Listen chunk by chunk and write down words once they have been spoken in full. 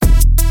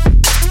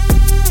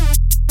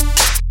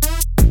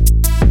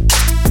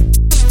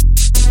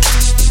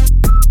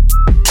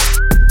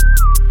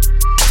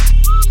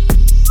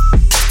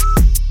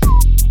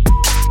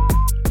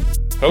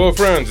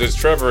fans, it's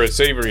Trevor, it's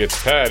Avery,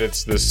 it's Pat,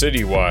 it's the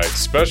citywide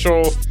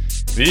special.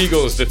 The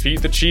Eagles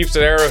defeat the Chiefs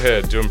at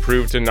Arrowhead to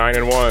improve to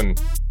 9-1.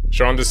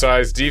 Sean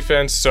Desai's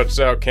defense shuts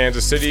out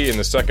Kansas City in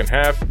the second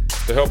half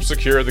to help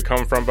secure the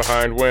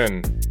come-from-behind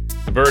win.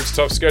 The Birds'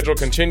 tough schedule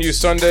continues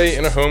Sunday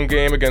in a home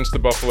game against the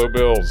Buffalo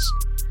Bills.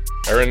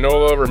 Aaron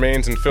Nola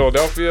remains in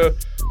Philadelphia.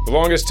 The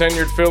longest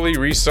tenured Philly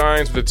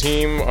re-signs with the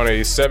team on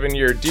a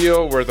 7-year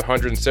deal worth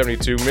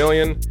 $172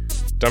 million.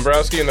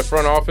 Dombrowski and the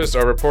front office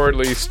are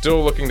reportedly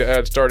still looking to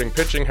add starting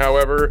pitching,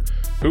 however.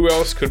 Who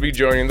else could be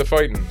joining the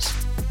Fightins?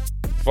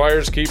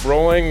 Flyers keep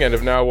rolling and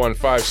have now won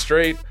 5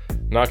 straight,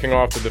 knocking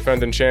off the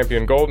defending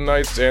champion Golden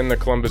Knights and the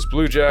Columbus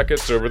Blue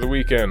Jackets over the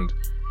weekend.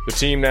 The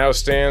team now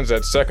stands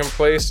at second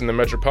place in the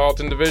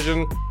Metropolitan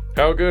Division.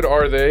 How good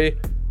are they,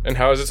 and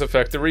how does this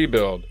affect the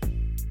rebuild?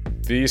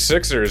 The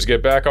Sixers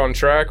get back on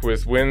track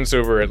with wins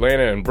over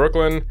Atlanta and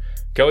Brooklyn.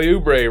 Kelly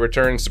Oubre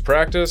returns to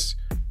practice.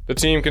 The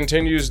team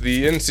continues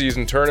the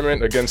in-season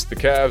tournament against the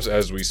Cavs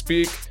as we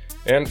speak,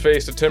 and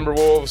face the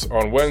Timberwolves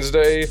on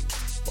Wednesday.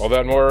 All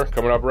that and more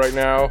coming up right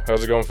now.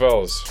 How's it going,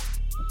 fellas?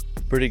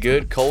 Pretty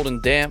good. Cold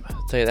and damp,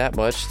 I'll tell you that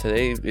much.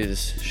 Today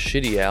is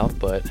shitty out,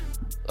 but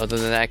other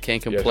than that,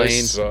 can't complain.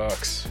 Yeah, this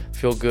sucks.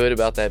 Feel good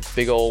about that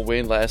big old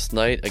win last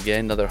night.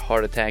 Again, another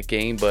heart attack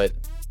game, but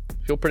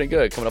feel pretty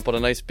good. Coming up on a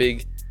nice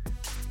big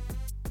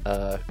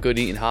good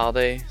eating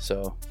holiday,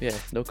 so yeah,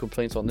 no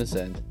complaints on this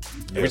end.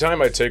 Every time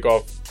I take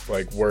off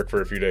work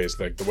for a few days,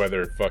 the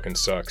weather fucking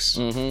sucks.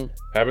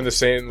 Having the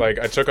same, I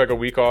took a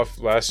week off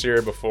last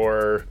year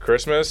before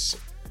Christmas,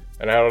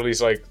 and I had all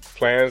these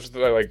plans.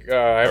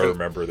 I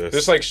remember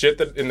this. This shit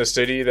that in the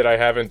city that I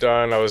haven't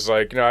done. I was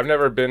I've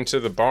never been to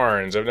the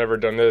Barns. I've never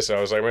done this.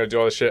 I was I'm gonna do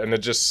all this shit, and it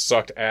just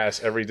sucked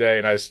ass every day,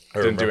 and I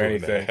didn't do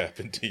anything. That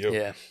happened to you.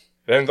 Yeah.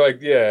 Then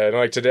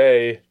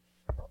today,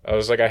 I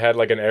was I had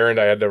an errand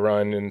I had to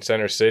run in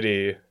Center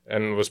City,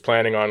 and was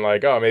planning on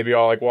maybe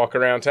I'll walk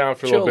around town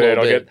for a little bit.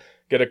 I'll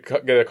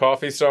get a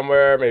coffee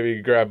somewhere,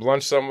 maybe grab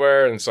lunch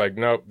somewhere, and it's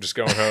nope, just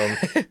going home.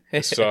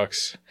 It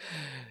sucks.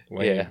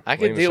 Lame, yeah, I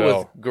can deal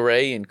with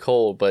gray and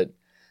cold, but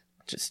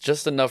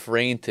just enough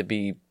rain to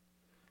be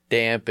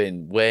damp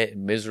and wet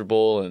and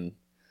miserable and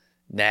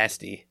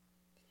nasty.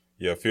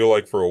 Yeah, I feel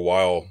like for a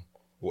while,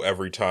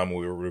 every time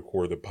we would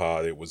record the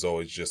pod, it was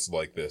always just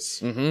like this.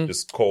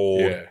 Just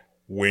cold,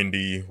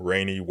 windy,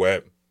 rainy,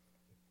 wet.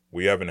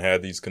 We haven't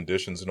had these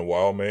conditions in a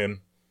while,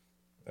 man.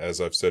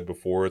 As I've said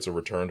before, it's a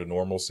return to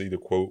normalcy, to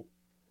quote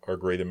our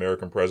great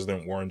American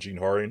president, Warren G.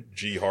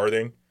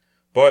 Harding.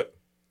 But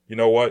you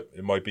know what?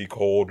 It might be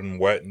cold and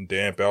wet and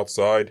damp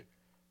outside,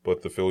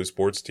 but the Philly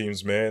sports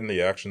teams, man,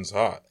 the action's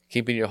hot.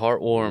 Keeping your heart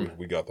warm.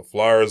 We got the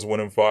Flyers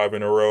winning 5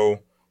 in a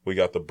row. We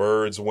got the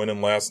Birds winning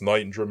last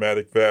night in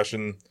dramatic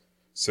fashion.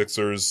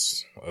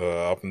 Sixers,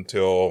 up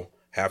until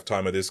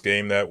halftime of this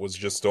game that was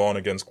just on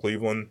against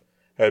Cleveland,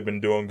 had been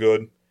doing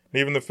good. And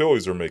even the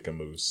Phillies are making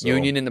moves. So.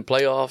 Union in the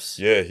playoffs.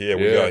 Yeah,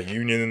 we got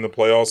Union in the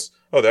playoffs.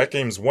 Oh, that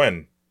game's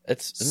when?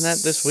 Isn't that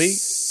this week?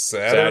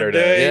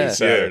 Saturday. Yeah.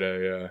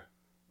 Saturday, yeah.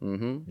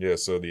 Yeah,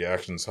 so the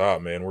action's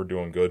hot, man. We're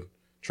doing good.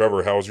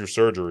 Trevor, how was your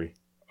surgery?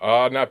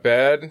 Not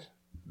bad.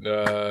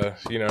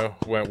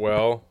 Went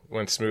well.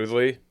 Went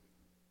smoothly.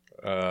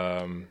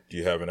 Do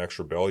you have an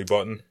extra belly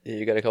button? Yeah,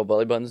 you got a couple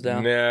belly buttons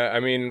down? Nah,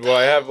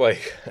 I have I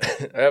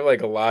have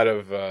a lot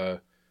of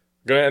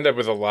gonna end up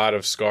with a lot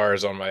of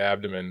scars on my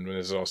abdomen when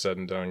this is all said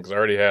and done, because I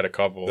already had a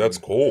couple. That's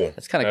cool.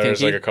 That's kind of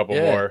kinky. There's a couple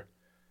more.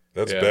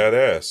 That's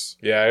badass.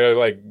 Yeah, I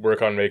gotta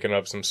work on making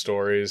up some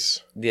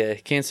stories. Yeah,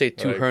 you can't say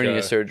 2 hernia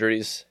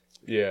surgeries.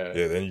 Yeah.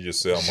 Yeah, then you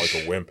just sound like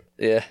a wimp.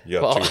 Yeah.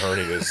 You got 2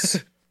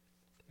 hernias.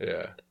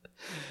 Yeah.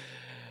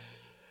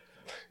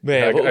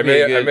 Man, I may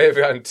have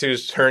gotten 2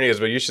 hernias,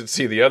 but you should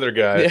see the other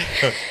guy.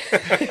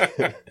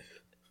 Yeah.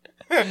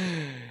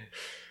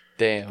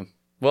 Damn.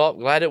 Well,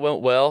 glad it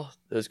went well.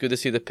 It was good to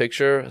see the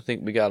picture. I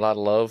think we got a lot of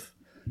love,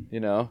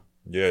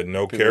 Yeah,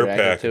 no care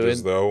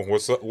packages, though.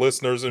 What's up,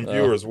 listeners and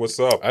viewers? What's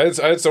up? I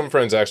had some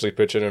friends actually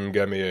pitching him,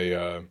 get me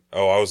a... I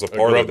was a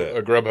part of that.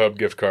 A Grubhub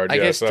gift card. I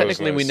guess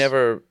technically we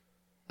never...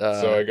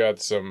 so I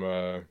got some...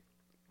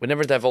 we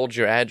never divulged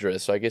your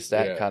address, so I guess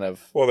that kind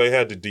of... Well, they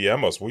had to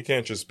DM us. We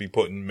can't just be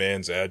putting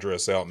man's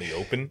address out in the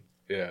open.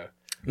 Yeah.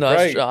 No,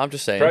 I'm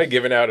just saying. Probably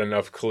giving out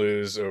enough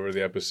clues over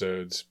the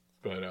episodes,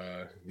 but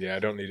I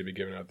don't need to be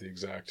giving out the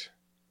exact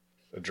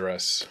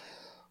address.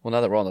 Well,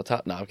 now that we're on the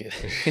top... No, I'm kidding.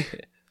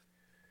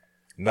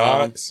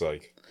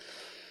 Psych.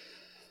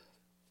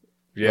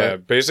 Yeah,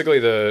 basically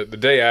the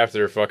day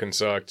after fucking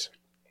sucked,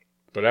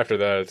 but after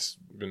that it's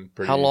been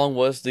pretty... How long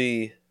was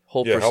the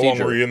whole procedure? How long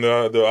were you in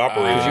the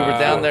operating? Because you were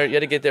down there, you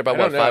had to get there by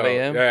 5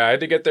 a.m.? Yeah, I had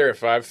to get there at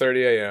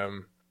 5:30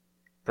 a.m.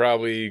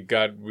 Probably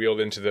got wheeled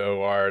into the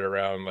OR at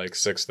around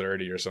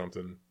 6:30 or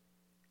something.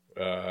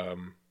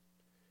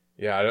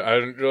 Yeah, I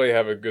don't really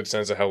have a good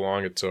sense of how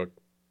long it took.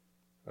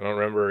 I don't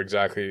remember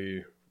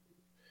exactly...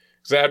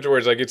 Because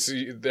afterwards,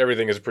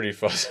 everything is pretty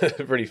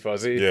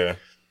fuzzy. Yeah.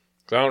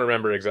 So I don't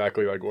remember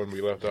exactly when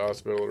we left the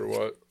hospital or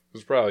what. It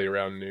was probably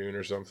around noon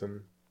or something.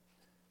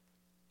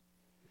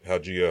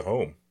 How'd you get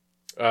home?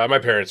 My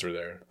parents were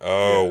there.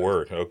 Oh,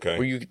 word.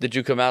 Okay. Did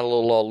you come out a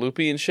little all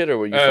loopy and shit, or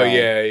were you Oh, fine?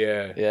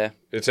 yeah. Yeah?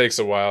 It takes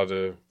a while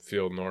to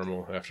feel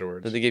normal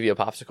afterwards. Did they give you a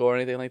popsicle or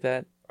anything like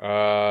that?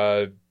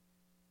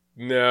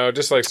 No,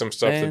 just like some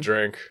stuff to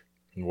drink.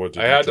 What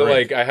did I you had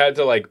drink? to I had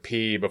to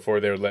pee before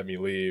they would let me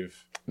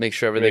leave. Make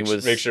sure everything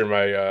was... Make sure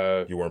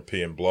my you weren't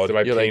peeing blood.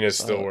 my You're penis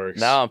still works.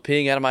 Now I'm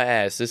peeing out of my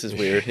ass. This is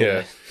weird.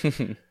 Yeah.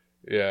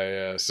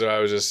 Yeah. So I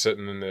was just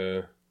sitting in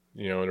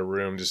in a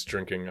room just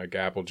drinking like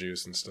apple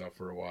juice and stuff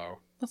for a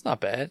while. That's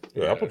not bad.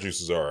 Yeah, apple juice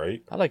is all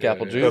right. I like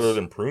apple juice. Better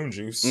than prune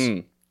juice.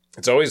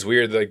 It's always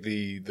weird, like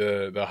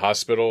the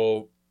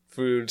hospital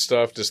food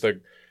stuff. Just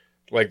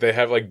like they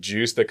have like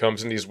juice that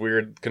comes in these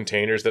weird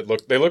containers that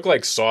look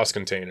like sauce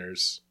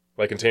containers,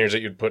 like containers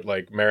that you'd put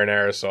like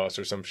marinara sauce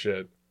or some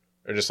shit,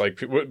 or just like,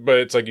 but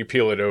it's like you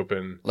peel it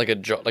open like a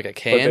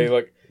can.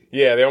 But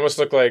they almost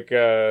look like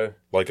a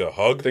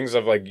hug, things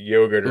of like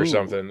yogurt or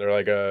something. They're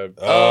like a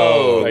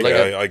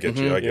I get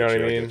you. I you know what I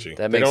mean? get you.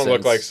 That they makes don't sense.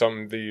 look like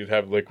something that you'd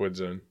have liquids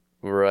in.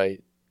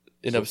 Right.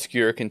 An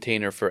obscure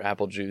container for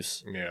apple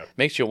juice. Yeah.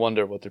 Makes you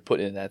wonder what they're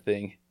putting in that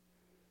thing.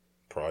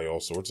 Probably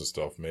all sorts of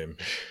stuff, man.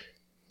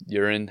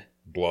 Urine.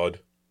 Blood.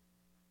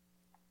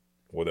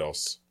 What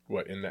else?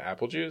 What, in the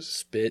apple juice?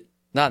 Spit.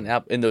 Not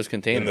in those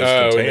containers. In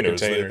those in the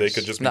containers. containers. They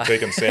could just be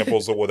taking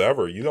samples of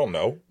whatever. You don't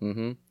know.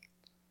 Mm-hmm.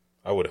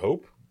 I would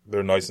hope.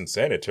 They're nice and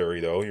sanitary,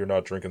 though. You're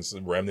not drinking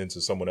some remnants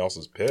of someone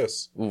else's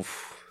piss.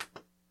 Oof.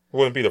 It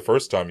wouldn't be the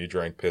first time you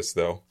drank piss,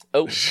 though.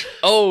 Oh.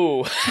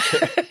 Oh.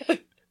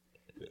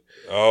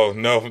 Oh,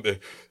 no.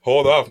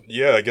 Hold up.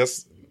 Yeah, I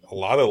guess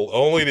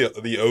only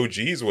the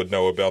OGs would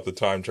know about the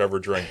time Trevor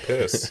drank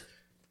piss.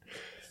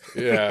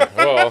 Yeah,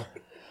 well,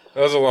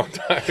 that was a long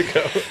time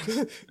ago.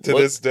 To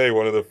this day,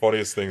 one of the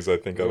funniest things I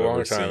think I've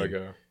ever seen. A long time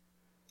ago.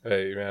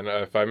 Hey, man,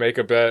 if I make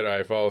a bet,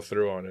 I follow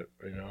through on it.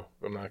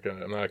 I'm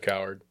not a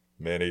coward.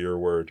 Man of your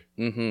word.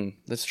 Mm-hmm.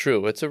 That's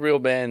true. It's a real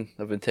man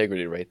of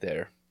integrity right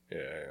there.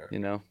 Yeah.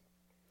 No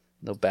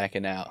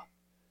backing out.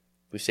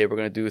 We say we're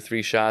going to do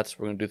 3 shots,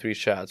 we're going to do 3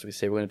 shots. We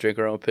say we're going to drink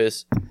our own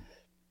piss.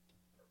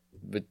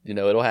 But,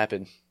 it'll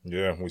happen.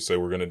 Yeah, we say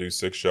we're going to do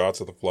 6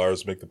 shots if the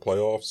Flyers make the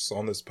playoffs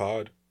on this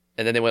pod.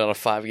 And then they went on a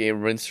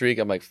 5-game win streak.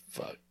 I'm like,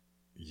 fuck.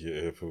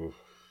 Yeah.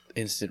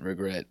 Instant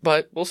regret.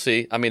 But we'll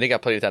see. I mean, they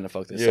got plenty of time to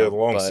fuck this up. Yeah, the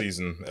long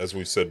season, as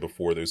we said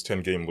before, those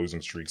 10-game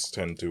losing streaks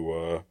tend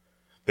to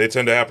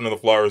happen to the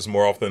Flyers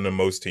more often than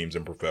most teams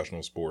in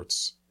professional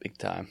sports. Big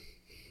time.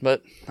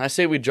 But I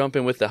say we jump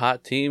in with the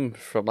hot team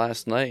from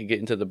last night and get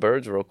into the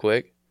birds real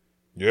quick.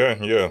 Yeah.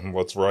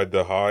 Let's ride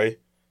the high.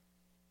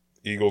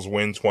 Eagles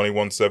win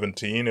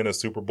 21-17 in a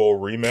Super Bowl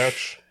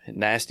rematch.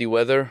 Nasty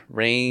weather,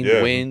 rain,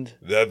 wind.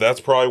 That's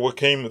probably what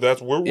came.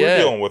 That's what we're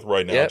dealing with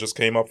right now. Yep. Just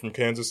came up from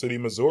Kansas City,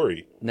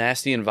 Missouri.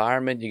 Nasty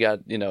environment. You got,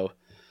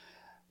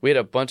 we had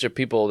a bunch of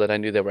people that I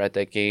knew that were at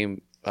that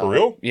game. For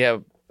real? Yeah.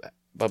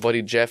 My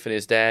buddy Jeff and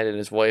his dad and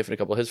his wife and a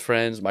couple of his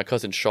friends. My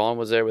cousin Sean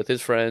was there with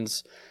his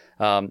friends.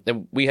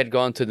 And we had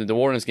gone to the New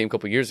Orleans game a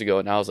couple of years ago,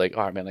 and I was like,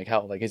 all right, man,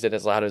 how? Is it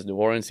as loud as New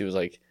Orleans? He was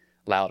like,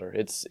 louder.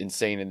 It's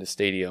insane in the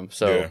stadium.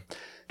 So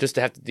just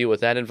to have to deal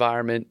with that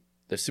environment,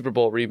 the Super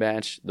Bowl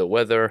rematch, the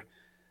weather,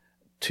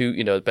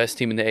 the best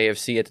team in the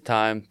AFC at the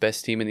time,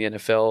 best team in the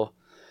NFL.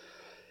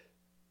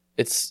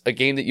 It's a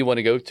game that you want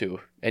to go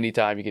to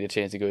anytime you get a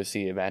chance to go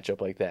see a matchup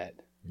like that.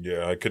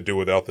 Yeah, I could do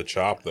without the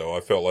chop, though.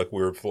 I felt like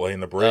we were playing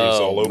the Braves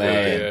all over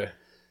again.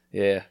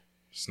 Yeah.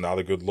 It's not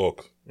a good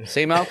look.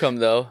 Same outcome,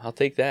 though. I'll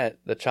take that.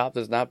 The chop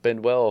has not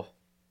been well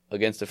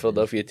against the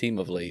Philadelphia team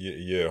of late.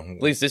 Yeah.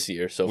 At least this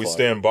year so far. We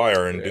stand by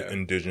our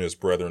indigenous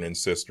brethren and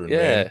sisters,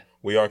 man.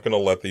 We aren't going to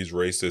let these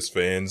racist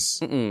fans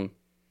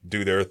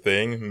do their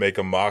thing, make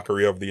a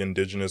mockery of the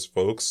indigenous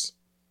folks.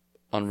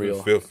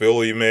 Unreal.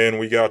 Philly, man,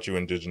 we got you,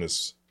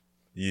 indigenous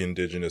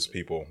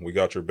people. We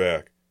got your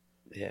back.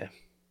 Yeah.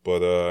 But,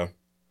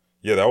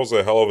 that was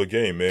a hell of a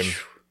game, man.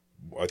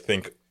 I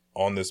think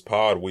on this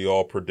pod, we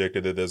all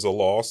predicted it as a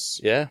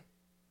loss. Yeah.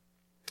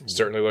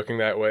 Certainly looking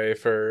that way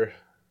for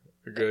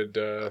a good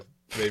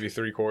maybe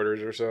 3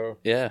 quarters or so.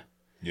 Yeah.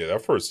 Yeah,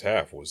 that first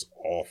half was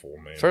awful,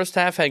 man. First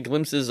half had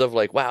glimpses of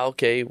like, wow,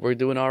 okay, we're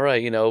doing all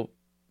right,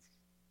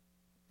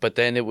 But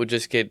then it would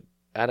just get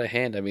out of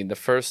hand. I mean, the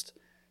first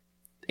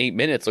 8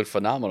 minutes looked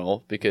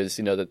phenomenal because,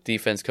 the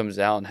defense comes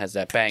out and has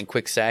that bang,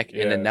 quick sack.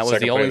 And then that was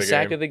the only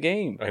sack of the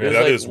game. I know,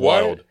 that is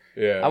wild.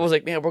 Yeah. I was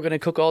like, man, we're going to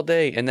cook all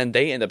day. And then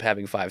they end up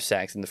having 5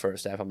 sacks in the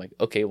first half. I'm like,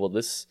 okay, well,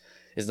 this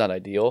is not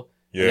ideal.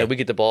 Yeah. And then we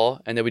get the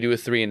ball, and then we do a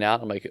 3 and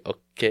out. I'm like,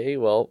 okay,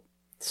 well,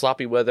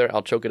 sloppy weather.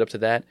 I'll choke it up to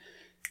that.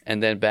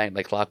 And then bang,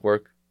 like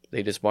clockwork,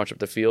 they just march up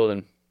the field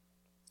and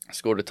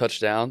scored a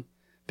touchdown.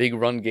 Big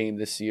run game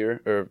this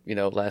year, or,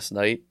 last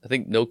night. I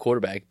think no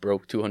quarterback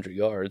broke 200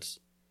 yards.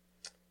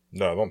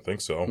 No, I don't think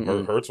so.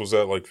 Hurts was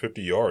at like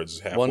 50 yards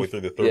halfway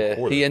through the third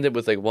quarter. He ended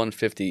with like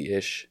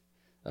 150-ish.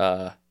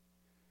 But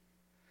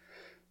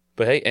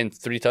hey, and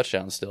 3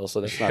 touchdowns still,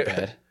 so that's not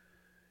bad.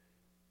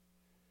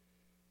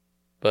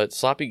 But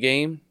sloppy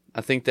game.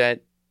 I think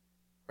that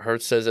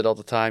Hurts says it all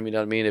the time, you know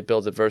what I mean? It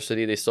builds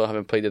adversity. They still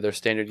haven't played to their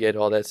standard yet.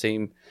 All that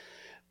same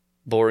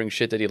boring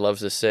shit that he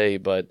loves to say,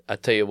 but I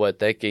tell you what,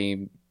 that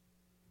game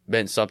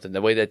meant something.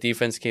 The way that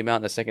defense came out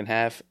in the second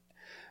half.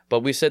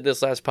 But we said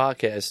this last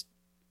podcast,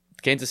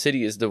 Kansas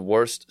City is the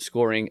worst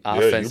scoring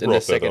offense in the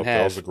second half.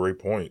 That was a great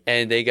point.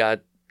 And they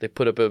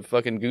put up a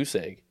fucking goose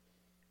egg.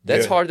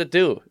 That's hard to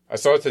do. I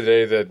saw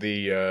today that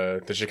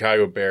the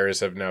Chicago Bears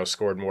have now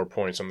scored more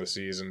points on the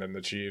season than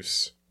the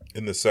Chiefs.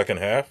 In the second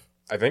half?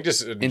 I think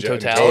just in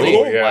totality?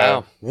 Yeah.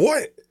 Wow.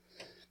 What?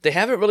 They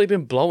haven't really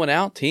been blowing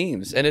out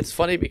teams. And it's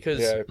funny because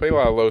they play a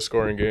lot of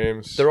low-scoring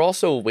games. They're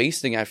also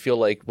wasting, I feel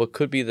like, what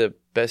could be the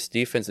best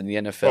defense in the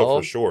NFL. Oh,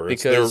 for sure.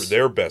 It's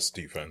their best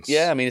defense.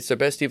 Yeah, I mean, it's their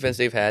best defense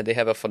they've had. They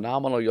have a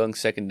phenomenal young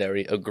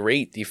secondary, a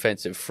great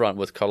defensive front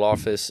with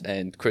Karlaftis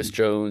and Chris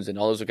Jones and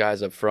all those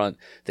guys up front.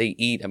 They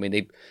eat. I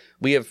mean,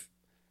 we have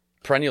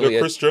perennially...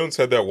 Chris Jones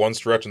had that one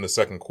stretch in the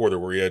second quarter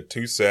where he had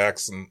 2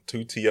 sacks and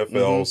 2 TFLs.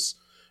 Mm-hmm.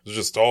 It was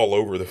just all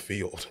over the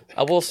field.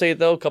 I will say,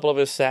 though, a couple of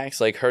his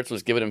sacks, like Hurts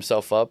was giving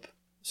himself up.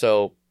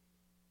 So,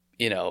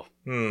 it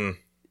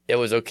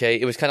was okay.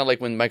 It was kind of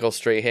like when Michael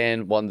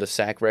Strahan won the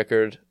sack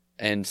record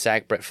and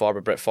sacked Brett Favre,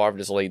 but Brett Favre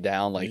just laid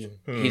down. Like,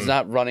 he's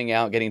not running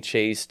out, getting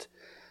chased.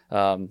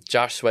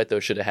 Josh Sweat, though,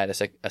 should have had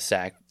a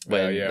sack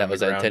when that was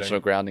that intentional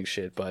grounding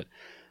shit. But,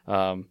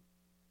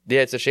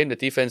 it's a shame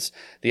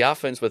the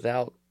offense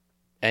without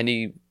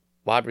any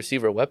wide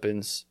receiver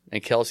weapons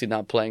and Kelsey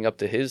not playing up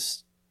to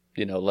his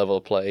level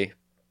of play,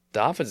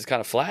 the offense is kind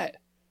of flat.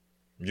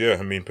 Yeah,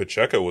 I mean,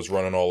 Pacheco was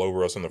running all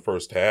over us in the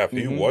first half.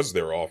 He was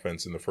their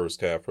offense in the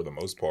first half for the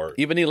most part.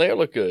 Even Hilaire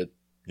looked good.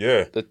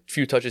 Yeah. The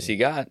few touches he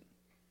got.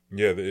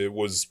 Yeah, it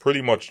was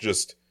pretty much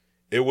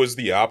it was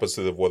the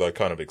opposite of what I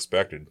kind of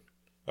expected.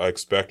 I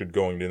expected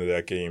going into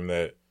that game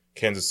that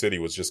Kansas City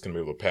was just going to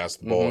be able to pass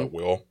the ball at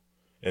will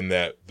and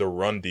that the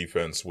run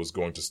defense was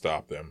going to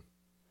stop them.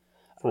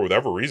 For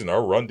whatever reason,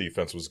 our run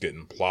defense was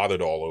getting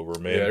plotted all over,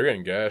 man. Yeah, they're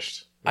getting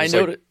gashed. I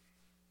noticed.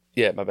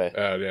 Yeah, my bad.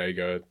 Yeah, you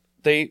go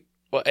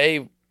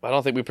ahead. I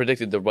don't think we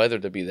predicted the weather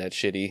to be that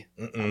shitty.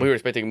 Mm-mm. We were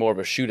expecting more of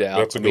a shootout.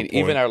 That's a good point.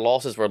 Even our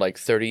losses were like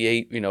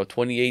 38,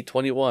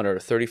 28-21 or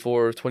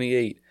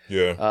 34-28.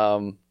 Yeah.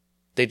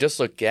 They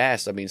just look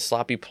gassed. I mean,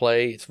 sloppy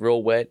play. It's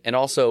real wet. And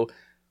also,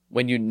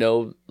 when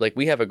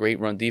we have a great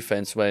run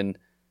defense when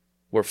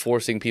we're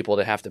forcing people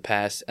to have to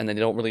pass and then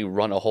they don't really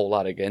run a whole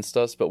lot against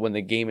us. But when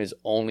the game is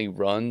only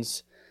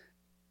runs,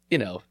 you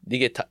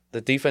get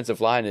the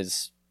defensive line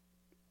is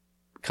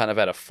kind of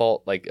at a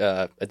fault, like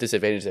a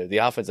disadvantage there. The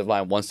offensive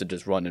line wants to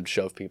just run and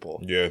shove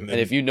people. Yeah. And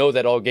if you know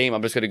that all game,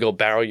 I'm just going to go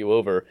barrel you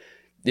over,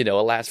 it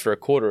lasts for a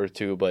quarter or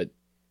two, but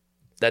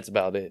that's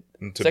about it.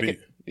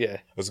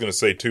 I was going to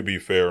say, to be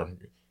fair,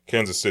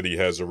 Kansas City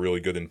has a really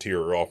good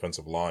interior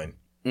offensive line.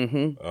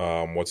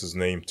 Mm-hmm. What's his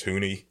name?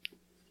 Tooney.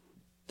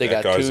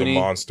 That guy's Tooney. A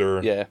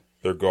monster. Yeah.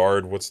 Their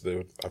guard,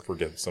 I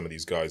forget some of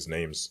these guys'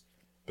 names.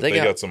 But they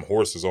got some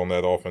horses on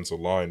that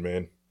offensive line,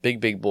 man.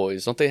 Big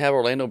boys. Don't they have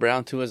Orlando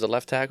Brown, too, as a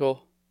left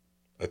tackle?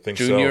 I think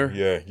Junior?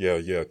 so.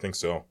 Yeah, I think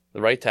so.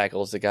 The right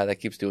tackle is the guy that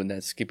keeps doing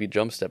that skippy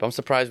jump step. I'm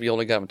surprised we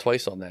only got him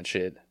twice on that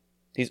shit.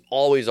 He's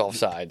always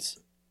offsides.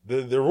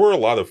 There were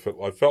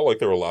I felt like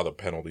there were a lot of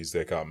penalties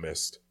that got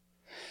missed.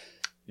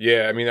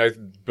 Yeah, I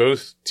mean,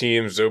 both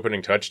teams'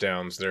 opening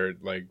touchdowns, there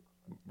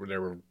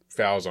were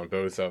fouls on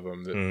both of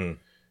them.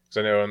 Because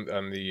I know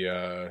on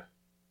the,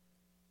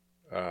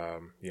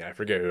 I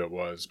forget who it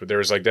was, but there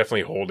was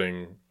definitely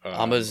holding,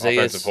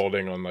 offensive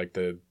holding on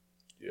the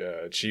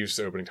Chiefs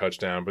opening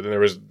touchdown. But then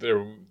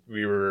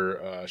we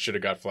should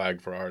have got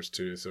flagged for ours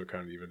too, so it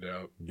kind of evened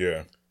out.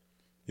 Yeah,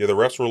 the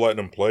refs were letting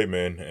them play,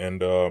 man, and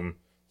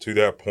to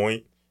that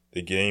point,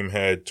 the game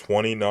had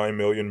 29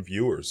 million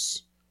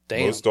viewers.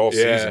 Damn. Most all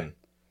season.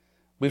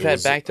 We've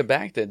had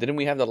back-to-back then. Didn't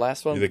we have the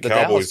last one? The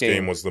Cowboys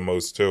game was the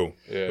most, too.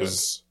 Yeah. It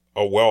was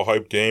a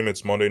well-hyped game.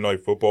 It's Monday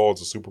Night Football.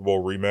 It's a Super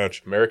Bowl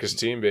rematch. America's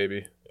team,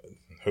 baby.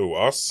 Who,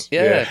 us?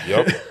 Yeah.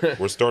 Yep.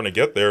 We're starting to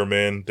get there,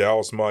 man.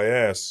 Dallas, my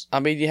ass. I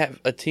mean, you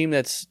have a team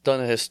that's done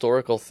a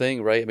historical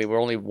thing, right? I mean,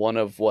 we're only one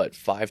of,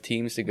 5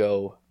 teams to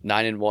go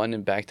 9-1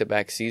 in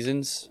back-to-back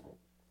seasons?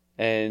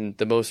 And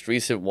the most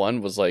recent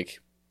one was,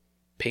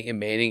 Peyton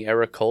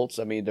Manning-era Colts.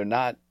 I mean, they're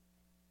not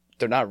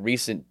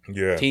recent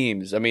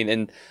teams. I mean,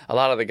 and a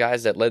lot of the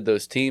guys that led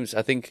those teams,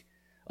 I think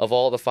of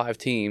all the 5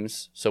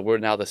 teams, so we're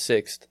now the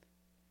 6th,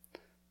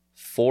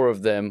 4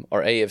 of them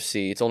are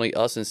AFC. It's only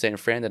us and San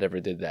Fran that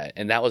ever did that.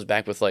 And that was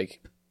back with I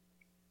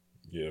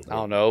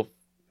don't know,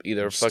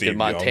 either Steve fucking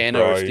Montana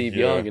Young, or Steve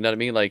Young, you know what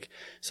I mean?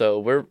 So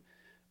we're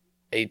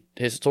a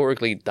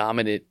historically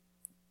dominant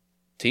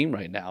team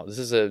right now. This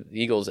is a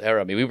Eagles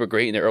era. I mean, we were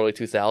great in the early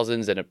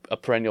 2000s and a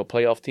perennial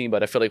playoff team,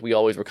 but I feel like we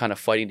always were kind of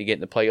fighting to get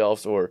in the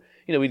playoffs, or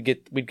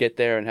we'd get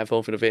there and have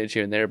home field advantage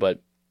here and there.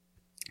 But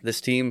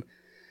this team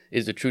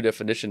is the true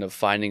definition of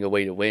finding a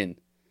way to win,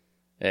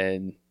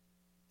 and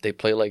they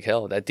play like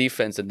hell. That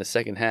defense in the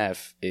second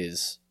half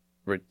is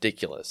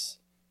ridiculous.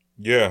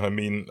 Yeah, I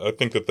mean, I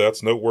think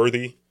that's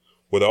noteworthy.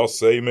 What I'll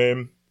say,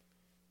 man,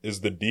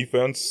 is the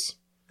defense.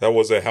 That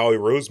was a Howie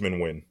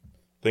Roseman win.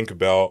 Think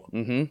about.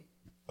 Mm-hmm.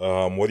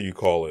 What do you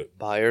call it?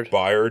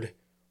 Byard.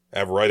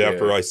 Right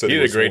after I said he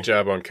did a great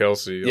job on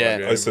Kelsey.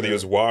 Yeah. I said he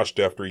was washed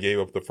after he gave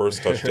up the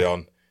first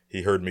touchdown.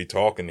 He heard me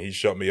talking. He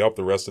shut me up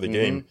the rest of the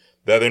game.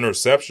 That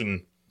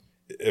interception,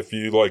 if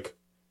you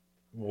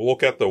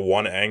look at the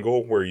one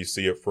angle where you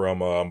see it from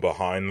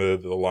behind the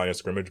line of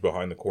scrimmage,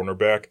 behind the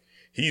cornerback,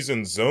 he's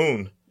in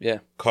zone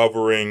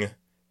covering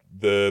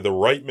the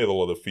right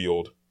middle of the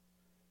field.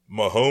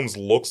 Mahomes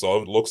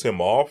looks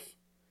him off,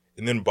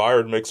 and then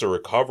Byard makes a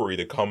recovery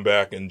to come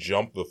back and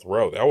jump the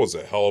throw. That was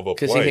a hell of a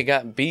play. Because he had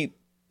gotten beat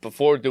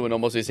before doing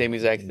almost the same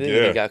exact thing.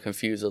 Yeah. He got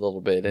confused a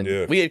little bit.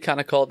 And we had kind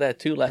of called that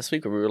too last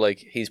week, where we were like,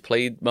 he's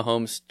played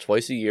Mahomes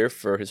twice a year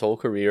for his whole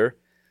career,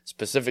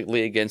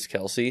 specifically against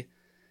Kelsey.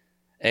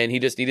 And he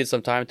just needed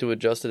some time to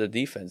adjust to the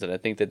defense. And I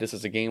think that this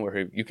is a game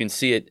where you can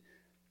see it,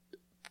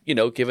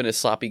 given a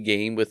sloppy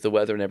game with the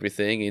weather and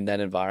everything in that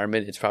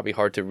environment, it's probably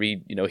hard to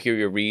read, hear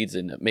your reads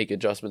and make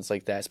adjustments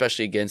like that,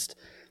 especially against,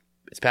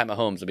 it's Pat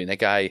Mahomes. I mean, that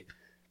guy,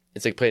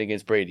 it's like playing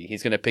against Brady.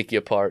 He's going to pick you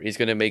apart. He's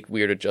going to make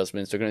weird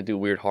adjustments. They're going to do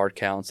weird hard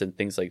counts and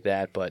things like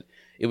that. But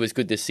it was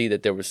good to see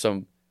that there was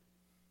some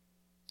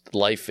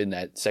life in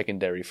that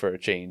secondary for a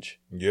change.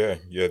 Yeah.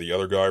 The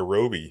other guy,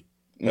 Roby,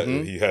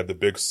 he had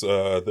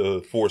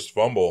the forced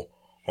fumble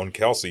on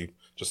Kelsey.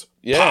 Just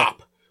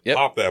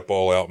pop that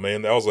ball out,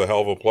 man. That was a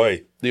hell of a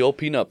play. The old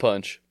peanut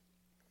punch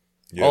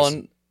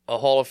on a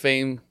Hall of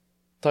Fame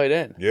tight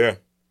end. Yeah.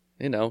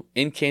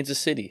 In Kansas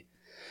City.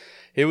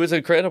 It was an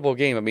incredible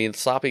game. I mean,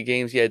 sloppy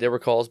games. Yeah, there were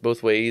calls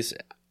both ways.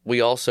 We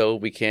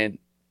can't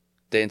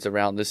dance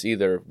around this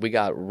either. We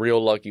got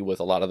real lucky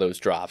with a lot of those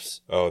drops.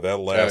 Oh, that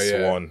last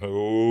one.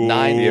 Ooh.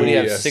 9, when you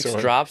have 6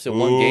 drops in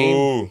one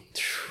game.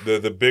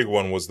 The big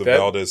one was the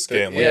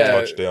Valdez-Scantling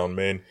touchdown,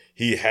 man.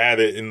 He had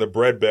it in the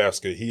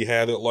breadbasket. He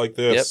had it like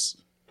this.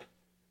 Yep.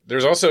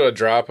 There's also a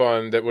drop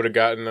on that would have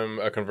gotten them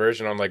a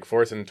conversion on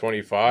 4th and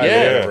 25. Yeah.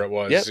 Whatever it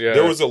was. Yep. Yeah.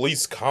 There was at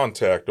least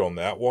contact on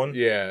that one.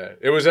 Yeah.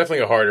 It was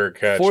definitely a harder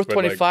catch. 4th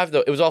 25,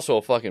 though, it was also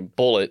a fucking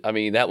bullet. I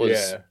mean, that was...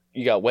 Yeah.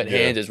 You got wet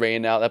hands, is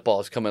raining out. That ball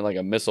is coming like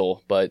a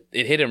missile, but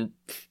it hit him.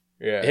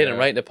 It hit him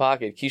right in the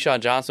pocket. Keyshawn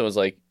Johnson was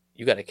like,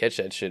 "You got to catch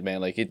that shit,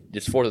 man! Like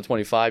it's 4th and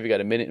 25. You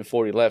got a minute and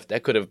 40 left.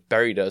 That could have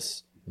buried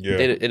us. Yeah,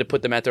 it'd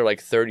put them at their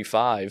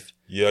 35.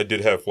 Yeah, I did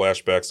have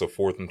flashbacks of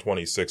 4th and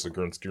 26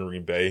 against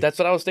Green Bay. That's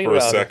what I was thinking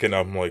about. For a second,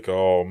 I'm like,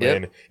 oh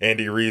man,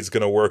 Andy Reid's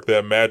gonna work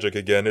that magic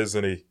again,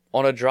 isn't he?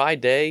 On a dry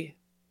day,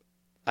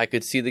 I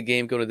could see the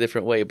game going a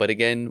different way, but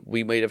again,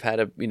 we might have had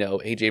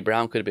AJ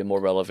Brown could have been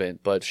more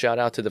relevant. But shout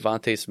out to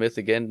Devontae Smith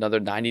again, another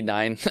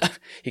 99.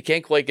 He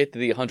can't quite get to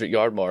the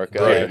 100-yard mark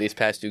these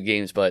past 2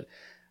 games, but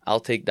I'll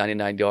take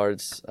 99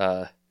 yards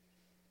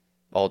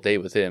all day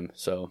with him.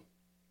 So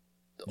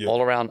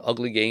all around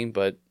ugly game,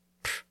 but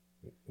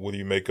what do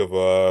you make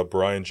of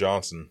Brian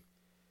Johnson?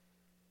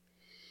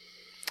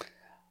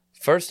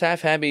 First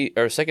half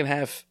second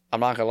half, I'm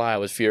not gonna lie, I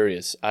was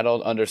furious. I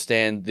don't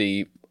understand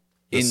the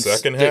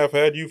second half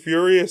had you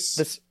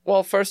furious?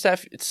 First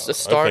half, it's a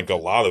start. I think a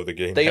lot of the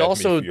game had me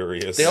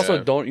furious. They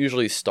also don't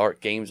usually start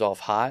games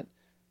off hot,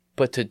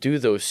 but to do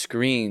those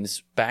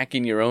screens back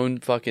in your own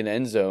fucking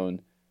end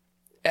zone,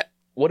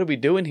 what are we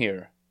doing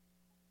here?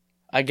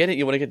 I get it,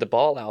 you want to get the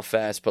ball out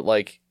fast, but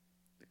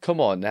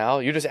come on now.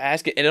 You're just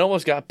asking, and it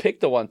almost got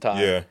picked the one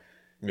time.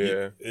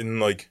 Yeah.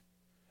 And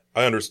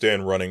I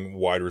understand running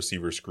wide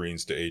receiver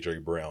screens to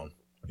AJ Brown.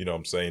 You know what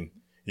I'm saying?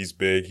 He's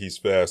big, he's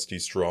fast,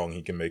 he's strong,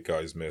 he can make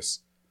guys miss.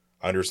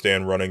 I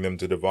understand running them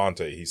to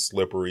Devontae. He's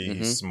slippery,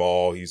 he's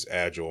small, he's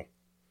agile.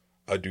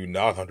 I do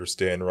not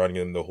understand running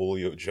them to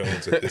Julio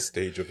Jones at this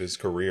stage of his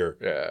career.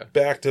 Yeah.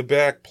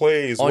 Back-to-back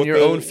plays. On your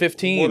own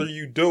 15. What are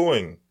you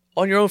doing?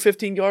 On your own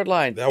 15-yard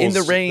line, in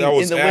the rain, in the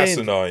wind. That was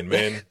asinine,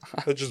 man.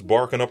 That's just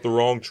barking up the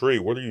wrong tree.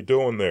 What are you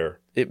doing there?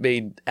 It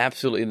made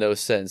absolutely no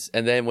sense.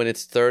 And then when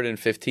it's 3rd and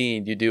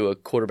 15, you do a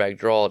quarterback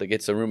draw to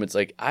get some room. It's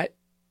I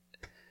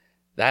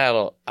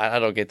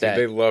don't get that.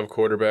 They love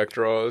quarterback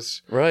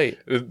draws, right?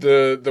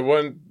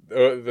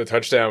 The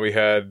touchdown we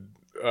had,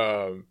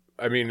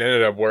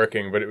 ended up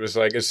working, but it was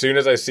as soon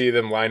as I see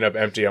them line up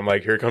empty, I'm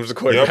like, here comes the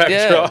quarterback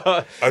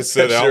draw. I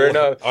said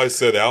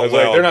out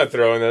loud, they're not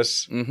throwing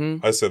this.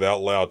 I said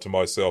out loud to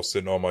myself,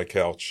 sitting on my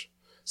couch,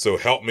 so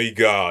help me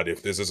God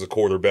if this is a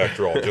quarterback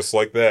draw, just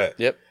like that.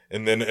 Yep.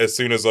 And then as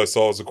soon as I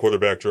saw it was a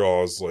quarterback draw,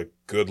 I was like,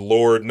 good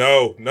Lord,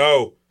 no.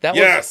 That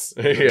was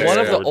one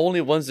of the only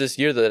ones this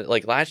year that,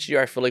 last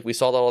year, I feel like we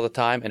saw that all the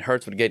time, and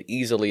Hurts would get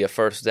easily a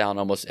first down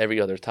almost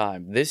every other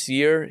time. This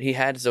year, he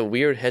had a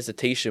weird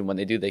hesitation when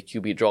they do that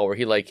QB draw where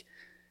he,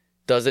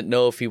 doesn't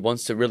know if he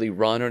wants to really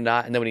run or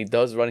not, and then when he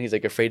does run, he's,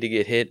 afraid to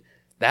get hit.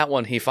 That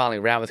one, he finally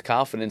ran with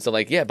confidence,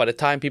 and, by the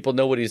time people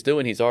know what he's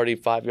doing, he's already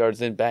 5 yards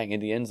in, bang,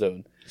 in the end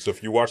zone. So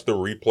if you watch the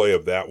replay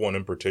of that one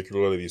in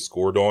particular that he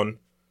scored on,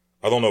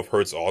 I don't know if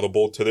Hurts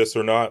audible to this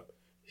or not.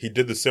 He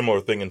did the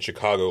similar thing in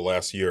Chicago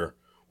last year,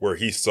 where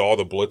he saw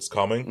the blitz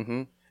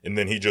coming, and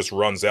then he just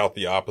runs out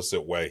the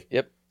opposite way.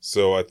 Yep.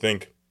 So I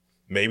think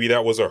maybe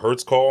that was a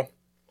Hurts call.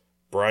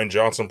 Brian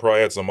Johnson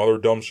probably had some other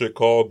dumb shit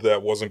called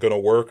that wasn't going to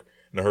work,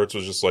 and Hurts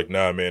was just like,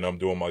 nah, man, I'm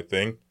doing my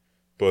thing.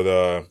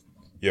 But,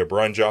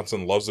 Brian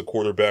Johnson loves the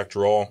quarterback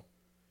draw.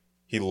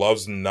 He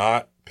loves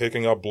not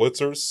picking up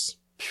blitzers.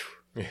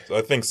 So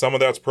I think some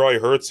of that's probably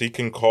hurts. He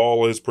can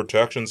call his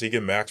protections. He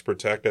can max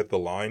protect at the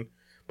line.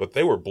 But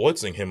they were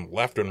blitzing him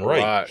left and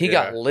right. He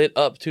got lit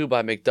up, too,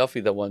 by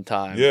McDuffie the one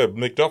time. Yeah,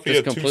 McDuffie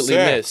had 2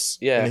 sacks.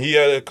 Yeah. And he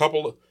had a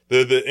couple...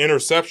 The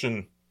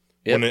interception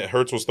when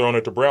Hurts was throwing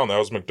it to Brown, that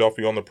was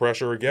McDuffie on the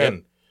pressure again.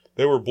 Yep.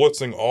 They were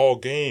blitzing all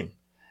game.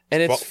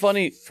 And it's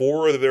funny...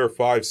 4 of their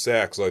 5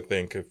 sacks, I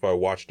think, if I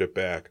watched it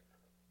back,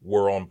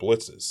 were on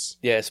blitzes.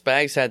 Yeah,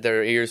 Spags had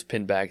their ears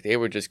pinned back. They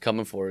were just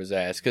coming for his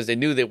ass because they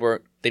knew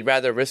they'd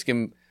rather risk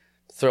him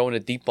throwing a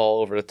deep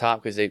ball over the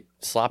top because they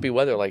sloppy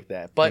weather like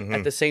that. But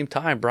at the same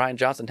time, Brian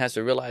Johnson has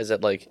to realize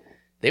that like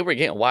they were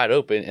getting wide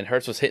open and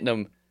Hurts was hitting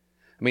them.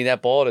 I mean,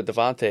 that ball to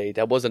Devontae,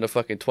 that wasn't a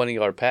fucking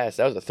 20-yard pass.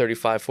 That was a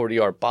 35,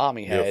 40-yard bomb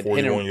he had.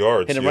 41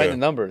 yards. Hit him right in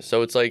the numbers.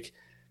 So it's like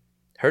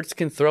Hurts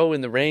can throw in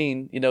the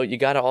rain. You know, you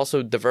got to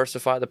also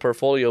diversify the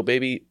portfolio,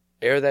 baby.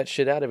 Air that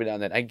shit out every now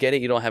and then. I get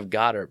it, you don't have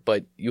Goddard,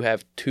 but you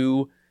have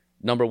 2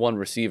 number 1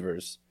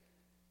 receivers.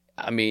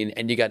 I mean,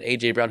 and you got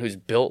A.J. Brown, who's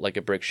built like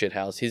a brick shit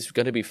house. He's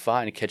going to be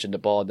fine catching the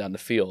ball down the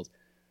field.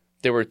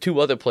 There were 2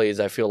 other plays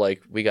I feel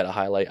like we got to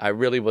highlight. I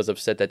really was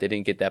upset that they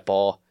didn't get that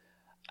ball.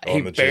 He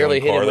barely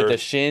hit him with the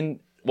shin.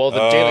 Well, the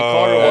Jalen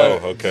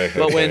Carter one. Okay.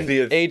 But when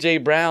A.J.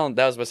 Brown,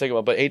 that was my second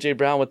one, but A.J.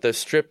 Brown with the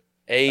strip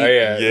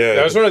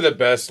That was one of the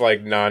best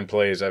like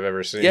non-plays I've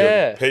ever seen.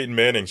 Yeah. Peyton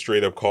Manning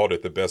straight up called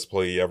it the best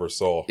play he ever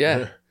saw.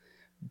 Yeah.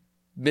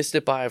 Missed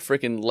it by a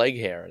freaking leg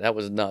hair. That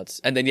was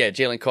nuts. And then,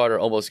 Jalen Carter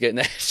almost getting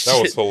that shit.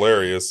 That was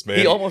hilarious, man.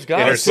 He almost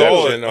got I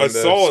saw it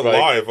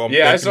live.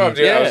 I saw him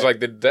do that. I was like,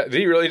 did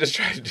he really just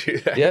try to do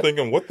that? I'm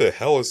thinking, what the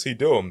hell is he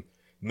doing?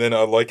 And then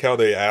I like how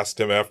they asked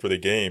him after the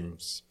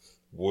games,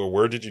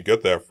 where did you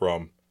get that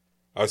from?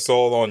 I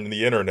saw it on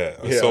the internet.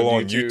 I saw it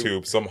on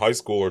YouTube. Some high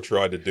schooler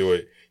tried to do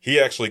it. He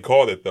actually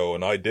caught it, though,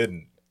 and I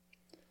didn't.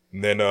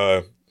 And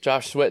then...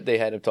 Josh Sweat, they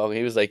had him talking.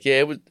 He was like,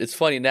 it's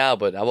funny now,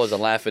 but I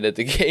wasn't laughing at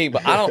the game.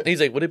 But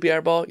he's like, would it be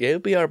our ball? Yeah, it'll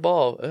be our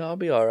ball. I'll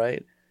be all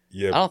right.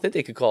 Yeah. I don't think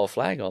they could call a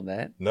flag on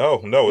that. No,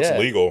 it's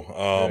legal.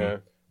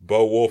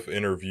 Bo Wolf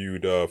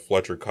interviewed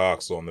Fletcher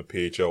Cox on the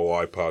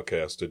PHLY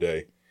podcast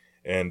today.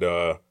 And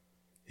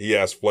he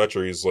asked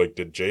Fletcher, he's like,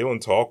 did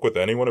Jalen talk with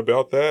anyone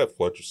about that?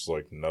 Fletcher's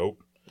like,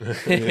 nope.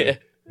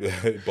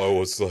 Bo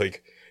was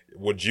like,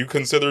 would you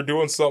consider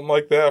doing something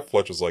like that?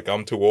 Fletcher's like,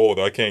 I'm too old.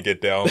 I can't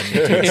get down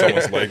between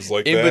someone's legs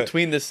like that. In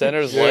between the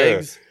center's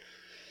legs.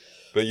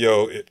 But,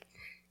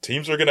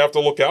 teams are going to have to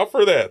look out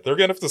for that. They're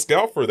going to have to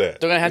scout for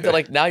that. They're going to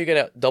have to, now you're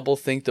going to double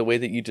think the way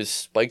that you just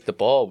spiked the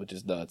ball, which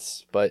is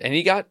nuts. And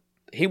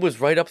he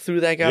was right up through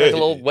that guy like a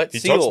little wet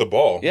seal. He touched the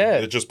ball. Yeah.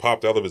 It just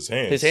popped out of his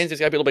hands. His hands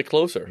just got to be a little bit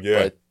closer.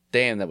 Yeah. But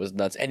damn, that was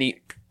nuts. And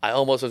I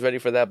almost was ready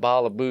for that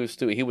ball of boost,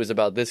 too. He was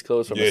about this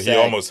close from a sack. He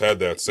almost had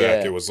that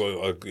sack. Yeah. It was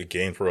a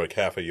gain for like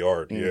half a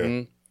yard. Mm-hmm.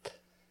 Yeah.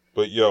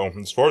 But,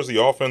 as far as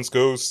the offense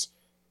goes,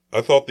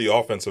 I thought the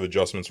offensive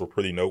adjustments were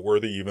pretty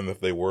noteworthy, even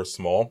if they were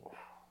small.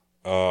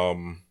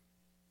 There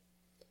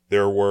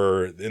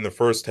were, in the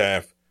first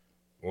half,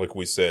 like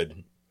we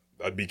said,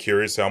 I'd be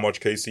curious how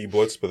much KC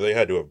blitzed, but they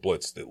had to have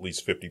blitzed at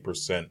least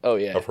 50%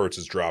 of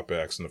Hurts'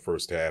 dropbacks in the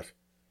first half.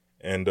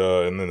 And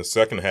then the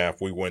second half,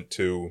 we went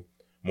to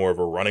more of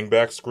a running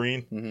back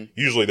screen. Mm-hmm.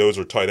 Usually those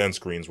are tight end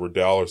screens where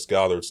Dallas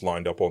Goedert's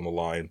lined up on the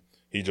line.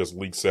 He just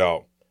leaks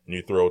out and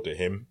you throw it to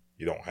him.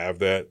 You don't have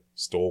that.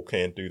 Stoll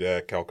can't do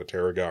that.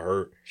 Calcaterra got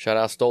hurt. Shout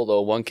out Stoll,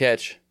 though. 1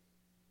 catch.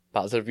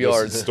 Positive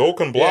yards. Stoll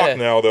can block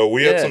now, though.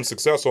 We had some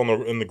success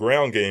in the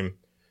ground game,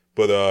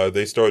 but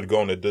they started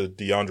going to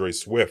DeAndre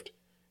Swift.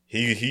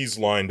 He's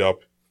lined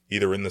up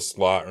either in the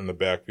slot or in the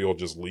backfield,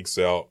 just leaks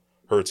out.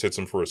 Hurts hits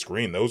him for a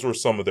screen. Those were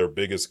some of their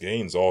biggest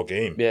gains all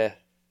game. Yeah.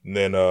 And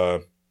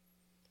then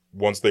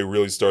once they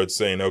really started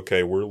saying,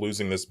 okay, we're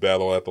losing this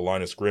battle at the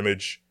line of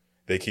scrimmage,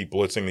 they keep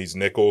blitzing these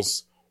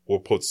nickels. We'll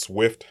put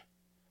Swift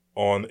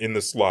in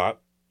the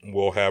slot.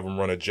 We'll have him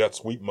run a jet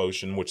sweep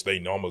motion, which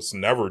they almost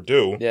never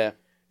do. Yeah.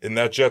 And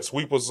that jet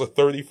sweep was a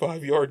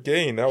 35-yard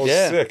gain. That was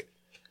sick.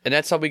 And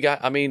that's how we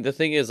got. I mean, the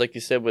thing is, like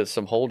you said, with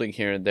some holding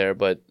here and there,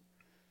 but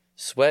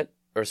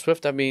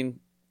Swift, I mean,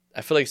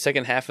 I feel like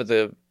second half of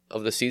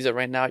the season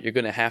right now, you're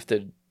going to have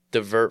to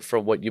divert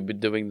from what you've been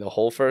doing the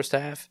whole first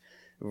half.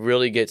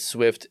 Really get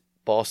Swift,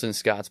 Boston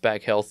Scott's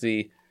back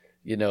healthy.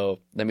 Let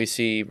me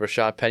see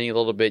Rashad Penny a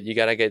little bit. You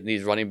got to get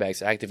these running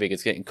backs activated.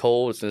 It's getting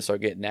cold. It's going to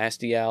start getting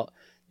nasty out.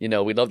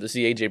 We'd love to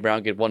see A.J.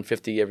 Brown get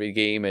 150 every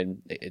game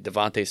and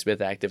Devontae Smith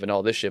active and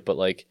all this shit. But,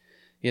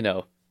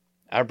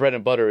 our bread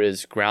and butter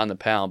is ground and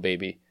pound,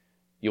 baby.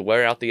 You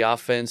wear out the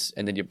offense,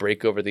 and then you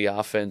break over the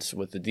offense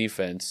with the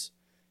defense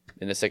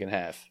in the second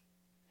half.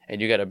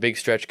 And you got a big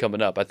stretch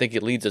coming up. I think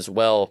it leads as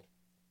well.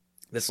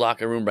 This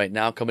locker room right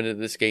now coming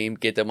into this game,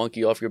 get the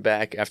monkey off your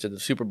back after the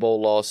Super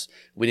Bowl loss.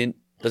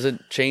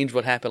 Doesn't change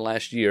what happened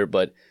last year,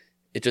 but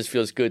it just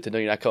feels good to know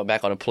you're not coming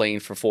back on a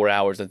plane for 4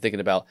 hours and thinking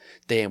about,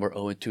 damn, we're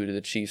 0-2 to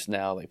the Chiefs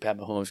now. Like, Pat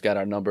Mahomes got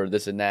our number,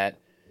 this and that.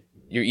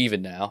 You're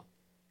even now.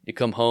 You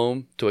come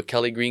home to a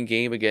Kelly Green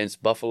game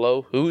against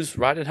Buffalo, who's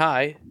riding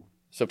high.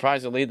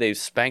 Surprisingly, they've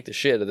spanked the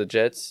shit out of the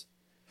Jets.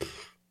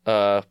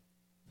 But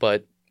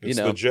It's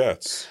the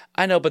Jets.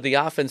 I know, but the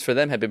offense for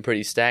them had been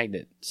pretty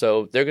stagnant.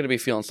 So they're going to be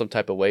feeling some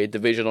type of way.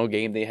 Divisional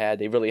game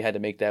they really had to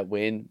make that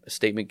win. A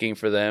statement game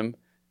for them,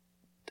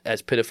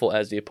 as pitiful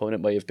as the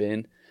opponent may have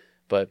been.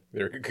 But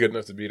they're good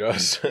enough to beat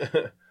us.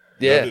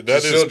 Yeah.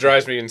 That still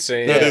drives me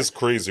insane. That is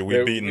crazy. We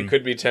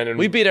could be 10-1.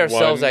 We beat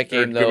ourselves that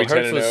game, though.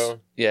 Hurts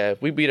was,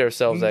 we beat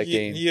ourselves that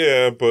game.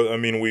 Yeah, but, I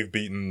mean, we've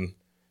beaten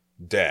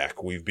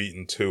Dak. We've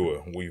beaten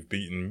Tua. We've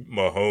beaten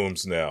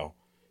Mahomes now.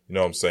 You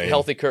know what I'm saying?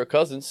 Healthy Kirk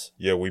Cousins.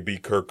 Yeah, we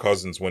beat Kirk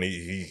Cousins when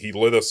he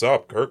lit us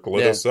up. Kirk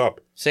lit us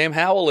up. Sam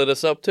Howell lit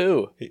us up,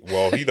 too.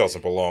 He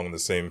doesn't belong in the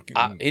same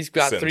he's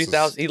got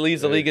 3,000. He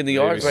leads the league in the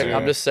yards right now.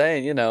 I'm just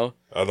saying,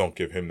 I don't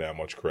give him that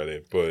much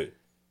credit, but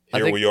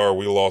we are.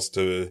 We lost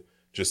to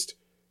just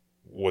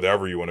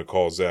whatever you want to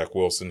call Zach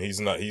Wilson. He's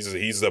not.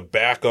 He's a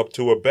backup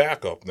to a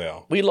backup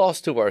now. We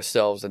lost to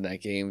ourselves in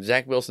that game.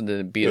 Zach Wilson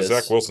didn't beat us.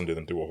 Zach Wilson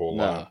didn't do a whole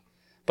lot.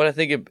 But I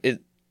think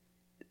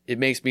it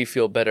makes me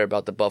feel better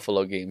about the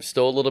Buffalo game.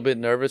 Still a little bit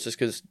nervous just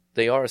because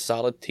they are a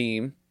solid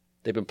team.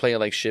 They've been playing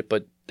like shit,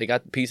 but they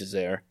got the pieces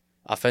there,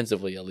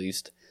 offensively at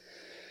least.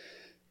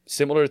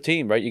 Similar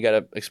team, right? You got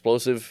an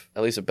explosive,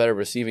 at least a better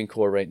receiving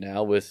core right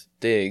now with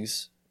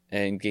Diggs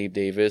and Gabe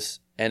Davis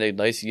and a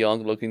nice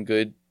young looking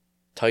good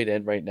tight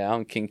end right now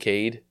and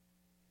Kincaid.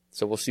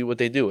 So we'll see what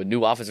they do. A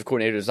new offensive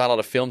coordinator. There's not a lot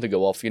of film to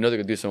go off. They're going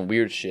to do some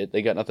weird shit.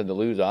 They got nothing to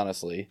lose,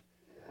 honestly.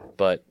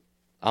 But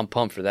I'm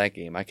pumped for that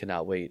game. I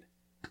cannot wait.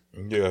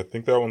 Yeah, I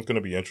think that one's going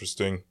to be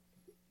interesting.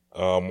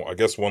 I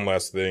guess one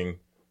last thing,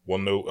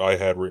 one note I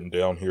had written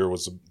down here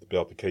was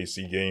about the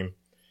KC game,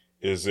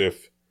 is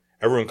if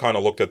everyone kind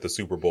of looked at the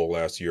Super Bowl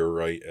last year,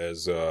 right,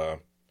 as a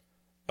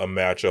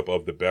matchup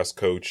of the best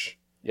coach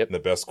and the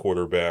best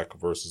quarterback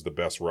versus the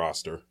best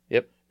roster.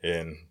 Yep.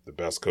 And the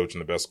best coach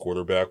and the best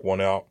quarterback won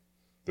out.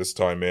 This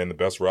time, man, the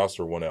best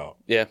roster won out.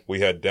 Yeah.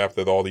 We had depth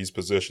at all these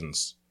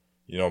positions.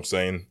 You know what I'm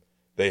saying?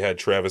 They had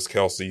Travis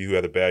Kelce, who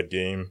had a bad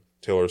game.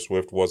 Taylor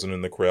Swift wasn't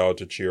in the crowd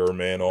to cheer her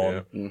man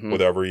on,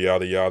 whatever,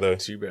 yada, yada.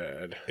 Too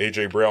bad.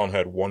 A.J. Brown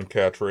had one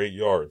catch for 8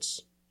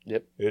 yards.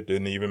 Yep. It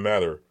didn't even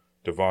matter.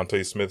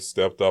 Devontae Smith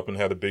stepped up and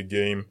had a big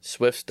game.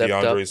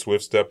 DeAndre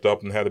Swift stepped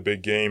up and had a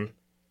big game.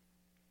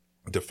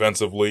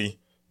 Defensively,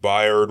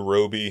 Byard,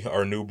 Roby,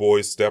 our new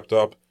boys stepped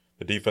up.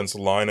 The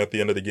defensive line at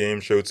the end of the game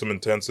showed some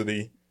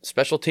intensity.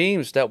 Special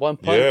teams, that one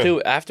punt,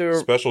 too. After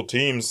special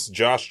teams,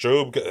 Josh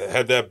Jobe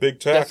had that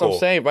big tackle. That's what I'm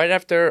saying. Right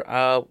after,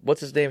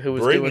 what's his name, who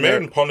was Braden doing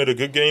Mann punted a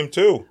good game,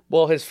 too.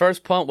 Well, his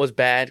first punt was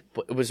bad.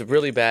 It was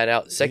really bad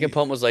out. Second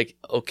punt was like,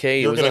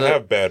 okay. You're going to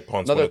have bad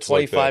punts. Another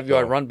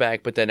 25-yard like run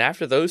back. But then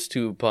after those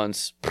two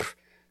punts,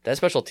 that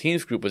special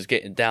teams group was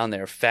getting down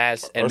there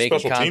fast and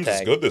making contact. Our special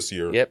teams is good this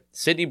year. Yep.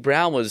 Sidney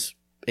Brown was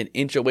an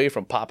inch away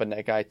from popping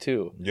that guy,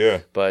 too.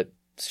 Yeah. But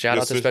shout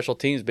out to special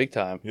teams big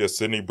time. Yeah,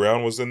 Sidney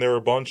Brown was in there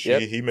a bunch.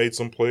 Yep. He made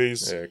some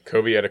plays. Yeah,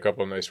 Kobe had a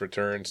couple of nice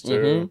returns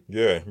too.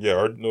 Mm-hmm.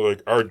 Yeah.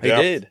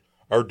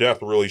 Our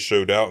depth really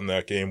showed out in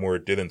that game where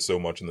it didn't so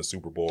much in the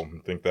Super Bowl. I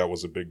think that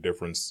was a big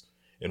difference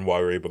in why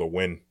we were able to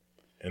win.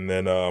 And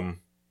then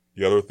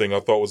the other thing I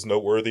thought was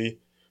noteworthy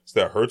is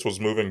that Hurts was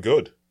moving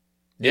good.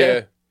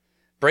 Yeah.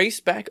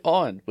 Brace back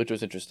on, which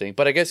was interesting.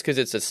 But I guess because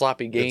it's a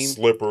sloppy game. It's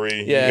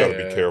slippery. Yeah. You got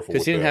to be careful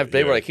with that.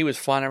 They were like, he was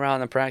flying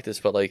around in practice,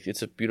 but like,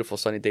 it's a beautiful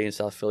sunny day in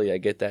South Philly. I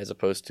get that, as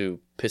opposed to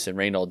piss and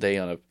rain all day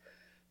on a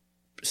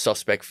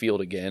suspect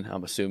field again,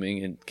 I'm assuming,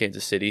 in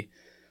Kansas City.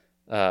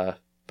 But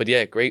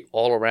yeah, great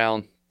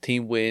all-around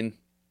team win.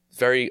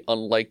 Very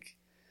unlike,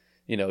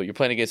 you're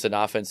playing against an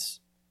offense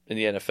in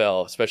the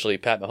NFL, especially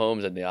Pat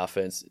Mahomes and the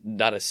offense.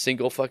 Not a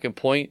single fucking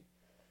point.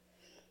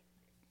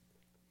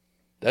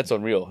 That's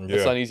unreal. Yeah.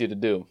 That's not easy to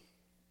do.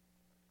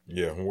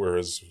 Yeah,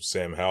 whereas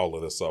Sam Howell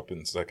lit us up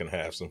in second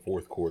halves and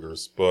fourth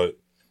quarters. But,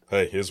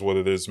 hey, here's what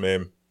it is,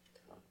 man.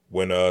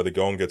 When the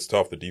going gets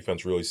tough, the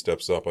defense really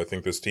steps up. I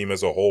think this team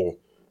as a whole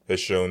has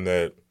shown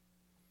that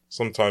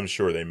sometimes,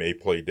 sure, they may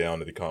play down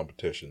to the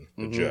competition.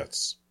 The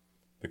Jets,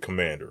 the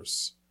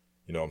Commanders,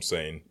 you know what I'm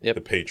saying? Yep.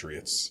 The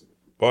Patriots.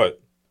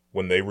 But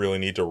when they really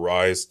need to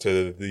rise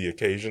to the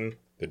occasion,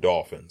 the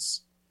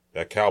Dolphins.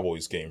 That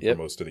Cowboys game for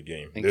most of the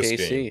game. And this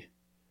KC. Game.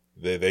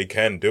 They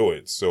can do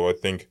it. So I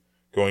think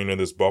going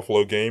into this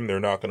Buffalo game,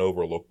 they're not going to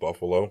overlook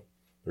Buffalo.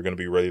 They're going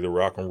to be ready to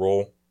rock and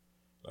roll.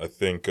 I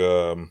think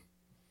the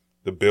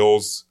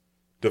Bills,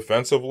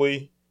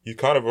 defensively, you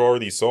kind of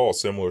already saw a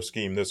similar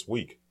scheme this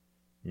week.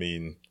 I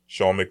mean,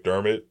 Sean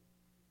McDermott,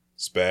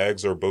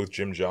 Spags are both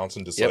Jim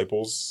Johnson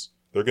disciples.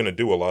 Yep. They're going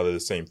to do a lot of the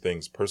same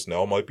things.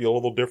 Personnel might be a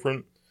little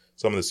different.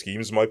 Some of the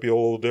schemes might be a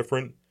little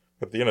different.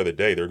 At the end of the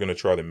day, they're going to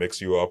try to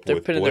mix you up with blitzes.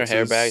 They're putting their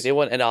hair back. They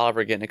want Ed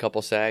Oliver getting a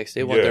couple sacks.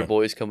 They want their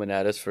boys coming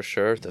at us for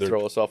sure to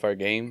throw us off our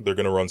game. They're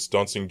going to run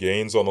stunts and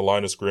gains on the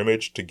line of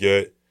scrimmage to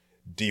get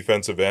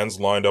defensive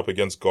ends lined up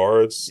against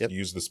guards,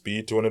 use the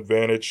speed to an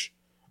advantage.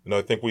 And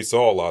I think we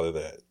saw a lot of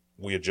that.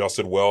 We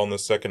adjusted well in the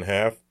second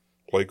half.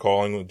 Play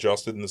calling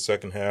adjusted in the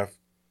second half.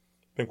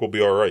 I think we'll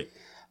be all right.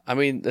 I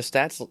mean, the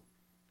stats,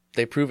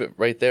 they prove it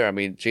right there. I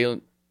mean,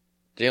 Jalen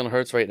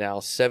Hurts right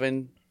now,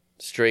 7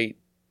 straight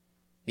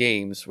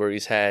games where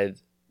he's had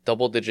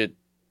double-digit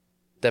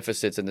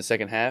deficits in the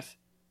second half,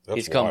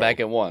 He's come back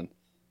and won.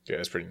 Yeah,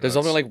 that's pretty nuts. There's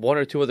only like one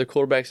or two other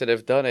quarterbacks that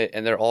have done it,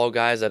 and they're all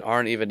guys that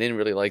aren't even in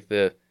really like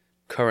the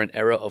current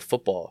era of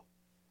football.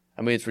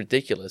 I mean, it's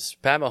ridiculous.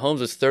 Pat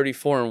Mahomes is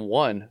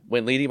 34-1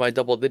 when leading by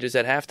double digits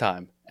at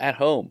halftime at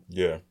home.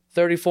 Yeah,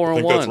 34-1. I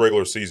think that's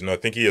regular season. I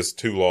think he has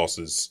 2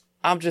 losses.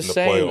 I'm just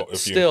saying, if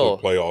still you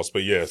include playoffs,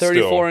 but yeah,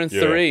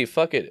 34-3.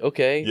 Fuck it,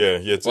 okay. Yeah,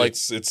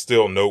 it's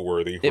still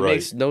noteworthy. It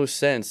makes no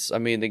sense. I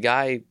mean, the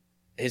guy,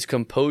 his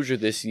composure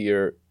this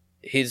year.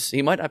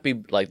 He might not be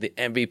like the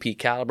MVP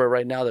caliber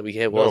right now that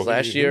was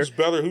last year. Who's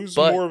better? Who's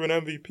more of an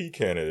MVP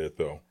candidate,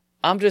 though?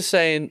 I'm just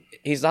saying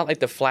he's not like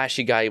the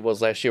flashy guy he was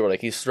last year, where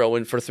like he's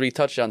throwing for 3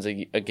 touchdowns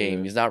a game.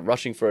 Yeah. He's not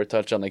rushing for a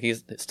touchdown. Like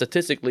he's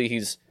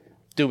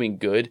doing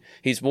good.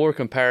 He's more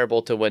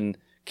comparable to when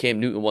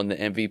Cam Newton won the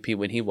MVP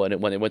when he won it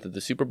when they went to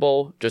the Super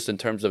Bowl, just in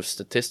terms of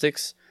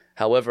statistics.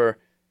 However,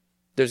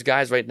 there's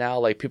guys right now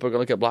like people are gonna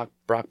look at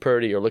Brock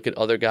Purdy or look at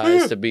other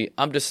guys to be.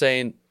 I'm just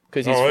saying.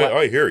 Because he's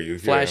I hear you.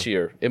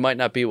 Flashier. Yeah. It might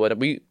not be what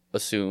we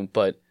assume,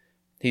 but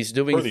he's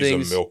doing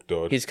things. A milk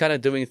dud. He's kind of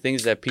doing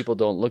things that people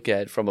don't look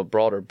at from a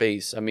broader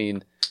base. I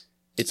mean,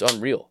 it's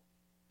unreal.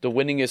 The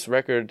winningest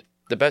record,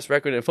 the best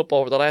record in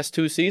football over the last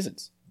 2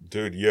 seasons.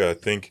 Dude, yeah, I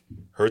think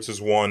Hurts has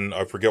won.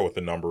 I forget what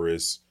the number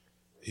is.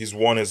 He's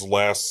won his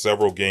last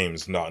several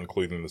games, not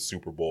including the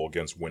Super Bowl,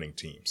 against winning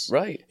teams.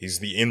 Right. He's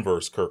the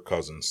inverse Kirk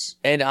Cousins.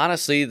 And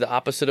honestly, the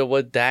opposite of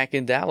what Dak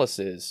and Dallas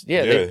is.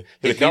 Yeah,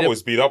 they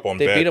Cowboys beat up on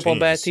bad teams. They beat up on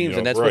bad teams,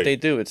 and that's what they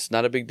do. It's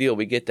not a big deal.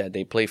 We get that.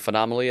 They play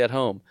phenomenally at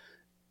home.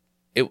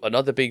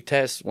 Another big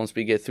test once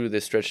we get through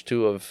this stretch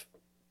 2 of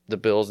the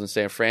Bills and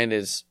San Fran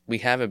is we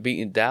haven't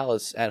beaten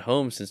Dallas at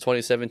home since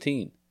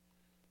 2017.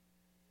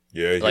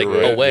 Yeah, like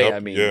you're right. away, Yep. I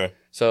mean. Yeah.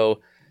 So,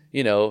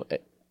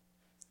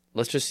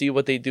 let's just see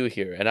what they do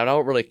here. And I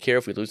don't really care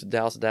if we lose to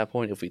Dallas at that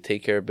point, if we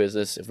take care of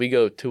business. If we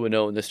go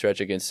 2-0 in this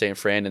stretch against San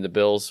Fran and the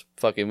Bills,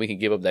 we can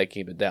give up that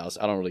game to Dallas.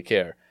 I don't really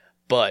care.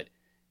 But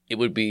it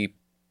would be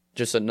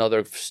just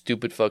another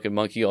stupid fucking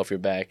monkey off your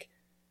back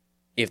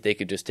if they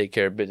could just take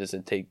care of business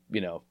and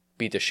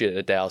beat the shit out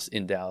of Dallas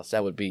in Dallas.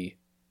 That would be...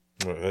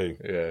 Well, hey.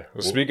 Yeah.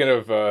 Well, speaking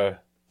of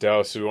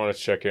Dallas, we want to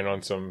check in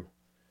on some...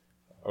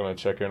 I want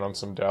to check in on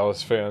some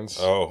Dallas fans.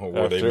 Oh,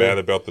 were they mad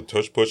about the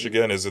tush push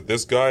again? Is it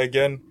this guy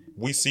again?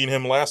 We seen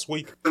him last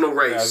week.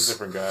 Race. Yeah,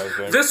 different guy, I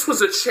think. This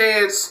was a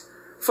chance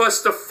for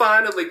us to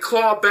finally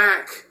claw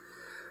back.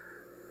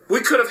 They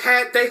could have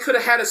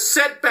had a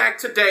setback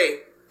today.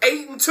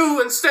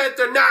 8-2 instead,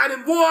 they're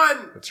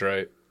 9-1. That's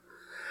right.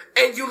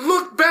 And you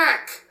look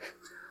back,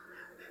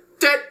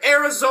 that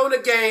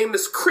Arizona game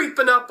is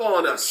creeping up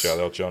on us. Shout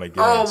out Johnny Gaines.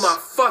 Oh my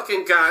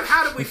fucking God.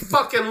 How did we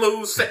fucking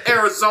lose to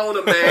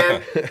Arizona,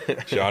 man?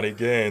 Johnny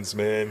Gaines,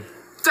 man.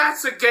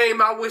 That's a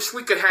game I wish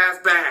we could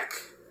have back.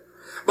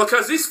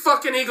 Because these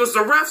fucking Eagles, the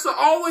refs are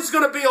always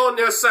going to be on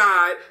their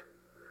side.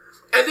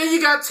 And then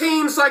you got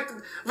teams like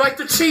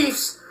the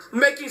Chiefs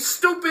making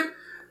stupid,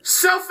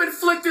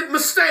 self-inflicted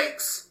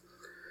mistakes.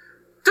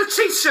 The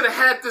Chiefs should have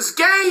had this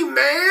game,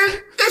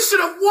 man. They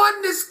should have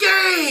won this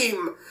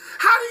game.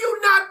 How do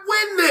you not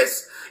win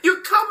this?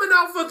 You're coming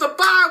off of the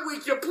bye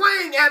week. You're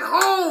playing at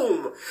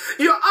home.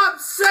 You're up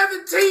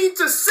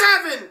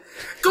 17-7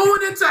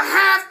 going into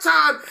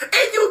halftime,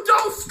 and you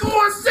don't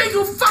score a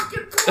single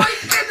fucking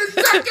point in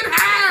the second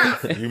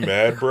half. You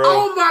mad, bro?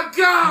 Oh my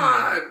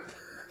God.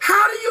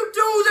 How do you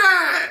do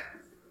that?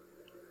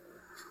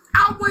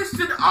 I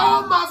wasted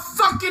all my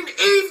fucking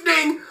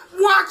evening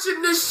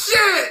watching this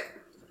shit.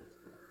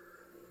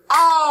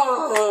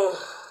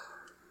 Oh.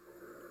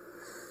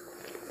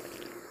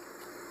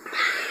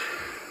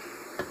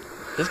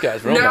 This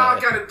guy's wrong. Now I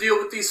gotta deal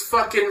with these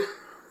fucking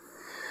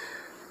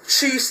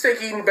cheese stick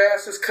eating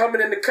bastards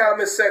coming in the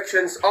comment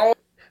sections.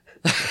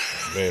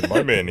 Man,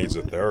 my man needs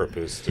a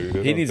therapist, dude.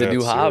 He needs a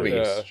new hobby.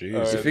 Yeah. If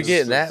you're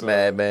getting that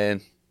mad,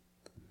 man.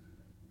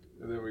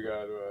 And then we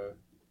got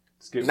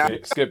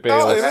Skip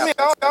Bayless.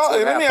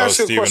 Let me ask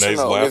you a question,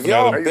 though. If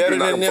y'all are better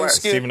than them,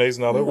 Skip, Stephen A's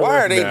not over.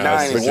 Why are they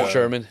 9-1?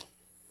 Sherman.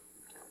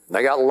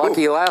 They got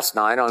lucky last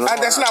night.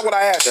 That's not what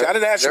I asked you. I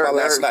didn't ask you about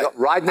last night.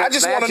 I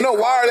just want to know,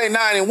 why are they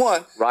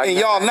 9-1 and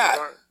y'all not?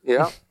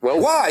 Yeah.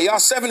 Well, why? Y'all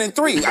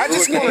 7-3. I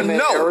just want to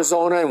know.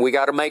 Arizona, and we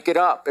got to make it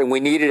up, and we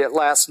needed it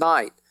last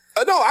night.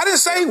 No, I didn't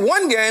say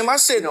one game. I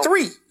said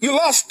 3. You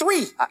lost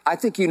 3. I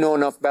think you know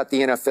enough about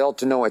the NFL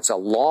to know it's a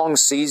long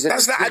season.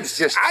 That's not. I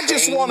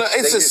just want to.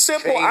 It's a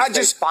simple.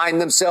 They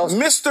find themselves.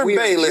 Mr. We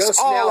Bayless, are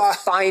just now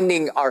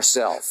finding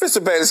ourselves.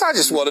 Mr. Bayless, I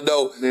just want to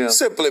know.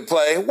 Simply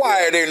plain,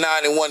 why are they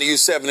 9-1 and you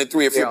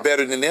 7-3 if you're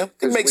better than them?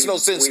 It makes no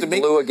sense to me.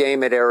 We blew a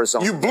game at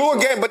Arizona. You blew a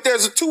game, but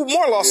there's 2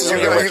 more losses. You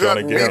got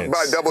beat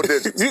by double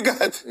digits. You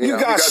got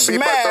smashed beat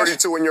by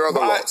 32 in your other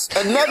loss.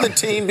 Another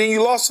team, then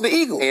you lost to the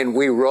Eagles. And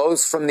we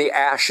rose from the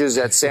ashes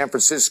at San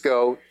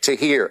Francisco to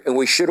here, and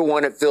we should have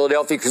won at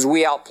Philadelphia because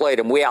we outplayed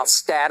them, we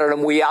outstatted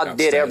them, we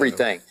outdid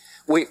everything.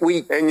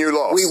 And you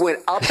lost. We went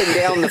up and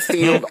down the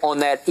field on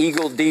that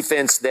Eagle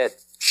defense that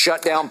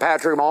shut down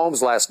Patrick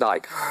Mahomes last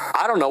night.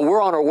 I don't know.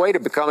 We're on our way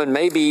to becoming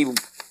maybe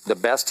the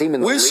best team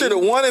in the league. We should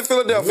have won in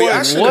Philadelphia.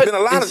 I should have been a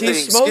lot of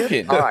things.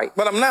 Smoking? All right,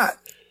 but I'm not.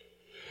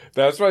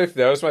 That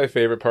was my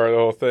favorite part of the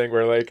whole thing.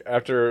 Where like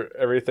after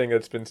everything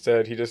that's been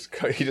said, he just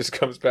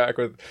comes back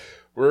with,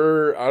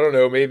 "We're I don't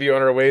know, maybe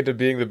on our way to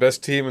being the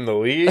best team in the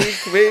league,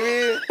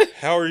 maybe."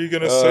 How are you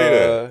gonna say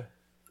that?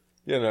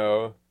 You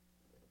know,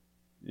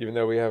 even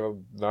though we have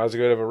not as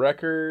good of a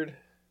record,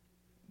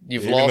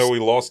 even though we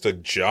lost to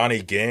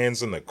Johnny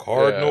Gans and the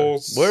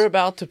Cardinals, we're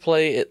about to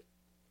play it.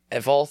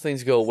 If all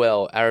things go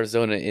well,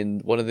 Arizona in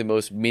one of the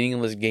most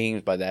meaningless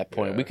games by that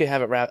point. We could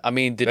have it wrapped. I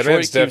mean, Detroit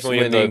keeps definitely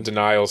winning. in the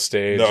denial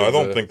stage. No, I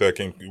don't think that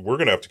can. We're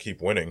gonna have to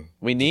keep winning.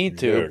 We need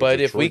to, but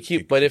if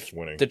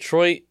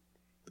Detroit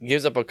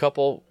gives up a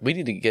couple, we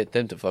need to get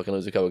them to fucking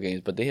lose a couple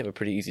games. But they have a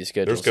pretty easy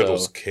schedule. Their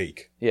schedule's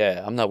cake.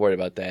 Yeah, I'm not worried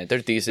about that. They're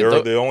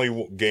decent. The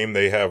only game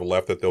they have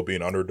left that they'll be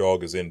an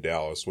underdog is in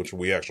Dallas, which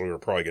we actually are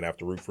probably gonna have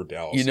to root for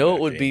Dallas. You know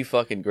what would be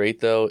fucking great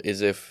though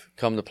is if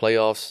come the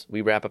playoffs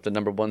we wrap up the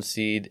number 1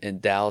 seed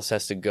and Dallas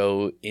has to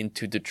go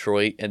into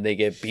Detroit and they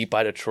get beat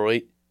by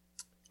Detroit.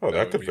 Oh,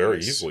 that could very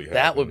easily happen.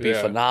 That would be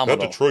phenomenal.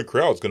 That Detroit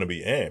crowd's gonna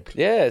be amped.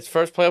 Yeah, it's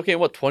first playoff game.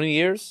 What 20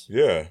 years?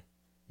 Yeah,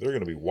 they're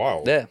gonna be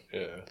wild. Yeah.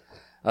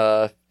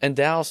 And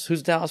Dallas,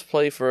 who's Dallas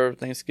play for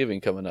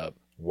Thanksgiving coming up?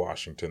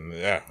 Washington.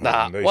 Yeah,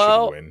 they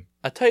should win.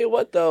 I tell you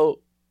what, though,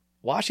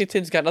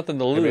 Washington's got nothing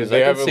to lose.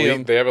 They have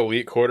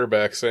elite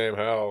quarterback Sam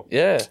Howell.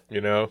 Yeah,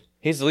 you know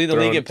he's leading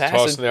the league in passing.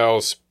 Tossing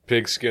Al's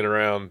pigskin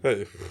around,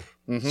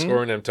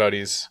 scoring them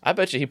tutties. I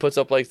bet you he puts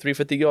up like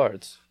 350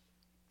 yards.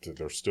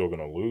 They're still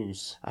gonna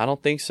lose. I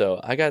don't think so.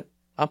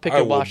 I'm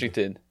picking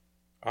Washington.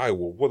 I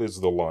will. What is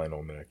the line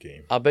on that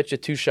game? I'll bet you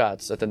 2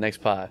 shots at the next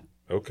pie.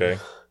 Okay.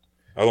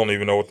 I don't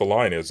even know what the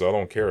line is. I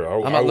don't care. I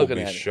will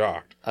be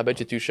shocked. I bet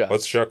you 2 shots.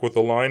 Let's check what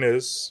the line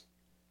is.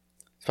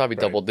 It's probably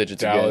double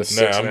digits Dallas,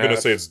 again. Nah, I'm going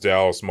to say it's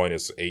Dallas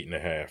minus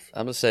 8.5.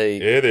 I'm going to say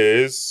it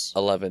is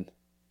 11.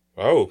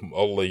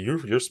 Oh,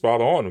 you're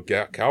spot on.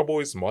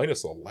 Cowboys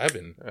minus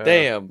 11.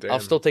 Damn. I'm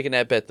still taking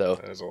that bet, though.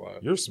 That's a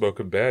lot. You're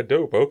smoking bad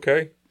dope.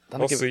 Okay.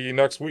 I'll see you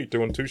next week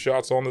doing 2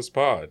 shots on this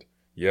pod.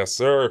 Yes,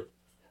 sir.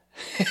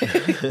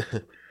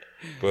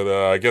 But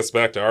I guess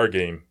back to our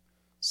game.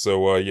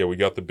 So, we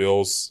got the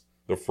Bills.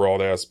 The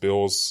fraud-ass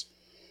Bills.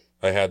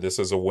 I had this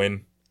as a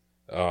win.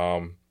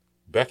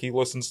 Becky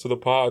listens to the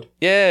pod.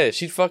 Yeah,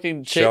 she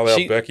fucking... Shout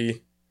out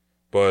Becky.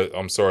 But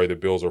I'm sorry, the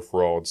Bills are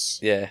frauds.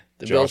 Yeah,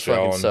 the Bills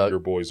fucking suck. Your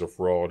boy's a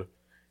fraud.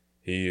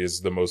 He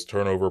is the most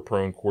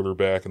turnover-prone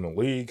quarterback in the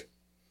league.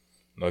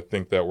 And I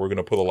think that we're going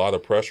to put a lot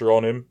of pressure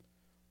on him.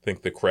 I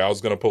think the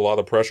crowd's going to put a lot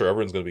of pressure.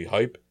 Everyone's going to be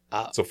hype.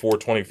 It's a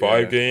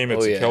 425 game.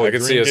 It's a Kelly I can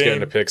Green see us game.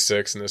 getting a pick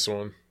 6 in this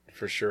one,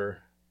 for sure.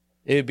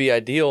 It would be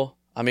ideal.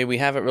 I mean, we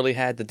haven't really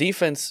had the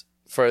defense,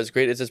 for as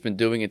great as it's been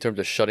doing in terms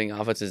of shutting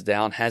offenses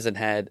down, hasn't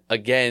had,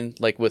 again,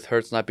 like with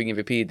Hurts not being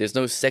MVP, there's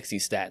no sexy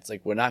stats.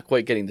 Like, we're not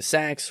quite getting the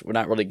sacks. We're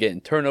not really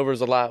getting turnovers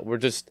a lot. We're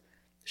just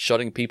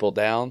shutting people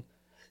down.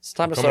 It's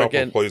time to start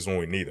getting plays when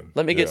we need them.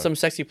 Let me get some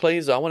sexy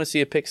plays. I want to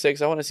see a pick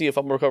 6. I want to see if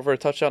I'm recover for a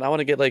touchdown. I want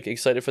to get like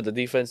excited for the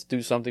defense to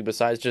do something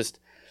besides just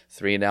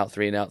 3 and out,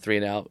 3 and out, 3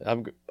 and out.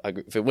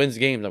 If it wins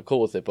games, I'm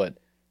cool with it, but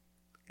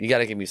you got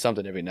to give me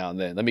something every now and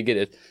then. Let me get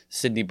a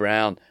Sidney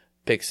Brown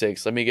pick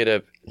 6. Let me get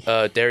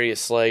a Darius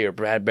Slay or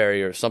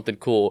Bradbury or something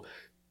cool.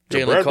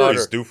 Jalen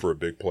Carter's due for a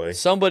big play.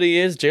 Somebody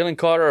is. Jalen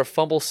Carter, a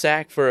fumble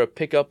sack for a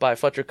pickup by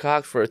Fletcher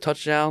Cox for a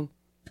touchdown.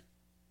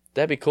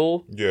 That'd be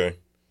cool. Yeah.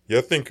 Yeah,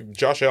 I think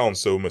Josh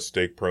Allen's so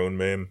mistake prone,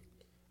 man.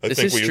 Is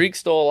his streak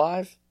still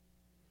alive?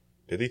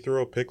 Did he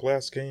throw a pick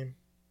last game?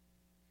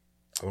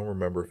 I don't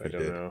remember if he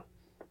did. Know.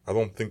 I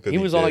don't think that he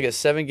was on like a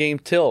 7-game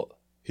tilt.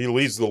 He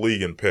leads the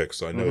league in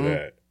picks. I know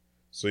that.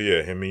 So,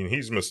 yeah, I mean,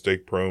 he's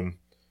mistake prone.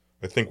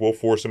 I think we'll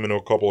force him into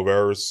a couple of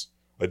errors.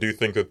 I do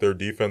think that their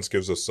defense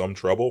gives us some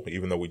trouble,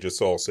 even though we just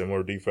saw a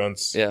similar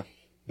defense. Yeah.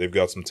 They've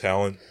got some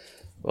talent.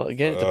 Well,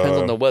 again, it depends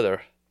on the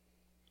weather.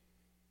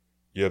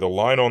 Yeah, the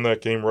line on that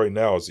game right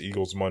now is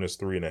Eagles minus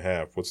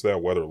 3.5. What's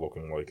that weather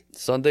looking like?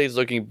 Sunday's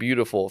looking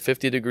beautiful.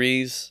 50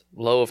 degrees,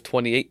 low of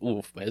 28.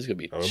 Oof, man, it's going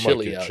to be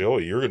chilly might get out.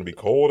 Chilly. You're going to be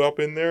cold up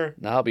in there?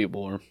 Nah, I'll be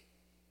warm.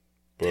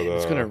 But damn,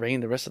 it's going to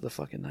rain the rest of the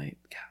fucking night.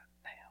 God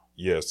damn.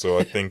 Yeah, so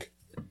I think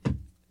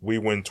we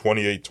win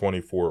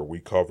 28-24. We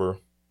cover,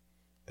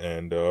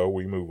 and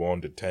we move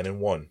on to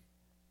 10-1.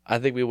 I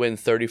think we win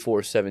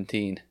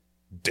 34-17.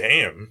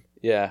 Damn.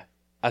 Yeah.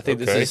 I think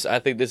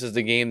this is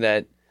the game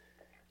that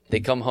they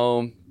come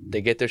home,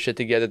 they get their shit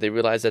together, they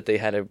realize that they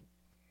had a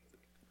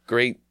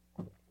great,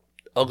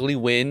 ugly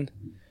win,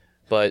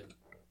 but,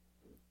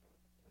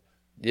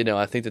 you know,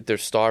 I think that they're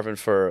starving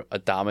for a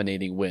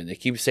dominating win. They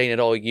keep saying it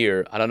all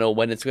year. I don't know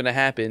when it's going to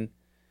happen,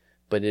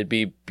 but it'd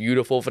be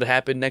beautiful if it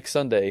happened next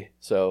Sunday.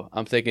 So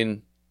I'm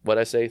thinking, what'd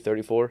I say,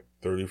 34?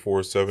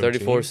 34-17.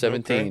 34-17.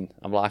 Okay.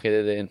 I'm locking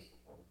it in.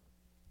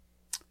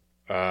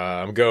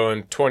 I'm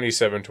going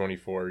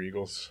 27-24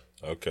 Eagles.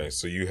 Okay,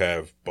 so you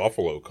have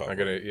Buffalo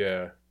covered.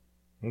 Yeah.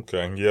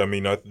 Okay, yeah, I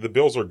mean, the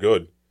Bills are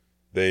good.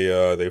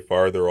 They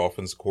fired their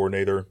offense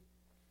coordinator.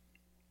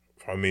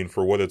 I mean,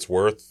 for what it's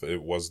worth,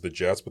 it was the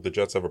Jets, but the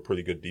Jets have a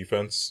pretty good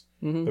defense.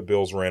 Mm-hmm. The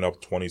Bills ran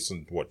up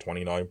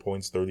 29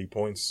 points, 30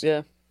 points?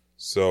 Yeah.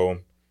 So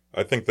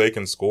I think they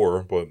can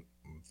score, but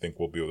think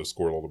we'll be able to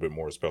score a little bit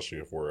more, especially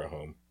if we're at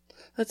home.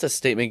 That's a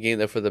statement game,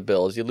 though, for the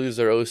Bills. You lose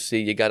their OC,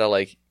 you got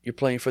to, you're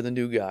playing for the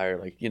new guy,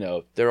 or,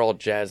 they're all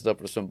jazzed up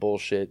for some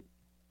bullshit.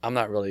 I'm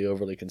not really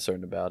overly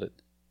concerned about it.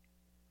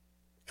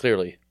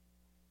 Clearly.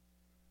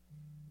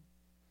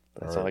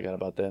 That's all I got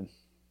about them.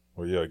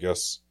 Well, yeah, I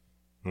guess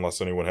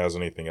unless anyone has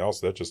anything else,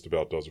 that just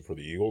about does it for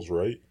the Eagles,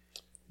 right?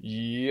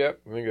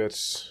 Yep, I think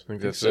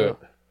that's it.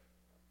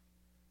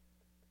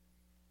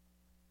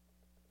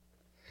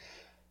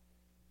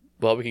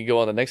 Well, we can go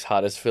on the next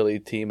hottest Philly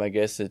team, I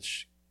guess. It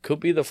could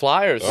be the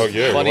Flyers. Oh,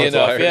 yeah. Funny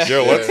enough. Yeah.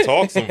 Yo, let's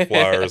talk some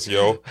Flyers,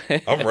 yo.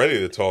 I'm ready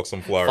to talk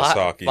some Flyers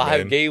hockey,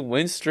 man. 5-game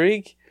win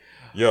streak.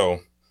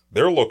 Yo,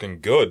 they're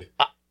looking good.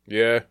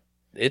 Yeah.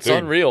 It's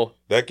unreal.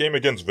 That game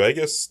against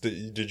Vegas,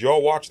 did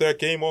y'all watch that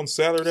game on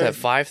Saturday?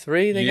 Is that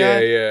 5-3 they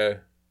got? Yeah.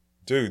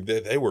 Dude,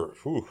 they were...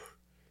 Whew.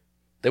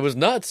 It was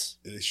nuts.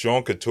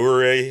 Sean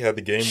Couturier had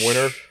the game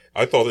winner.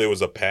 I thought it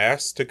was a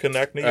pass to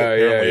Konechny.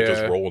 Apparently it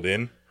just rolled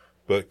in.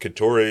 But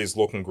Couturier's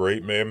looking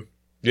great, man.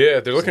 Yeah,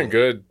 they're looking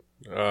good.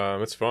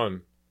 It's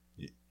fun.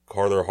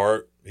 Carter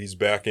Hart, he's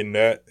back in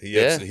net. He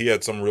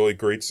had some really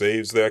great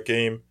saves that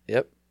game.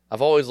 Yep.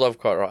 I've always loved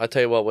Carter. I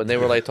tell you what, when they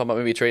were talking about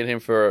maybe trading him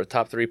for a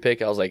top 3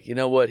 pick, I was like, you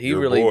know what?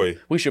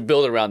 We should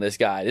build around this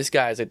guy. This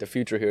guy is the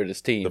future here of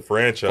this team. The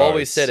franchise. I've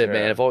always said it,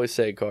 man. I've always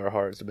said Carter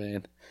Hart's the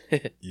man.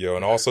 Yo,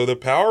 and also the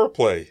power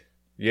play.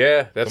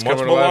 Yeah, that's the much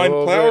coming alive a maligned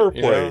little power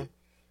bit, play.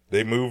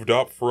 They moved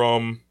up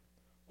from,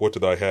 what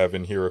did I have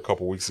in here a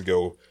couple weeks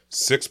ago?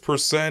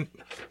 6%.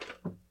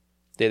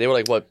 Yeah, they were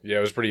like, what? Yeah,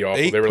 it was pretty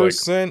awful. 8%. They were like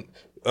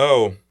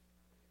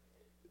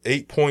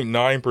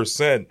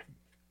 8.9%.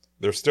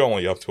 They're still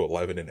only up to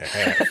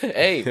 11.5.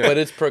 Hey, but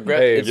it's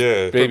progress.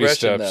 Baby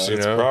steps.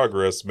 It's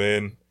progress,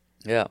 man.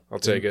 Yeah, I'll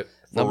take it.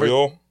 For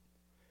real.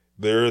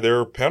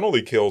 Their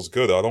penalty kill's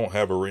good. I don't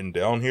have it written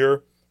down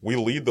here. We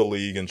lead the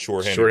league in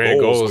shorthanded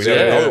goals. We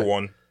had another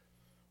one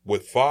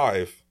with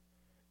 5.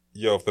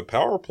 Yo, if the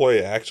power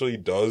play actually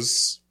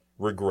does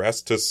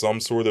regress to some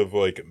sort of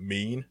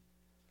mean,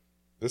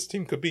 this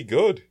team could be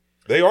good.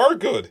 They are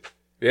good.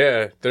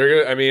 Yeah, they're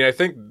good. I mean, I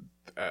think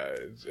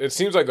it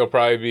seems like they'll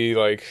probably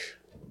be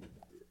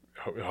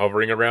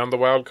hovering around the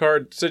wild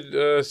card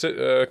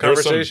conversation.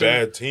 There's some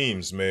bad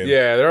teams, man.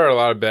 Yeah, there are a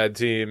lot of bad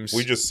teams.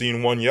 We just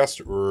seen one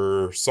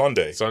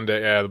Sunday.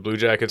 Sunday, yeah, the Blue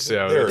Jackets.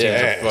 Yeah,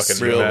 they're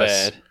fucking real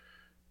mess. bad.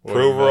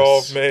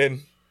 Provorov,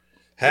 man,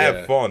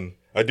 have fun.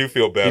 I do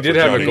feel bad. He did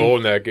have a goal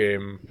in that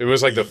game. It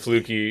was like the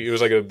fluky. It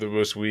was like the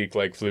most weak,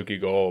 fluky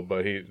goal,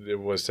 but it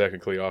was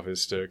technically off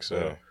his stick.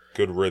 So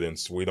good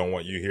riddance. We don't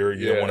want you here.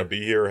 You don't want to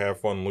be here. Have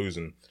fun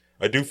losing.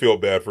 I do feel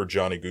bad for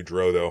Johnny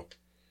Gaudreau though.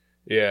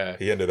 Yeah,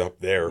 he ended up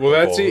there. Well,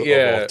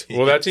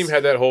 that team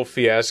had that whole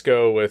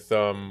fiasco with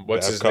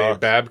what's his name,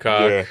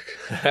 Babcock,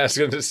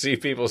 asking to see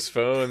people's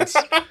phones.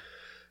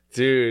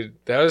 Dude,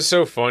 that was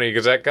so funny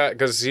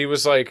because he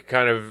was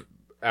kind of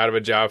out of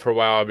a job for a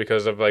while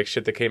because of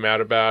shit that came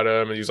out about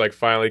him, and he's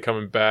finally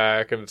coming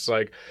back, and it's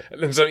and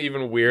then some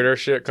even weirder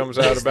shit comes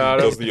out about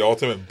him. Does the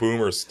ultimate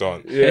boomer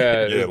stunt?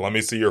 Yeah, yeah. Let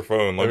me see your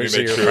phone. Let me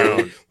make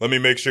sure. Let me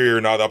make sure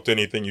you're not up to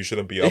anything you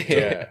shouldn't be up to.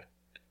 Yeah.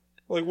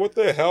 What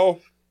the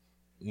hell?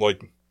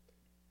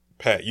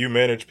 Pat, you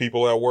manage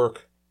people at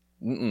work?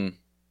 Mm-mm.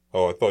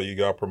 Oh, I thought you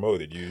got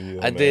promoted.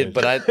 I did,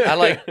 but I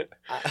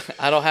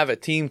don't have a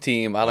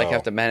team. I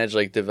have to manage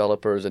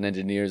developers and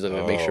engineers and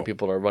make sure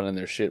people are running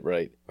their shit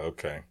right.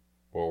 Okay.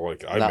 Well,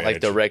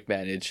 not direct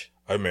manage.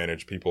 I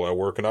manage people at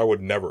work, and I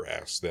would never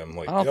ask them.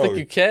 I don't think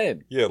you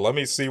can. Yeah, let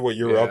me see what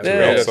you're up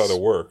to outside of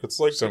work. It's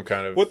some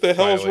kind of what the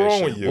hell is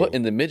wrong with you? What,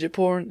 in the midget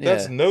porn?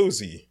 That's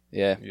nosy.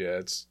 Yeah. Yeah,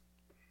 it's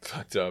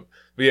fucked up.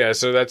 But yeah,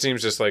 so that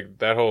seems just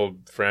that whole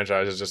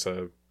franchise is just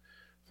a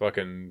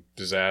fucking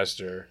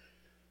disaster.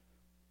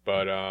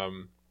 But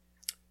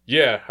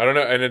yeah, I don't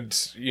know, and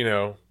it's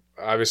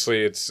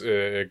obviously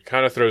it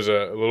kind of throws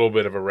a little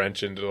bit of a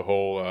wrench into the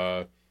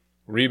whole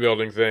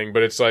rebuilding thing.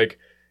 But it's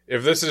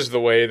if this is the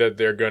way that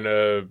they're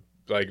gonna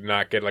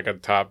not get a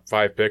top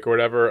 5 pick or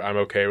whatever, I'm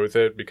okay with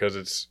it because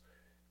it's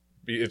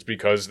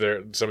because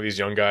some of these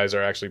young guys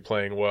are actually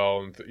playing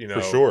well, and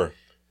for sure.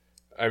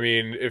 I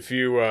mean, if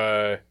you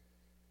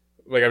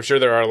I'm sure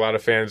there are a lot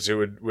of fans who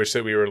would wish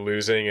that we were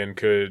losing and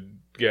could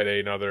get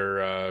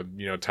another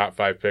top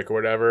 5 pick or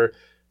whatever,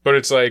 but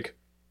it's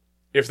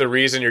if the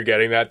reason you're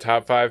getting that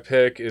top 5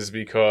 pick is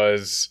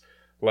because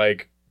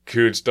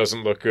Coots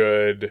doesn't look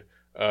good,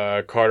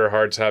 Carter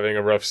Hart's having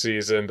a rough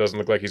season, doesn't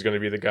look like he's going to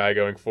be the guy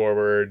going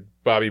forward,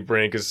 Bobby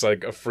Brink is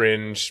a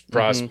fringe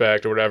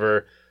prospect or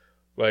whatever,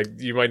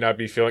 you might not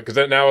be feeling, because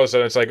then now all of a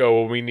sudden it's oh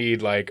well, we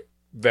need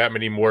that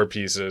many more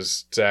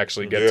pieces to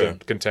actually get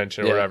to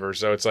contention or whatever.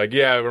 So it's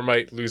we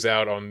might lose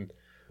out on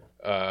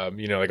a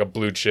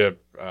blue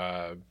chip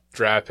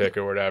draft pick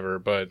or whatever,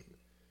 but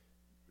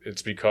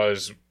it's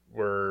because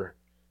we're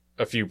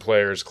a few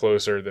players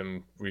closer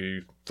than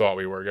we thought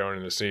we were going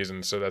into the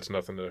season, so that's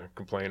nothing to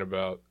complain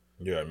about.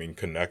 Yeah, I mean,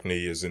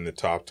 Konechny is in the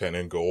top 10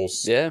 in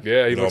goals. Yeah,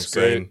 he looks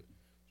great.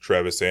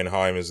 Travis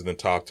Sanheim is in the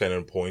top 10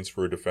 in points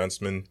for a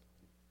defenseman.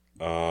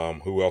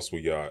 Who else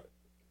we got?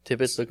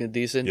 Tippett's looking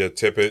decent. Yeah,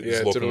 Tippett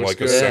is looking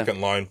like a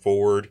second line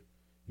forward.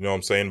 You know what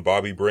I'm saying?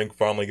 Bobby Brink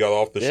finally got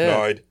off the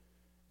schneid.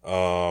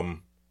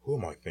 Who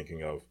am I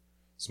thinking of?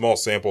 Small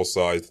sample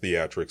size,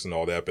 theatrics and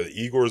all that, but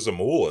Igor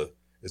Zamula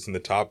is in the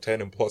top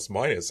 10 in plus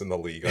minus in the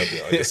league. I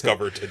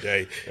discovered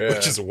today,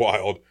 which is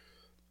wild.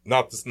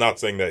 Not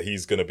saying that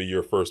he's going to be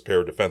your first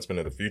pair of defensemen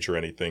in the future or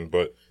anything,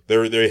 but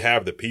they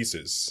have the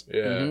pieces.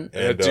 Yeah,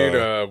 and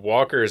dude,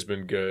 Walker has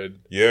been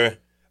good. Yeah,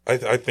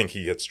 I think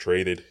he gets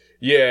traded.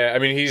 Yeah, I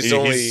mean he's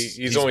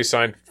only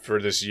signed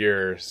for this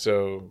year,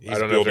 so I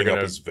don't know if they're going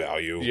to his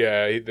value.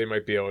 Yeah, they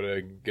might be able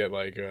to get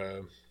like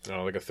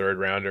a third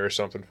rounder or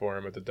something for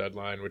him at the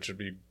deadline, which would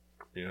be,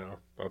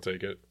 I'll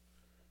take it.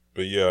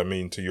 But yeah, I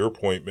mean, to your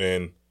point,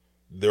 man,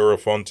 they're a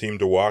fun team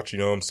to watch. You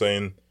know what I'm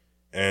saying?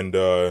 And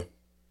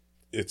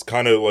it's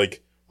kind of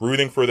like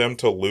rooting for them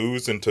to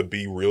lose and to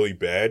be really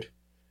bad.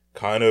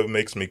 Kind of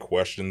makes me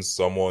question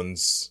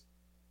someone's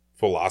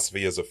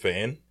philosophy as a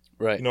fan.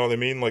 Right. You know what I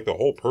mean? Like the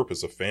whole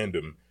purpose of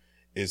fandom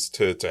is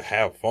to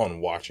have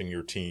fun watching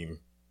your team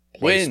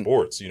play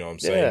sports. You know what I'm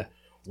saying? Yeah.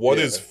 What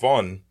is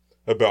fun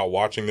about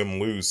watching them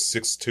lose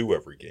 6-2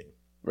 every game?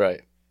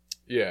 Right.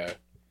 Yeah.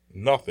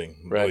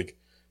 Nothing. Right. Like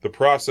the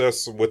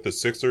process with the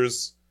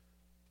Sixers,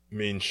 I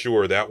mean,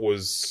 sure, that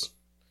was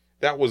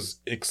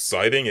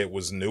exciting. It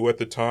was new at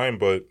the time,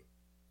 but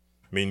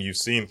I mean, you've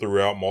seen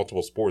throughout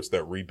multiple sports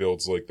that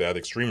rebuilds like that,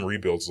 extreme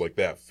rebuilds like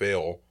that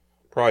fail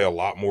probably a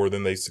lot more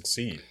than they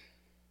succeed.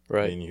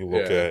 Right. I mean, you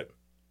look at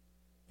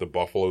the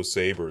Buffalo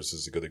Sabres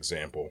is a good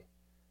example.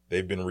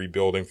 They've been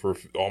rebuilding for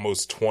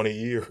almost 20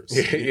 years.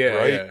 Right?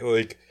 Yeah.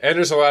 Like, and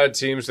there's a lot of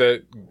teams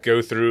that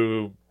go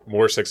through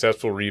more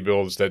successful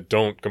rebuilds that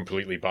don't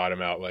completely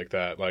bottom out like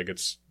that. Like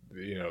it's,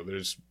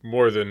 there's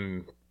more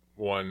than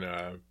one,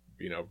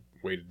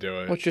 way to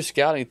do it. What's your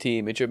scouting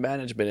team? It's your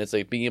management. It's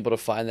like being able to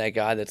find that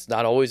guy that's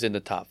not always in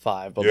the top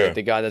 5, but like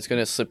the guy that's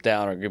going to slip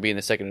down or going to be in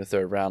the second or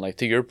third round. Like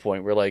to your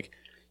point, where like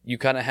you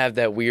kind of have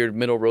that weird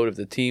middle road of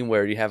the team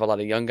where you have a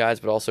lot of young guys,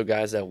 but also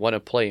guys that want to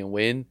play and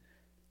win,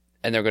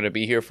 and they're going to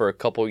be here for a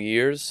couple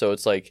years. So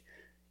it's like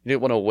you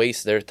didn't want to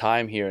waste their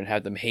time here and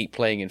have them hate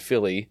playing in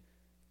Philly.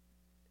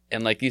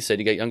 And like you said,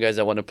 you got young guys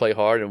that want to play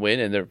hard and win,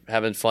 and they're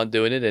having fun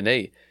doing it. And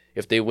hey,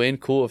 if they win,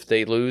 cool. If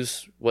they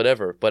lose,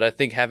 whatever. But I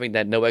think having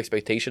that no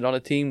expectation on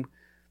a team,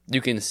 you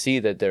can see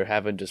that they're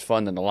having just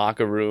fun in the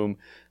locker room.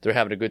 They're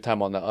having a good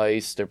time on the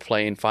ice. They're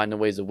playing, finding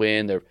ways to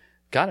win. They're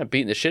kind of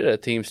beating the shit out of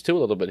teams too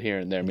a little bit here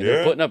and there. I mean,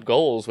 they're putting up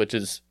goals, which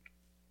is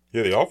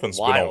the offense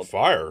has been on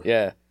fire.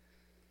 Yeah.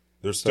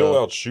 They're still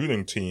out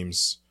shooting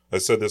teams. I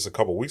said this a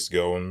couple weeks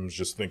ago and was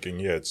just thinking,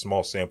 it's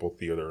small sample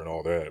theater and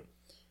all that.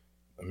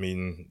 I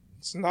mean,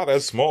 it's not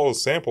as small a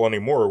sample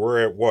anymore.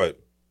 We're at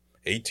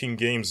 18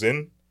 games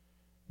in?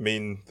 I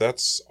mean,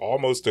 that's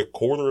almost a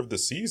quarter of the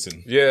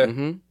season. Yeah.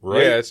 Mm-hmm.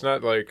 Right? Yeah, it's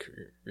not like,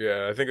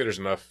 I think there's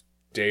enough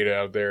data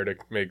out there to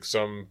make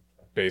some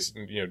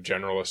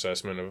general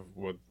assessment of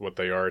what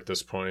they are at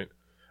this point.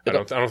 I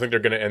don't think they're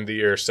going to end the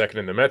year second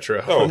in the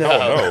Metro. Oh,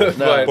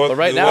 no. But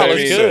right now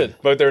it's good.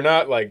 But they're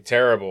not like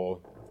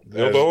terrible.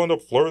 They'll end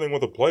up flirting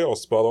with a playoff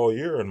spot all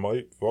year and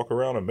might fuck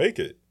around and make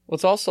it. Well,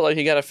 it's also like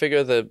you got to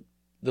figure the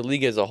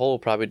league as a whole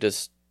probably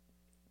just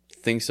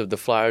thinks of the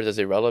Flyers as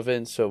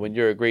irrelevant. So when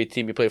you're a great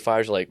team, you play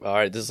Flyers, you're like, all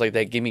right, this is like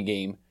that gimme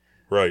game.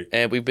 Right.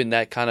 And we've been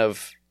that kind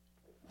of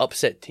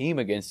upset team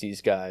against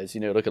these guys.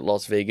 Look at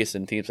Las Vegas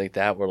and teams like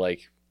that where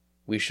like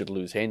we should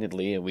lose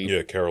handedly.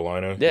 And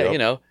Carolina.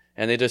 Yeah,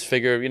 and they just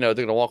figure, they're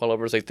going to walk all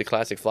over us like the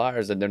classic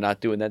Flyers, and they're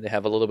not doing that. They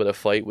have a little bit of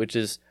fight, which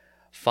is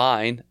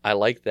fine. I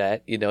like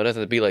that. It doesn't have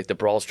to be like the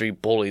Broad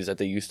Street Bullies that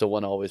they used to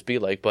want to always be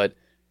like, but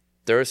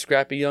they're a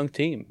scrappy young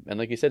team. And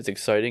like you said, it's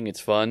exciting.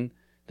 It's fun.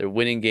 They're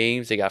winning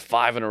games. They got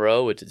 5 in a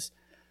row, which is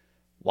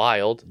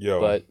wild.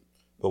 But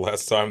the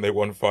last time they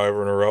won 5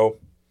 in a row,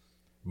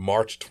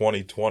 March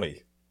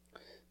 2020.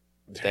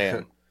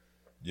 Damn.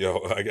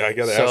 I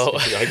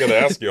gotta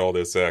ask you all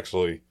this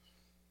actually.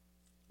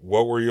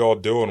 What were you all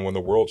doing when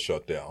the world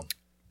shut down?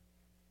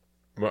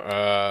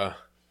 I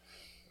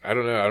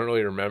don't know. I don't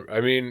really remember.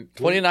 I mean,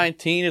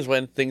 2019 is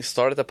when things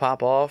started to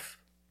pop off.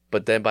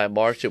 But then by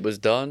March, it was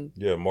done.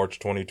 Yeah, March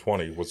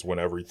 2020 was when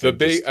everything.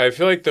 I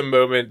feel like the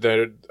moment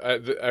that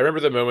I remember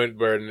the moment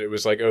where it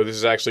was like, oh, this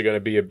is actually going to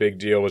be a big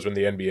deal was when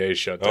the NBA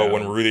shut down. Oh,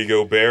 when Rudy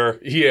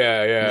Gobert.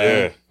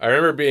 Yeah. I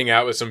remember being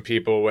out with some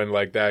people when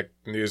like that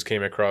news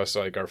came across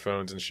like our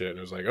phones and shit, and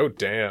it was like, oh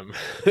damn,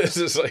 this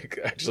is like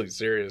actually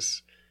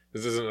serious.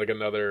 This isn't like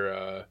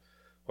another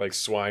like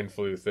swine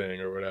flu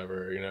thing or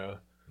whatever,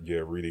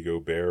 Yeah, Rudy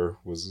Gobert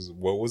was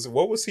what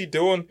was he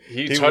doing?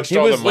 He touched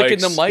all the mics. Licking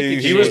the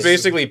mic. He was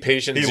basically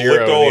patient he zero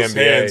licked all in his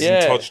the NBA. hands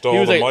and touched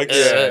all the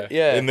mics.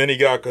 Yeah. And then he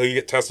got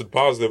tested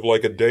positive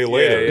like a day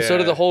later. Yeah. So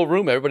did the whole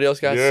room. Everybody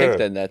else got sick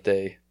then that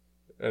day.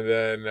 And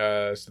then,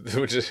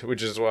 which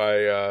is why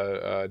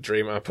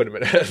Draymond put him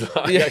in a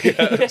headlock.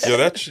 I guess.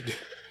 Yeah,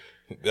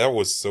 that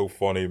was so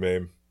funny,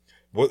 man.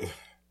 What?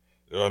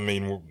 I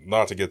mean,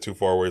 not to get too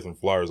far away from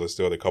Flyers, I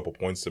still had a couple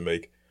points to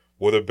make.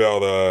 What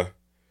about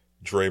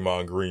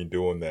Draymond Green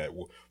doing that?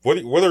 What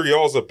are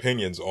y'all's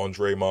opinions on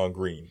Draymond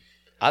Green?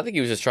 I think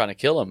he was just trying to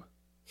kill him.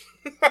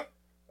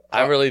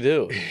 I really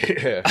do.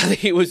 Yeah. I think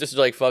he was just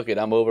like, fuck it,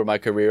 I'm over my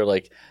career.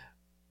 Like,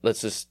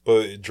 let's just.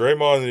 But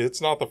Draymond,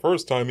 it's not the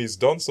first time he's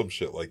done some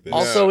shit like this.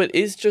 Also, it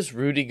is just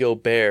Rudy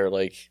Gobert.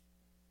 Like,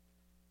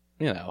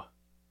 you know.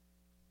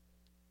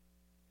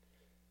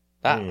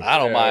 I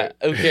don't mind.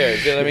 Who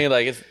cares? You know what I mean?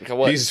 Like, it's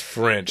what? He's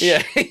French.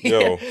 Yeah.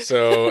 Yo,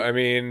 So I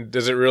mean,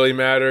 does it really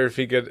matter if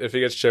he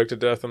gets choked to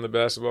death on the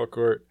basketball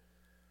court?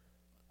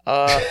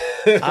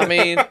 I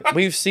mean,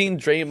 we've seen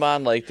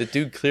Draymond. Like, the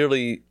dude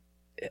clearly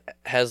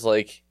has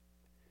like.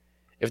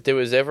 If there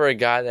was ever a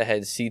guy that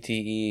had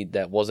CTE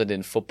that wasn't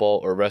in football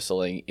or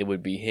wrestling, it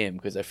would be him,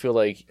 because I feel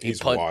like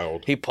he's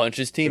wild. He punched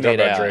his You're teammate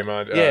talking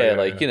about out. Draymond? Yeah,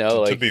 like you know, To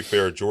like be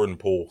fair, Jordan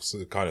Poole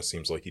kind of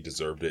seems like he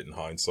deserved it in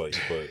hindsight,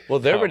 but well,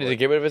 they're ready to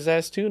get rid of his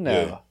ass too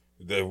now.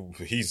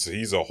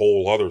 he's a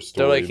whole other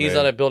story. They're like, he's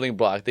man. on a building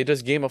block. They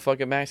just gave him a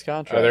fucking max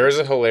contract. There was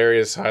a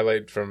hilarious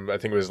highlight from, I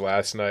think it was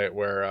last night,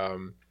 where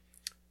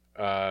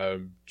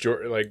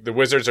like the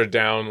Wizards are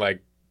down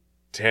like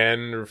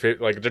 10 or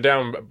 15, like they're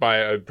down by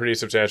a pretty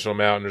substantial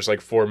amount, and there's like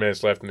 4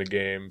 minutes left in the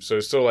game, so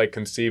it's still like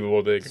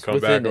conceivable they could come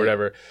back or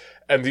whatever.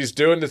 And he's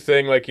doing the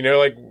thing, like, you know,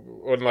 like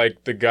when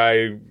like the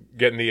guy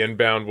getting the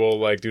inbound will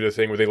like do the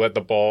thing where they let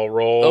the ball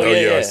roll. Oh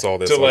yeah, I saw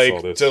this. To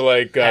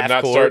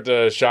not start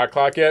the shot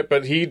clock yet,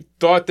 but he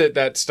thought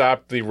that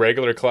stopped the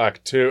regular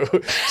clock too.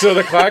 So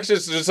the clock's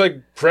just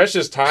like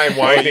precious time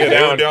winding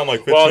down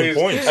like 15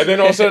 points, and then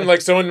all of a sudden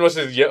like someone must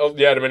have yelled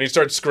at him, and he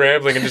starts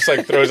scrambling and just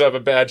like throws up a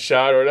bad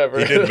shot or whatever.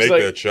 He didn't make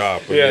like, that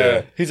shot. But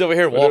yeah, he's over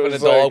here walking the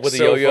dog like with a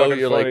so yo-yo. fucking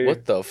You're funny. like,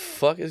 what the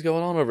fuck is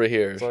going on over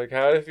here? It's like,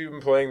 how have you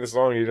been playing this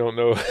long? You don't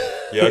know.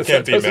 Yeah, I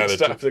can't be That mad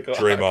doesn't at stop the clock.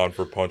 Draymond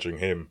for punching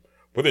him.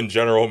 But in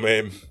general,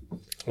 man,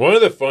 One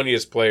of the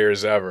funniest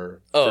players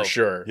ever, for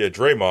sure. yeah,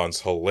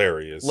 Draymond's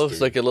hilarious. Looks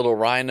dude. like a little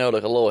rhino,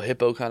 like a little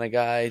hippo kind of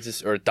guy,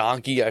 just or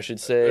donkey, I should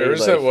say. There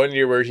was like, that one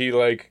year where he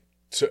like,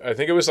 I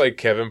think it was like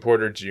Kevin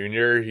Porter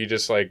Jr. He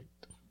just like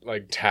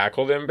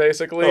tackled him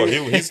basically. Oh,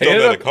 he's done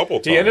that a couple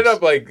times. He ended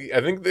up like,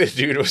 I think the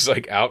dude was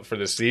like out for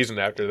the season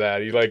after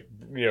that. He like,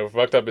 you know,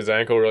 fucked up his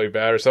ankle really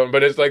bad or something.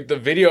 But it's like the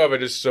video of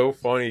it is so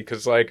funny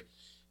because like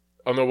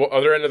on the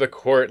other end of the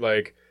court,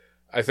 like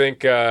I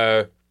think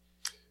it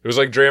was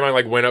like Draymond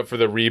like went up for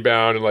the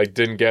rebound and like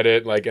didn't get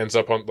it, like ends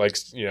up on like,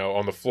 you know,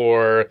 on the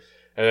floor.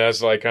 And has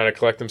to like kind of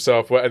collect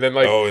himself, and then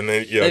like, and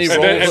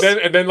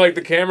then like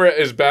the camera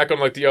is back on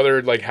like the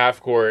other like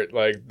half court,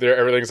 like there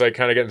everything's like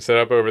kind of getting set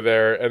up over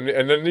there,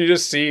 and then you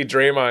just see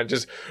Draymond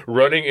just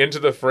running into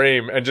the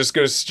frame and just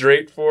goes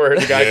straight for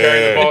the guy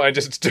carrying the ball and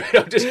just straight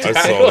up just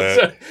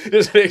tackles,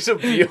 just makes a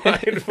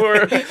beeline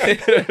for him.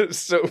 It's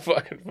so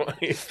fucking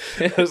funny.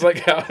 I was like,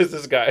 how is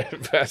this guy a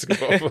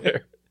basketball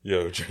player?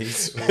 Yo,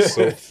 he's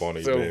so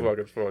funny, so man.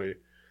 fucking funny.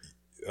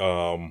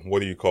 What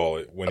do you call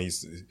it? When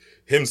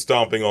him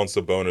stomping on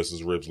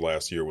Sabonis' ribs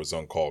last year was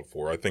uncalled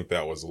for. I think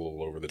that was a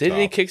little over the top. Didn't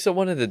he kick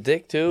someone in the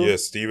dick too? Yeah,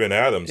 Steven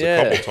Adams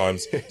a couple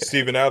times.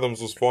 Steven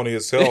Adams was funny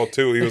as hell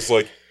too. He was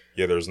like,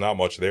 "Yeah, there's not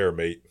much there,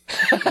 mate."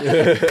 But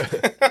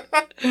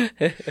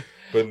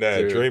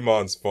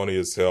Draymond's funny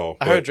as hell.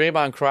 I heard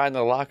Draymond cry in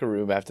the locker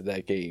room after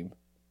that game.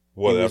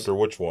 What, after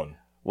which one?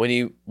 When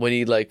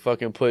he like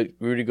fucking put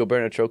Rudy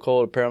Gobert in a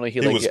chokehold, apparently he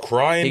was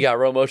crying. He got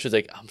real emotions.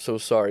 Like, I'm so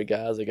sorry,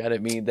 guys. Like, I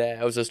didn't mean that.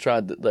 I was just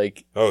trying to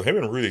like. Oh, him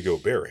and Rudy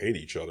Gobert hate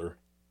each other.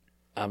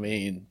 I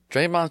mean,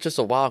 Draymond's just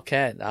a wild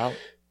cat. I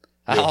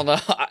don't know.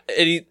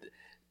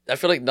 I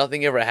feel like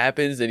nothing ever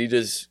happens, and he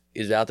just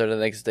is out there the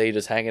next day,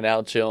 just hanging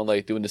out, chilling,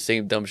 like doing the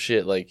same dumb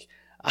shit. Like,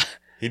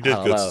 he did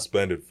get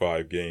suspended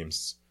 5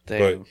 games.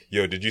 Damn. But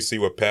yo, did you see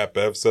what Pat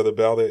Bev said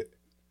about it?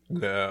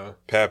 No.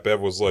 Pat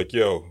Bev was like,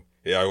 "Yo."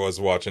 Yeah, I was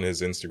watching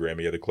his Instagram.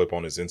 He had a clip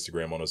on his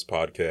Instagram on his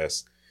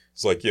podcast.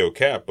 It's like, yo,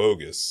 Cat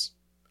bogus.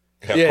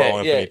 Carl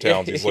Anthony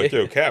Towns. He's like,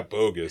 yo, Cat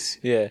bogus.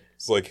 Yeah.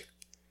 It's like,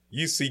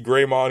 you see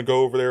Draymond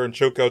go over there and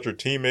choke out your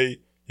teammate,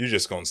 you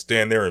just gonna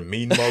stand there and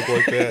mean mug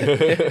like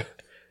that?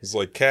 It's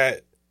like,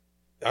 Cat,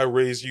 I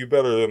raised you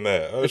better than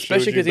that.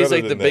 Especially because he's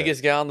like the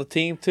biggest guy on the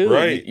team, too.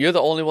 Right. You're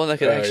the only one that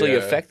can actually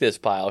affect this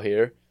pile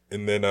here.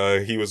 And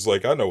then he was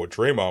like, I know what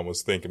Draymond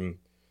was thinking.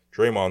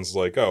 Draymond's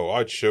like, oh,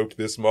 I choked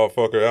this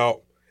motherfucker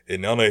out.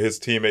 And none of his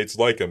teammates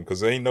like him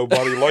because ain't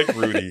nobody like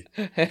Rudy.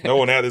 No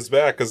one had his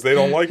back because they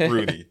don't like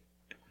Rudy.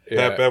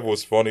 Yeah. Pat Bev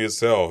was funny as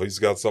hell. He's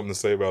got something to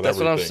say about That's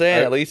everything. That's what I'm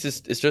saying. At least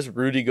it's just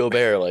Rudy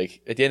Gobert.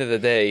 Like, at the end of the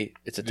day,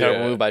 it's a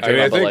terrible move by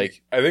Draymond.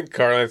 I think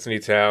Karl Anthony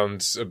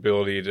Towns'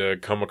 ability to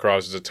come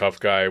across as a tough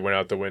guy went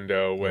out the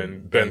window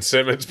when Ben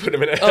Simmons put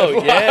him in a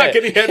headlock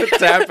and he had to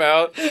tap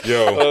out.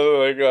 Yo. I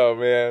was like, oh,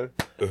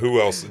 man. Who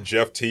else?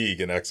 Jeff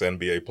Teague, an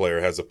ex-NBA player,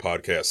 has a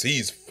podcast.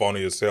 He's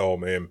funny as hell,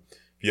 man.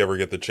 If you ever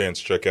get the chance,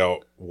 check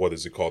out, what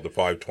is it called? The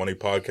 520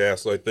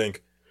 podcast, I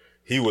think.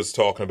 He was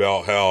talking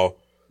about how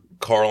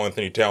Karl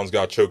Anthony Towns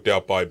got choked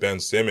out by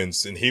Ben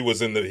Simmons, and he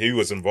was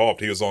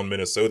involved. He was on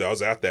Minnesota. I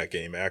was at that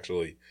game,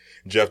 actually.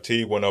 Jeff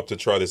Teague went up to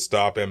try to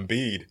stop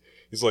Embiid.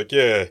 He's like,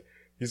 yeah.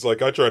 He's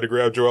like, I tried to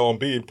grab Joel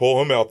Embiid,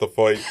 pull him out the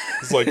fight.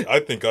 He's like, I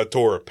think I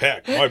tore a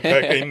pec. My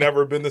pec ain't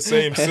never been the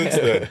same since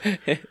then.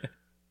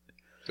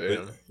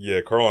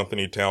 Yeah, Karl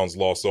Anthony Towns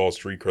lost all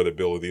street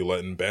credibility,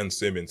 letting Ben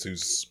Simmons,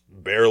 who's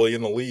barely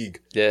in the league,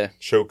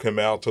 choke him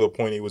out to the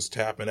point he was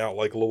tapping out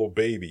like a little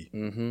baby.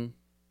 Mm-hmm.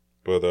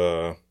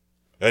 But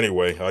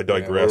anyway, I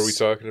digress. Yeah, what are we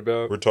talking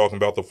about? We're talking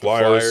about the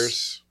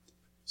Flyers.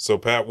 So,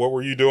 Pat, what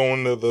were you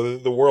doing when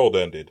the world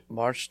ended?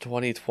 March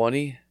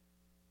 2020.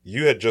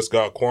 You had just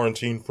got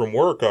quarantined from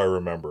work, I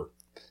remember.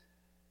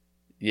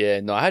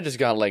 Yeah, no, I had just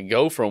gotten let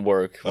go from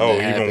work.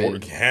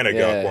 Hannah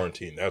got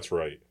quarantined. That's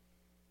right.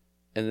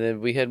 And then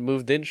we had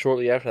moved in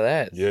shortly after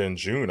that. Yeah, in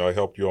June, I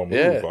helped you all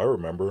move. I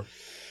remember.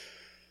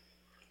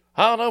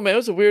 I don't know, man. It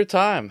was a weird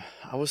time.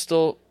 I was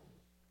still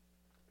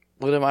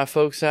living at my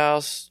folks'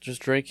 house,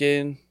 just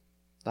drinking.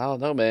 I don't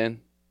know,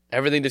 man.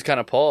 Everything just kind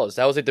of paused.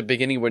 That was like the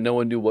beginning where no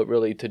one knew what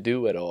really to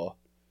do at all.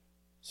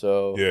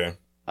 So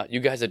you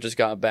guys had just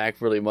gotten back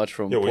really much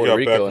from Puerto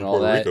Rico and all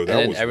that. And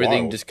then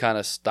everything just kind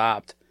of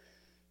stopped.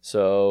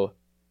 So,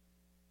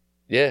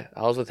 yeah,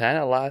 I was with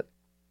Hannah a lot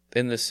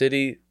in the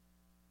city,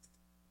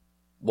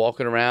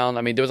 walking around.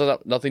 I mean, there was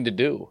nothing to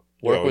do.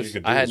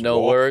 I had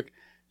no work.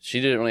 She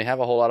didn't really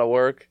have a whole lot of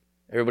work.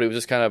 Everybody was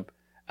just kind of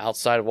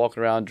outside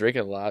walking around,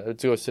 drinking a lot. I had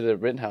to go sit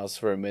at Rittenhouse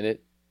for a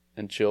minute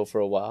and chill for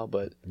a while,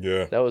 but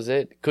that was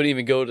it. Couldn't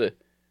even go to,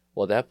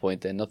 at that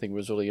point then, nothing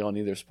was really on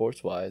either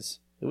sports-wise.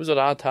 It was an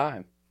odd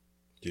time.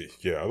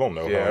 Yeah, I don't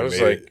know. Yeah, I was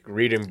like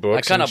reading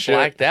books. I kind of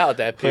blacked out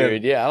that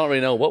period. Yeah, I don't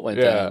really know what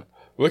went down.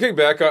 Looking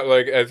back on,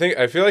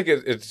 I feel like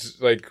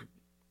it's like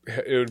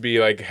it would be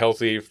like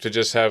healthy to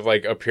just have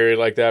like a period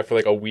like that for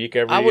like a week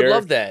every year. I would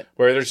love that.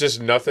 Where there's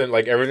just nothing,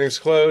 like everything's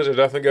closed, there's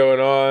nothing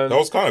going on. That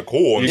was kind of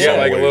cool. You get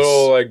like a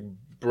little like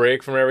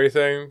break from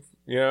everything,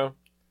 you know?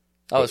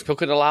 I was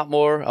cooking a lot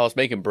more. I was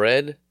making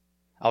bread.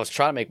 I was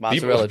trying to make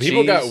mozzarella cheese.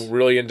 People got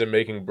really into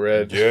making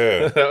bread.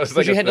 Yeah. That was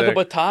like you had nothing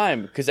but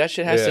time because that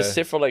shit has to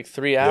sit for like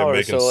 3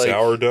 hours. Making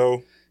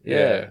sourdough.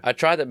 Yeah. I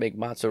tried to make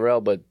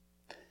mozzarella, but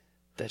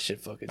that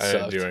shit fucking sucked.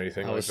 I didn't do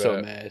anything I was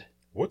so mad.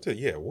 What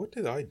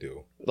did I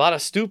do? A lot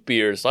of stoop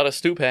beers, a lot of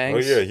stoop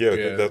hangs. Oh,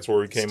 yeah. That's where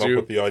we came up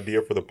with the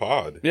idea for the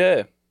pod.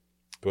 Yeah.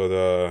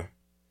 But,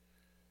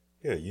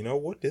 you know,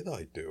 what did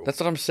I do? That's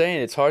what I'm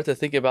saying. It's hard to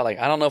think about. Like,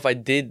 I don't know if I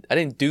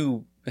didn't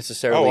do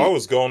necessarily. Oh, I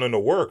was going into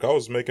work. I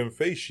was making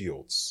face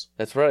shields.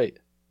 That's right.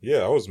 Yeah,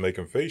 I was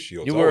making face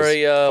shields. You were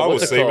I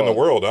was saving the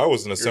world. I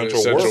was an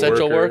essential worker.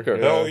 Essential worker.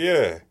 Hell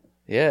yeah.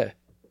 Yeah.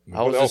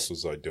 What else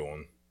was I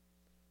doing?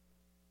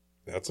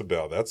 That's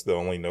the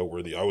only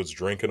noteworthy. I was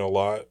drinking a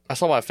lot. I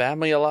saw my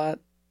family a lot.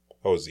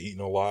 I was eating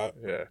a lot.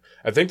 Yeah.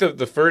 I think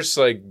the first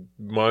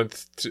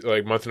month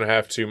and a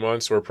half, 2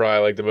 months were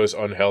probably like the most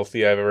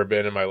unhealthy I've ever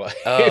been in my life.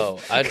 Oh,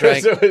 I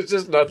drank. There was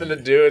just nothing to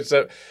do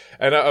except,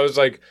 and I was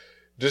like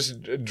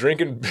just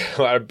drinking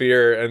a lot of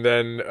beer and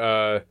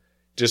then,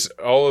 just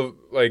all of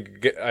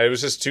I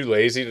was just too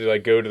lazy to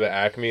like go to the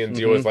Acme and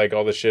deal with like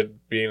all the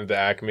shit being at the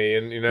Acme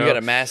and you got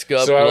to mask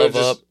up, glove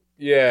up.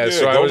 Yeah,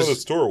 so going to the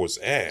store was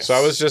ass. So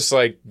I was just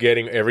like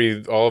getting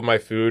all of my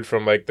food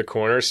from like the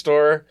corner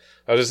store.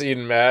 I was just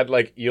eating mad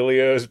like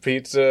Elio's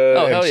pizza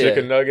and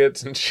chicken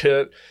nuggets and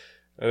shit.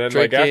 And then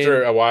like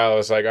after a while, I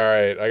was like, all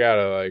right, I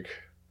gotta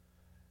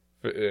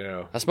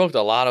I smoked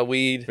a lot of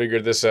weed.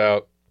 Figured this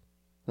out.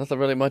 Nothing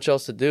really much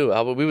else to do.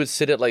 We would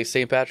sit at like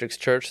St. Patrick's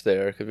Church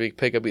there because we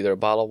pick up either a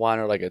bottle of wine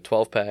or like a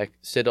 12-pack,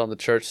 sit on the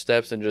church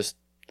steps and just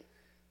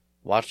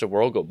watch the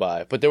world go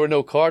by. But there were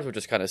no cars, which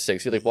was kind of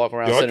sick. So you like walk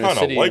around Center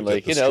City and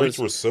like, the streets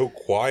were so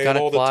quiet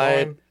all the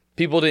time.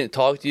 People didn't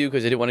talk to you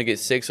because they didn't want to get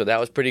sick. So that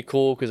was pretty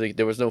cool because like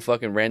there was no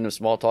fucking random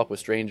small talk with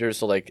strangers.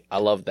 So like I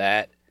love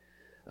that.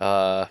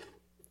 I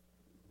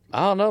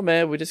don't know,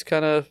 man. We just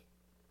kind of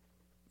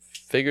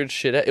figured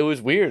shit out. It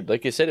was weird.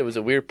 Like you said, it was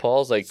a weird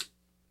pause. Like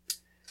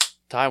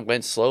time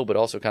went slow, but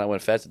also kind of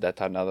went fast at that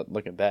time. Now that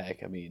looking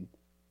back, I mean,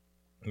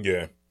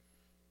 yeah.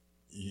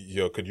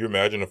 Could you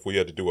imagine if we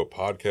had to do a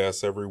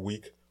podcast every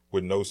week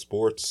with no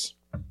sports?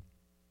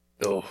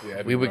 Oh,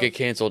 yeah, we would get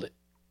canceled.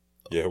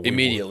 Yeah,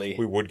 immediately.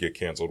 We would get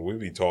canceled. We'd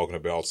be talking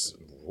about.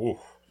 Wow,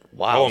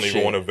 I don't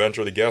even want to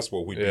venture to guess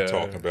what we'd be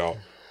talking about.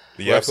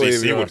 The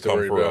FCC would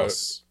come for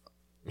us.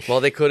 Well,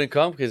 they couldn't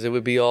come because it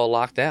would be all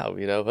locked out.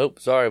 You know, oh,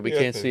 sorry, we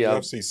can't see. The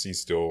FCC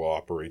still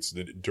operates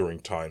during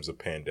times of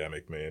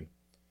pandemic, man.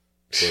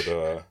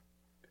 But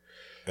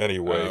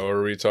anyway, what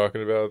were we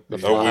talking about? We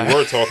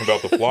were talking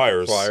about the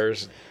Flyers.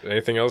 Flyers.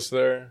 Anything else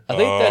there? I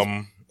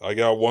think I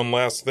got one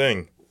last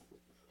thing.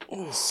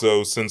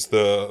 So since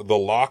the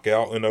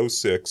lockout in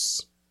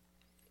 2006,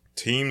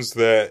 teams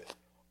that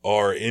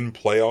are in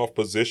playoff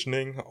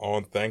positioning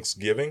on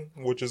Thanksgiving,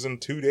 which is in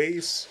 2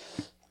 days,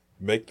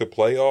 make the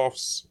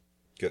playoffs.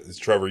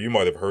 Trevor, you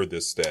might have heard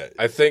this stat.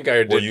 I think I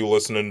did. Were you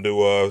listening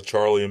to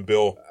Charlie and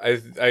Bill?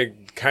 I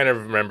kind of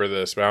remember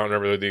this, but I don't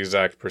remember the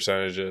exact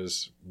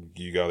percentages.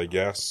 You got a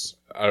guess?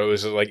 It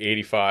was like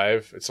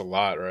 85. It's a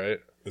lot, right?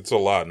 It's a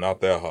lot, not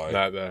that high.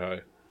 Not that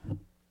high.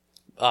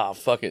 Ah,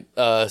 fuck it.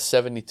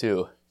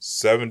 72.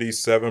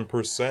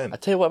 77%. I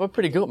tell you what, I'm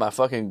pretty good with my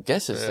fucking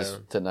guesses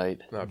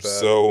tonight. Not bad.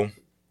 So,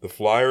 the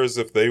Flyers,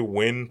 if they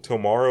win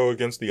tomorrow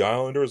against the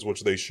Islanders,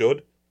 which they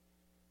should,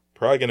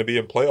 probably going to be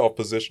in playoff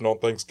position on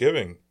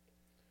Thanksgiving.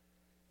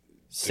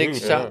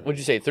 What'd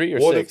you say, 3 or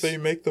what 6? What if they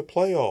make the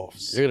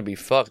playoffs? You're gonna be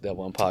fucked that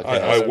one podcast.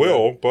 I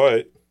will,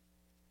 but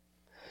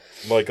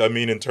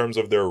in terms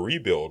of their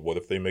rebuild, what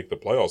if they make the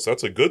playoffs?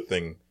 That's a good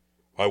thing.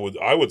 I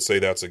would say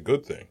that's a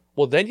good thing.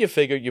 Well, then you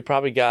figure you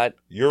probably got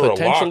you're a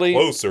lot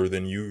closer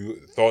than you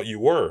thought you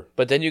were.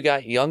 But then you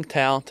got young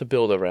talent to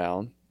build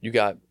around. You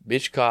got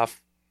Bichkov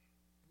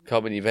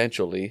coming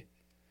eventually,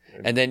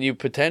 and then you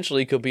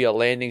potentially could be a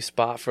landing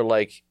spot for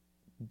like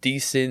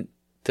decent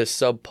to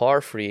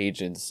subpar free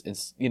agents.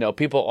 And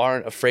people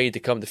aren't afraid to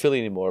come to Philly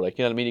anymore. Like,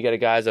 you know what I mean? You got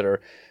guys that are,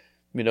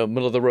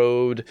 middle of the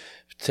road,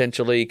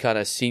 potentially kind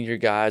of senior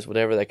guys,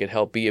 whatever, that could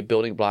help be a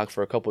building block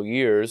for a couple of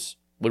years,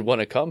 would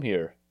want to come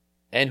here.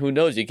 And who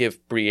knows, you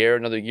give Briere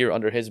another year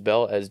under his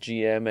belt as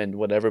GM and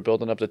whatever,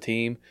 building up the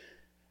team.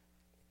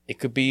 It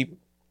could be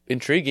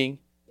intriguing.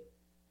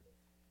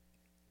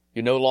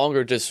 You're no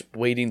longer just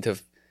waiting to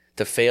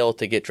fail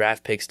to get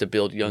draft picks to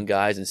build young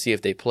guys and see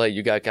if they play.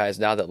 You got guys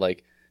now that,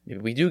 like,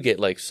 maybe we do get,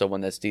 like, someone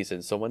that's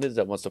decent, someone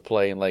that wants to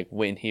play and, like,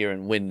 win here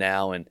and win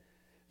now and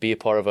be a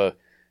part of a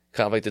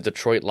kind of like the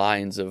Detroit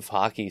Lions of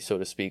hockey, so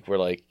to speak, where,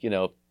 like,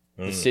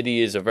 the city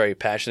is a very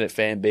passionate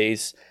fan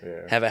base.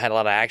 Yeah. Haven't had a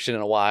lot of action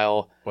in a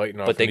while,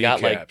 but they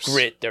got like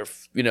grit. They're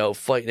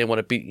fighting. They want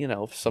to be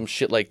some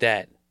shit like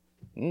that.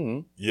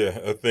 Mm-hmm. Yeah,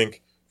 I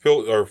think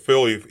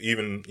Philly,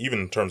 even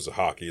in terms of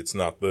hockey, it's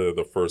not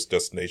the first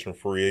destination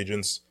for free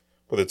agents,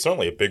 but it's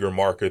certainly a bigger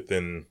market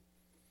than,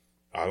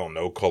 I don't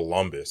know,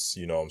 Columbus.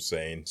 You know what I'm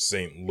saying?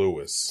 St.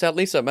 Louis. It's at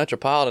least a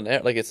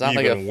metropolitan. Like, it's not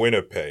even like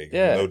Winnipeg.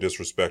 Yeah. No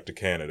disrespect to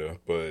Canada,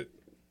 but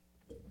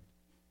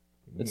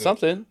it's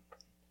something.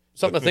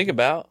 Something to think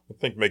about. I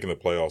think making the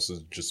playoffs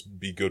would just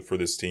be good for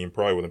this team.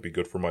 Probably wouldn't be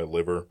good for my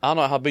liver. I don't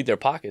know how big their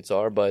pockets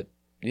are, but,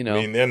 I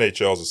mean, the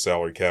NHL is a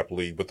salary cap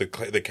league, but the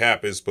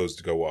cap is supposed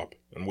to go up,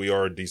 and we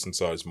are a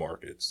decent-sized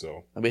market,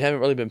 so. And we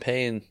haven't really been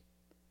paying.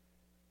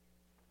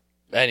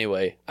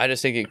 Anyway, I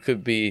just think it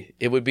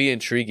would be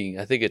intriguing.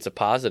 I think it's a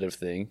positive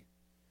thing,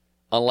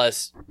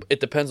 unless it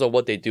depends on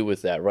what they do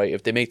with that, right?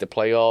 If they make the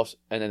playoffs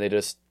and then they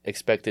just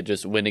expect to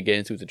just win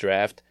again through the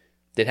draft,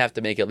 they'd have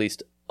to make at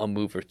least a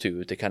move or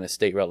two to kind of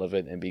stay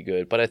relevant and be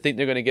good. But I think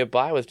they're going to get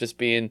by with just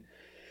being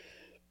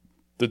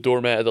the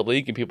doormat of the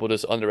league and people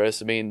just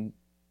underestimating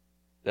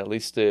at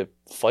least the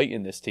fight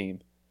in this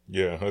team.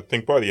 Yeah, I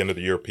think by the end of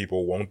the year,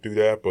 people won't do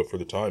that. But for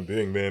the time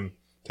being, man,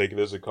 take it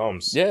as it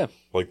comes. Yeah.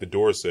 Like the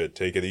Doors said,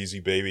 take it easy,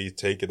 baby.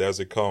 Take it as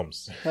it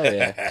comes. Oh,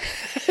 yeah.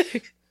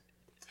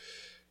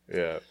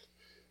 Yeah.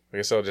 I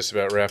guess I'll just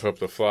about wrap up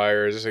the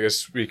Flyers. I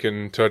guess we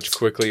can touch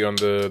quickly on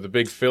the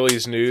big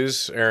Phillies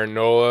news. Aaron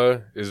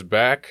Nola is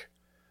back.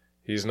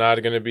 He's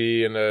not going to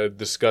be in a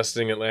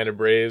disgusting Atlanta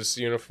Braves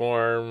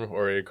uniform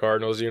or a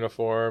Cardinals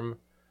uniform.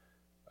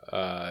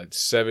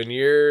 7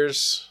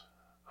 years,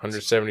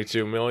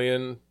 $172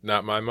 million.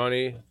 Not my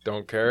money.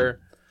 Don't care.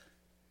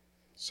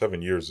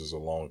 7 years is a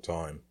long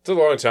time. It's a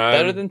long time.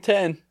 Better than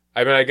 10.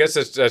 I mean, I guess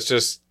that's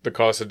just the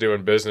cost of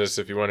doing business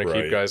if you want to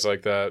keep Right. guys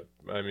like that.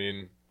 I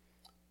mean,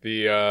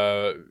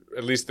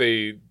 at least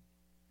they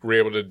were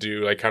able to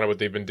do like kind of what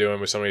they've been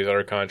doing with some of these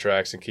other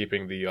contracts and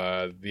keeping the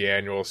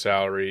annual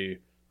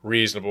salary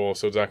reasonable,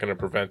 so it's not going to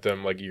prevent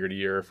them like year to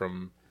year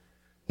from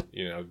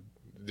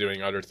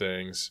doing other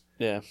things.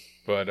 Yeah.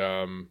 But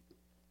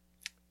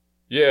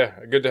yeah,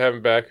 good to have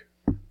him back.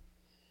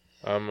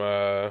 I'm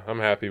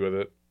happy with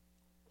it.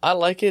 I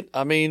like it.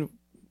 I mean,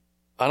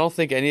 I don't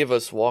think any of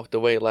us walked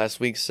away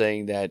last week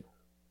saying that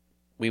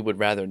we would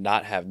rather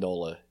not have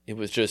Nola. It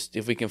was just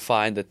if we can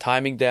find the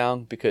timing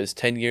down, because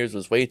 10 years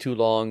was way too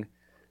long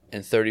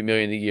and $30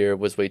 million a year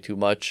was way too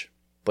much.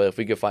 But if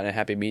we could find a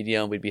happy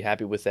medium, we'd be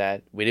happy with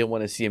that. We didn't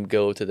want to see him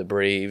go to the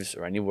Braves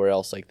or anywhere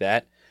else like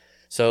that.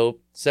 So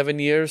 7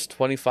 years,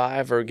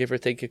 25, or give or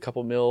take a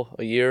couple mil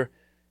a year,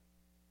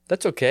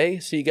 that's okay.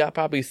 So you got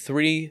probably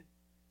 3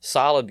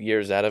 solid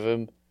years out of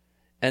him,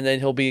 and then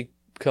he'll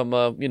become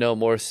a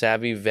more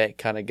savvy vet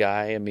kind of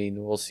guy. I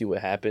mean, we'll see what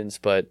happens,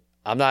 but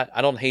I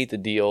don't hate the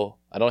deal.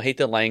 I don't hate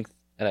the length,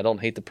 and I don't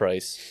hate the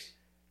price.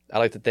 I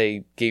like that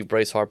they gave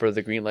Bryce Harper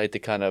the green light to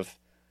kind of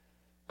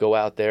go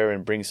out there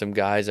and bring some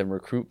guys and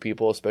recruit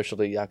people,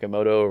 especially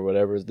Yakamoto or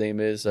whatever his name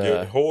is.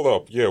 Yeah, hold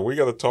up. Yeah, we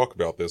got to talk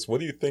about this.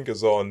 What do you think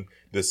is on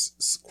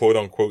this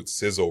quote-unquote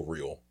sizzle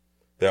reel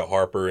that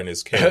Harper and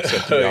his camp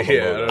sent to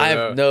Yamamoto? I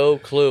have no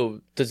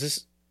clue.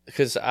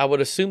 Because I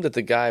would assume that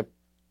the guy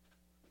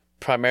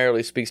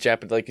primarily speaks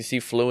Japanese. Like, is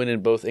he fluent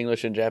in both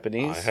English and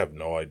Japanese? I have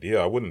no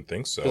idea. I wouldn't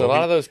think so. Because a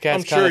lot of those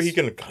cats, I'm sure he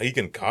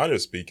can kind of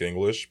speak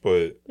English,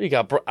 but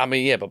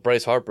but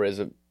Bryce Harper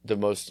isn't the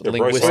most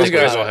linguistic. Those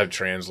guys all have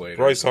translators.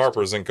 Bryce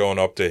Harper isn't going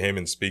up to him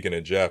and speaking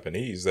in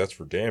Japanese. That's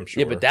for damn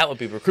sure. Yeah, but that would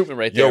be recruitment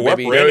right there.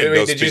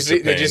 Did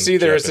you see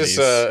there's this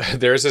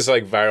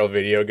like viral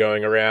video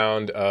going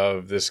around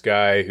of this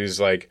guy who's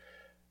like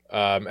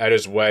at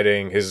his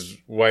wedding, his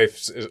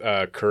wife's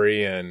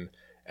Korean.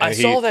 I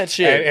saw that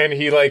shit. And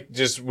he, like,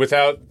 just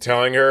without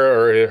telling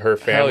her or her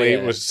family,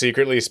 was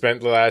secretly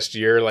spent the last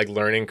year, like,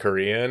 learning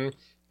Korean.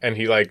 and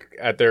he like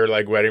at their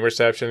like wedding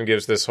reception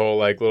gives this whole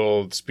like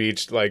little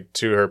speech like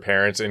to her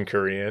parents in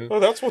Korean. Oh,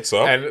 that's what's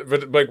up.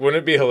 But like,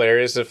 wouldn't it be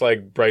hilarious if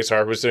like Bryce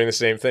Harper was doing the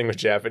same thing with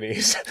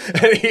Japanese,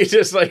 and he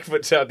just like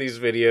puts out these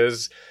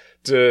videos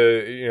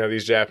to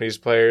these Japanese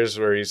players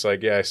where he's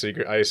like, yeah, I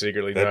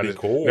secretly know. That'd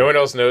be cool. No one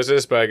else knows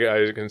this, but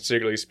I can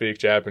secretly speak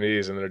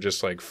Japanese, and they're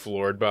just like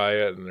floored by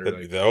it, and they're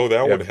like,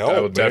 that would help. I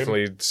will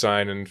definitely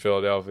sign in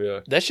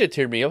Philadelphia. That shit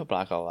teared me up. I'm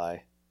not gonna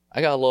lie.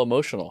 I got a little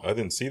emotional. I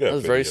didn't see that. That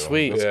was very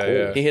sweet. That's cool.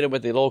 Yeah. He hit him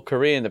with the little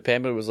Korean. The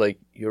family was like,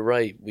 "You're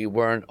right. We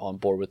weren't on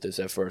board with this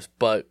at first,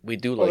 but we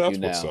do like you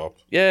now." What's up.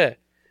 Yeah,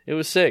 it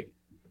was sick.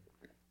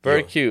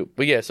 Very cute.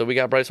 But yeah, so we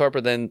got Bryce Harper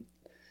then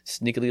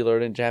sneakily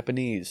learning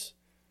Japanese.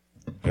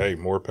 Hey,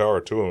 more power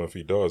to him if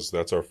he does.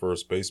 That's our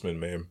first baseman,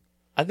 man.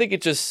 I think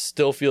it just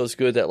still feels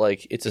good that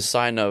like it's a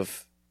sign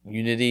of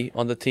unity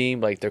on the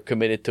team. Like they're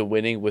committed to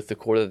winning with the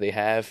core that they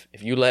have.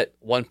 If you let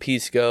one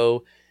piece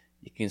go,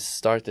 you can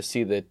start to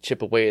see the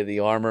chip away of the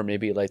armor.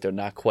 Maybe like they're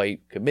not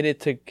quite committed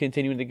to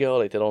continuing to go.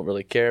 Like they don't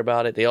really care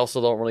about it. They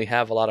also don't really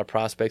have a lot of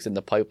prospects in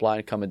the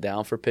pipeline coming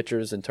down for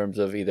pitchers in terms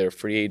of either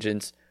free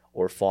agents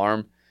or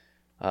farm.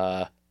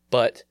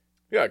 But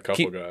Yeah, a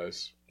couple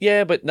guys.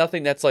 Yeah, but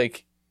nothing that's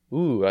like,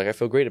 ooh, like I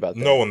feel great about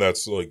that. No one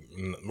that's like,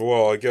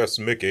 well, I guess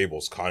Mick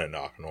Abel's kind of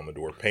knocking on the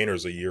door.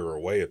 Painter's a year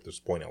away at this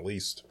point, at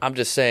least. I'm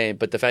just saying,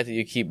 but the fact that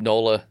you keep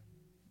Nola,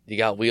 you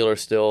got Wheeler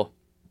still,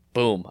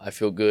 boom, I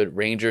feel good.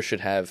 Ranger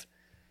should have,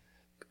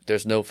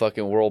 there's no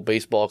fucking World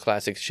Baseball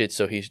Classic shit,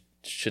 so he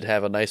should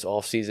have a nice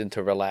offseason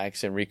to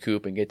relax and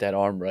recoup and get that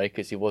arm right,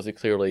 because he wasn't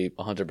clearly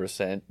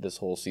 100% this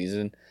whole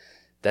season.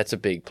 That's a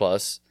big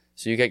plus.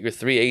 So you got your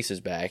three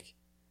aces back.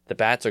 The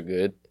bats are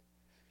good.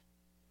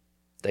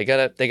 They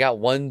got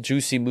one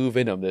juicy move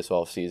in them this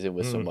offseason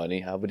with some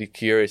money. I would be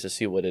curious to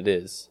see what it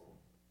is.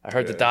 I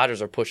heard the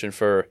Dodgers are pushing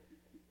for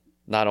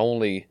not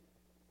only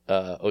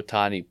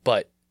Ohtani,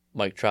 but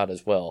Mike Trout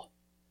as well.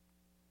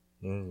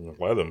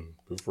 Let them.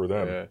 Good for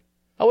them. Yeah.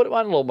 I wouldn't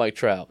mind a little Mike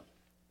Trout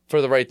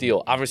for the right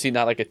deal. Obviously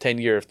not like a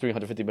 10-year,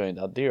 $350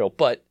 million deal,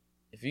 but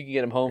if you can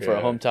get him home for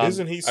a hometown.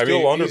 Isn't he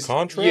still under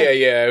contract?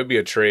 Yeah, it would be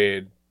a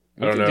trade.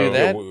 I don't know. Do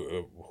that.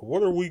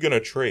 What are we going to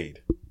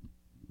trade?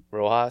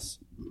 Rojas?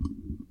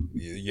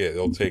 Yeah,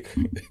 they'll take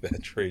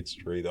that trade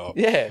straight up.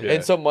 Yeah,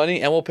 and some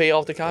money, and we'll pay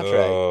off the contract.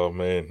 Oh,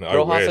 man.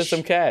 Rojas and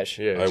some cash.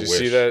 Yeah, did you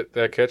see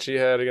that catch he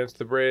had against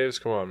the Braves?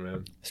 Come on,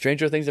 man.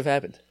 Stranger things have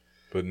happened.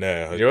 But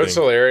nah. You know what's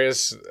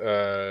hilarious?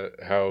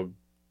 How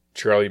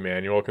Charlie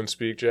Manuel can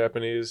speak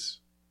Japanese.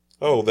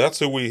 Oh, that's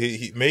who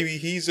maybe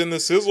he's in the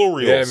sizzle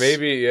reels. Yeah,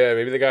 maybe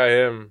they got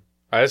him.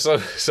 I saw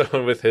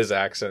someone with his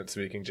accent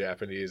speaking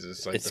Japanese.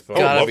 It's like it's the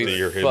gotta to be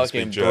hear him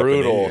fucking speak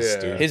brutal. Japanese,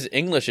 Yeah. dude. His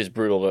English is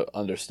brutal to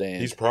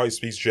understand. He probably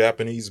speaks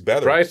Japanese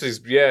better. Bryce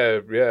is yeah.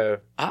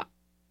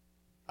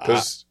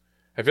 Because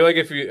I feel like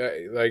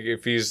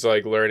if he's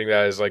like learning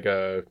that as like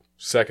a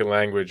second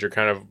language, you're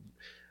kind of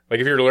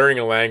like if you're learning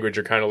a language,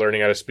 you're kind of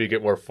learning how to speak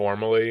it more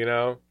formally, you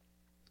know.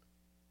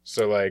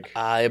 So like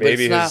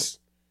maybe his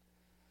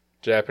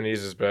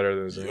Japanese is better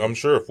than his English. I'm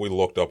sure if we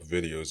looked up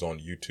videos on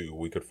YouTube,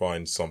 we could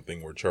find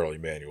something where Charlie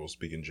Manuel is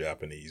speaking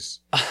Japanese.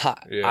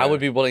 I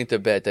would be willing to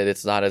bet that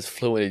it's not as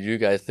fluent as you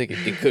guys think.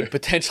 It could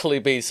potentially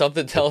be.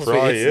 Something tells me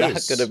probably it's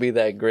is. not going to be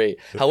that great.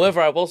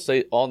 However, I will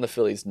say on the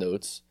Phillies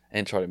notes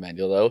and Charlie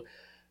Manuel though,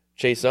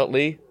 Chase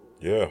Utley.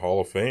 Yeah,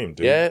 Hall of Fame,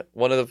 dude. Yeah,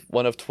 one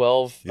of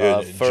 12.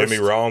 Yeah, first.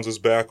 Jimmy Rollins is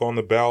back on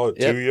the ballot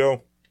too,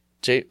 yo.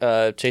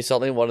 Chase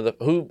Utley, one of the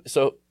who.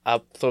 So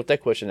I'll throw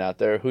that question out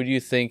there. Who do you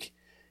think,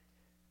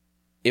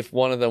 if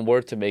one of them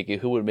were to make it,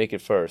 who would make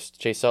it first,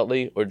 Chase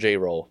Utley or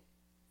J-Roll?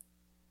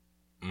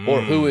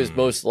 Or who is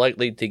most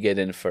likely to get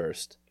in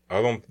first?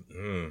 I don't.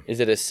 Is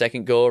it a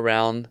second go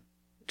around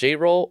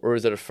J-Roll or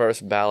is it a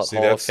first ballot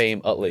Hall of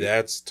Fame Utley?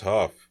 That's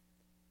tough.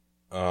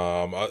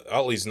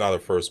 Utley's not a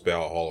first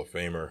ballot Hall of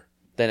Famer.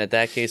 Then at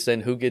that case,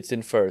 then who gets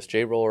in first,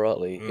 J-Roll or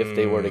Utley, if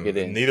they were to get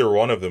in? Neither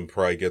one of them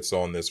probably gets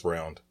on this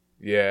round.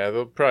 Yeah,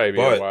 they'll probably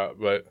be a while,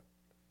 but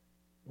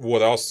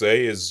what I'll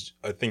say is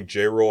I think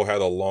J-Roll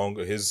had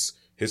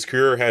his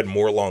career had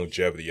more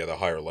longevity at a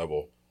higher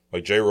level.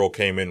 Like J-Roll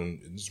came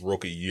in his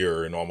rookie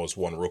year and almost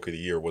won Rookie of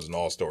the Year, was an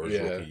All-Star his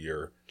rookie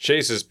year.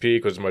 Chase's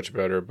peak was much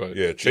better, but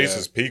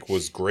Chase's peak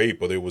was great,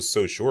 but it was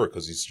so short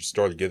because he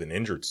started getting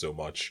injured so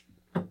much.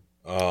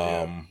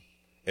 And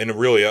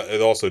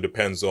it also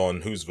depends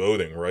on who's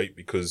voting, right?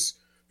 Because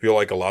I feel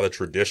like a lot of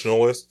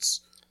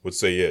traditionalists would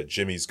say, yeah,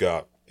 Jimmy's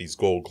got these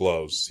gold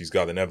gloves. He's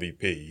got an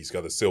MVP. He's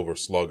got a silver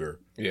slugger.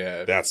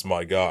 Yeah. That's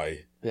my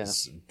guy. Yeah.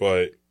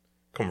 But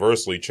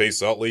conversely,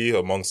 Chase Utley,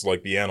 amongst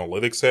like the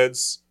analytics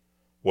heads,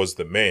 was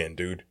the man,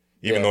 dude.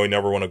 Even though he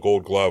never won a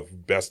gold glove,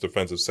 best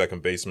defensive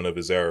second baseman of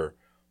his era,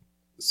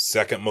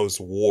 second most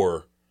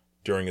WAR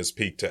during his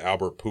peak to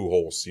Albert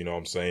Pujols, you know what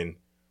I'm saying?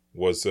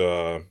 Was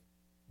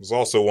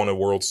also won a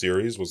World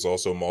Series, was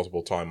also a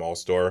multiple-time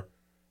All-Star.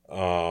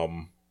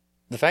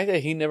 The fact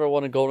that he never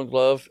won a Golden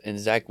Glove and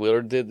Zach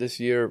Wheeler did this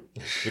year,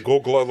 the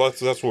Gold Glove,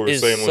 that's what we were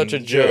saying. Such a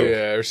joke.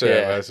 Yeah, we were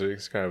saying last week.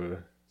 It's kind of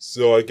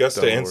So I guess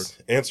to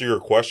answer your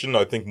question,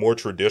 I think more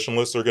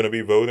traditionalists are going to be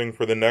voting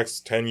for the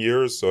next 10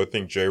 years. So I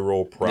think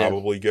J-Roll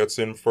probably gets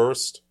in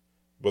first.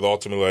 But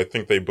ultimately, I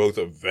think they both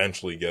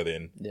eventually get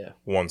in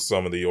once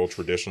some of the old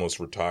traditionalists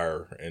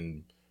retire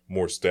and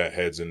more stat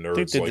heads and nerds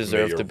I think they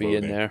deserve to be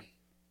in there.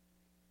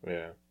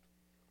 Yeah.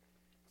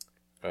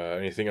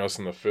 Anything else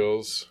in the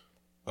Phils?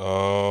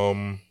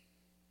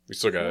 We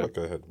still got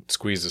to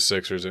squeeze the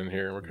Sixers in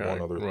here. We're kind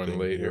of running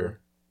late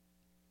here.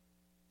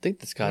 I think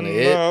that's kind of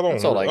it.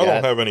 That's all I got. I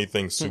don't have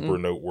anything super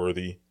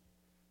noteworthy.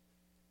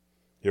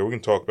 Yeah, we can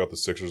talk about the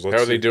Sixers. How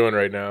are they doing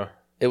right now?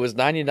 It was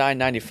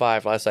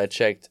 99-95 last I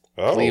checked.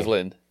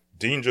 Cleveland.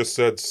 Dean just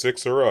said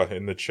Sixera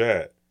in the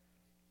chat.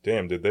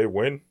 Damn, did they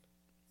win?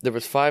 There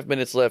was 5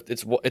 minutes left.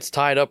 It's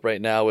tied up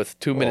right now with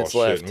 2 minutes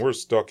left. And we're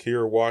stuck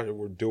here while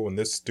we're doing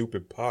this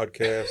stupid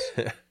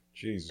podcast.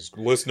 Jesus.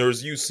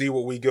 Listeners, you see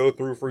what we go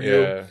through for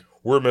you?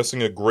 We're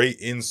missing a great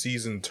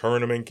in-season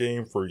tournament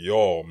game for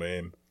y'all,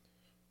 man.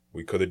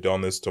 We could have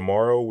done this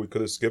tomorrow. We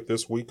could have skipped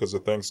this week because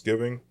of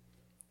Thanksgiving.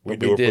 We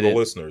do it for the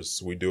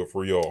listeners. We do it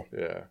for y'all.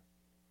 Yeah.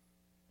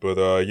 But,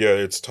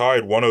 it's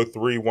tied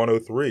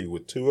 103-103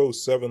 with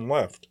 2:07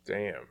 left.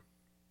 Damn.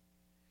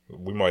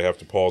 We might have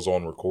to pause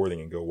on recording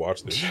and go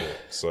watch this shit.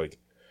 It's like,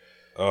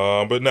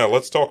 but now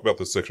let's talk about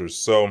the Sixers.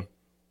 So,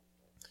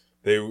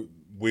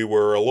 we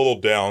were a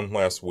little down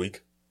last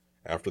week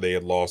after they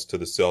had lost to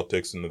the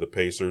Celtics and to the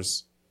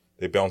Pacers.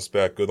 They bounced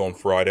back good on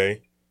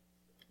Friday.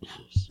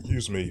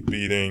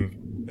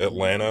 Beating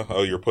Atlanta.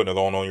 Oh, you're putting it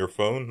on your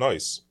phone?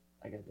 Nice.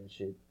 I got that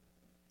shit.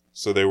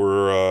 So we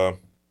were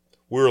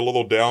a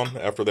little down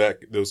after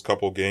those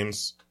couple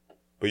games.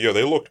 But yeah,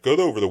 they looked good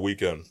over the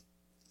weekend.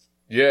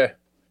 Yeah.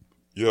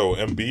 Yo,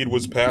 Embiid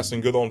was passing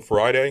good on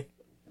Friday.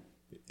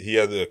 He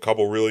had a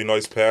couple really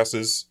nice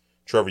passes.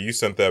 Trevor, you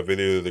sent that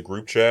video to the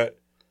group chat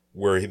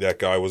where that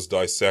guy was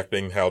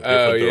dissecting how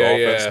different their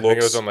offense looks. I think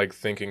it was on like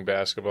Thinking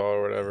Basketball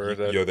or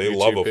whatever. Yo, they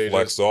love a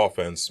flex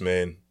offense,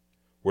 man.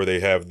 Where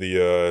they have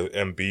the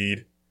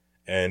Embiid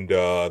and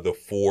the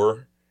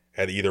 4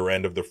 at either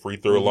end of the free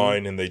throw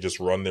line, and they just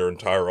run their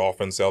entire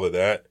offense out of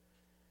that.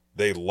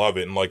 They love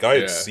it. And, like, I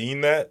had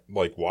seen that,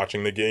 like,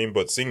 watching the game,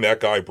 but seeing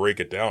that guy break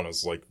it down, I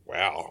was like,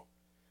 wow.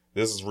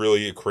 This is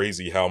really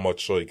crazy how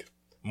much, like,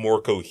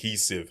 more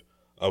cohesive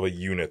of a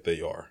unit they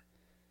are.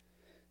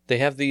 They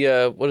have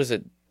the, what is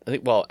it? I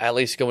think, well, at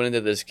least going into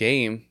this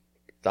game,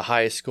 the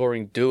highest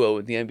scoring duo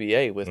in the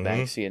NBA with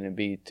Maxey and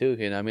Embiid, too.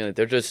 You know, I mean, like,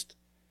 they're just...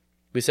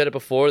 We said it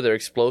before, they're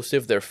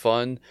explosive, they're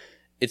fun.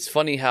 It's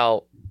funny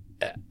how,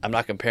 I'm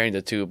not comparing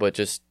the two, but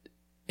just,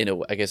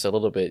 I guess a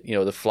little bit,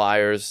 the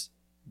Flyers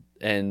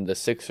and the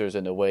Sixers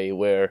in a way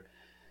where,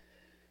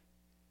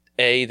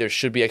 there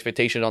should be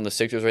expectation on the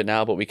Sixers right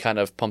now, but we kind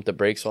of pump the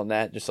brakes on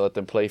that just to let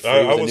them play free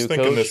with a new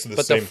coach.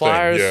 But the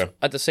Flyers,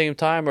 at the same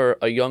time, are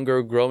a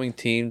younger, growing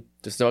team.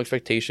 There's no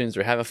expectations.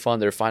 They're having fun.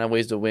 They're finding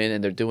ways to win,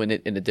 and they're doing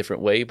it in a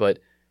different way. But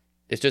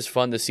it's just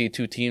fun to see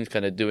two teams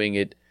kind of doing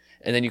it.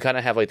 And then you kind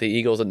of have like the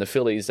Eagles and the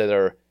Phillies that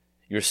are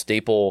your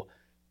staple.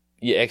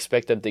 You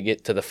expect them to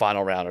get to the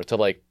final round or to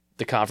like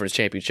the conference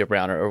championship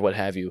round or what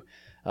have you.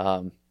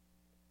 But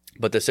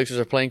the Sixers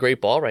are playing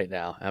great ball right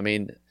now. I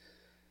mean,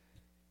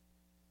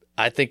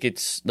 I think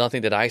it's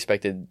nothing that I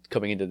expected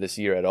coming into this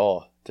year at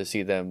all to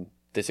see them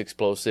this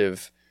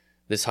explosive,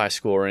 this high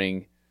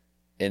scoring,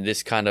 and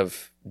this kind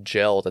of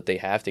gel that they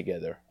have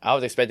together. I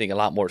was expecting a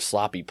lot more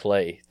sloppy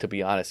play, to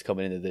be honest,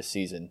 coming into this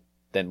season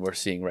than we're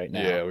seeing right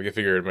now. Yeah, we could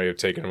figure it may have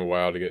taken them a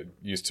while to get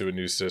used to a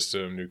new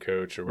system, new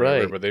coach or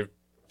whatever, but they've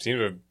seemed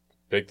to have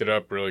picked it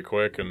up really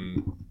quick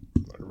and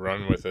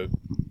run with it.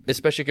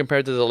 Especially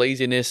compared to the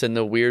laziness and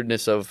the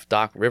weirdness of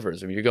Doc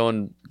Rivers. I mean, you're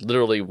going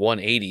literally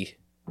 180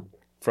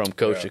 from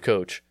coach to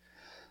coach.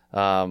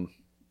 But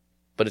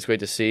it's great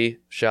to see.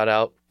 Shout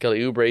out Kelly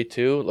Oubre,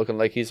 too, looking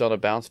like he's on a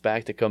bounce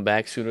back to come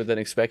back sooner than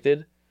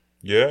expected.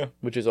 Yeah.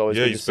 Which is always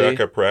good to see. Yeah, he's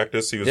back at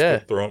practice. He was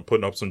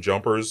putting up some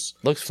jumpers.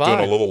 Looks fine.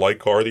 Doing a little light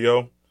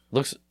cardio.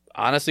 Looks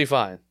honestly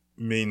fine.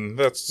 I mean,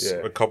 that's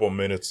a couple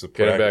minutes of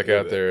practice. Get him back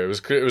out there.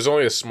 It was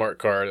only a smart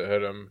car that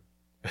had him.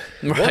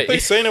 Right. Weren't they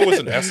saying it was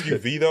an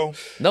SUV, though?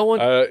 No one.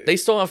 They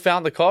still haven't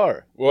found the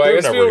car. Well, I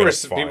guess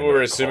people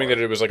were assuming that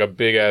it was like a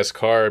big-ass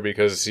car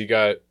because he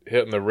got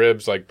hit in the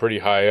ribs like pretty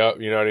high up.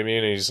 You know what I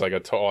mean? And he's like a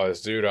tall-ass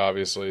dude,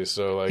 obviously.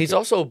 So like he's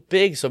also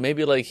big, so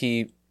maybe like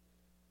he...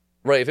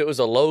 Right, if it was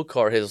a low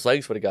car, his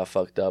legs would have got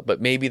fucked up. But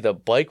maybe the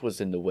bike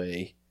was in the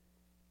way,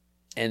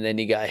 and then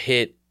he got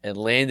hit and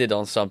landed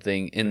on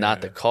something and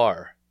not the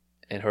car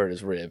and hurt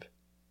his rib.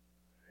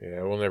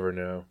 Yeah, we'll never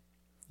know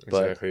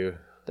exactly.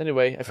 But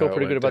anyway, I feel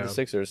pretty good about the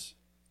Sixers.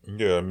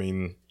 Yeah, I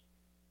mean,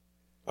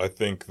 I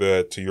think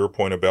that to your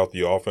point about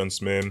the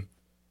offense, man,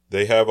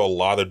 they have a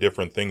lot of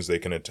different things they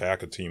can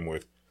attack a team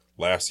with.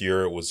 Last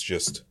year, it was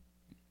just,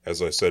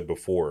 as I said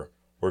before,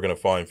 we're going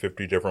to find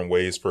 50 different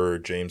ways for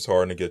James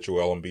Harden to get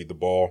Joel Embiid the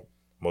ball.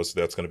 Most of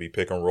that's going to be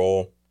pick and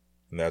roll,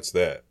 and that's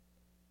that.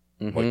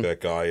 Like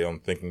that guy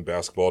on Thinking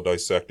Basketball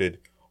dissected,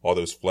 all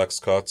those flex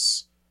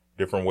cuts,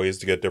 different ways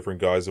to get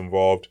different guys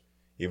involved,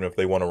 even if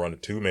they want to run a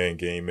two-man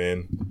game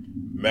in.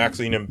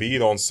 Maxey and Embiid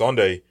on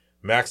Sunday,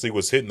 Maxey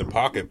was hitting the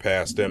pocket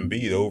past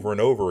Embiid over and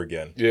over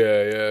again.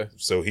 Yeah.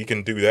 So he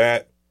can do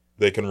that.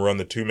 They can run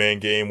the two-man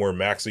game where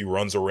Maxey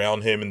runs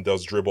around him and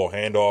does dribble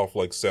handoff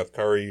like Seth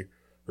Curry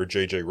or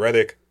JJ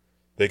Redick.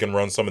 They can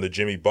run some of the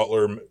Jimmy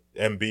Butler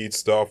Embiid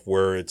stuff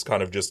where it's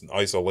kind of just an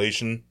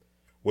isolation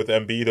with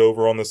Embiid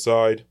over on the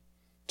side.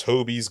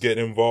 Toby's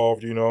getting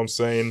involved, you know what I'm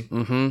saying?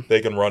 Mm-hmm.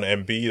 They can run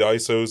Embiid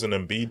ISOs and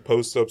Embiid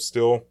post-ups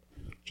still.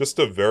 Just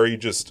a very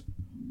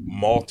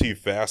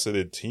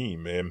multifaceted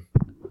team, man.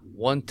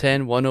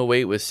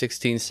 110-108 with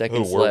 16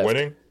 seconds we're left.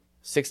 Winning?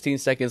 16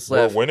 seconds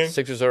left. We're winning?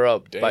 Sixers are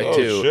up by 2.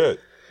 Oh, shit.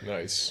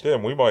 Nice.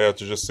 Damn, we might have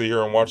to just sit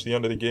here and watch the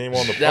end of the game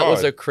on the That pod.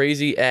 was a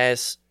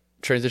crazy-ass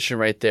transition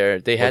right there.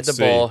 They had Let's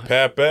the ball. See.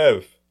 Pat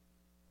Bev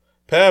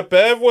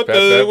with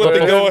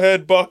the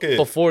go-ahead bucket.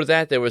 Before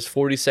that, there was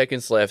 40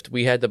 seconds left.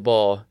 We had the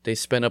ball. They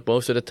spent up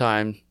most of the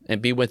time,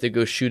 and B went to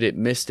go shoot it,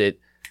 missed it,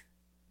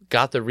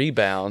 got the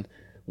rebound,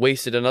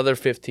 wasted another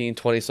 15,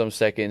 20-some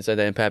seconds, and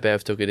then Pat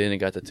Bev took it in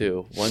and got the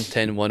 2.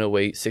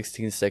 110-108,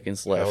 16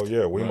 seconds left. Hell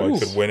yeah, we might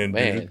could win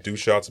and do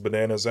shots of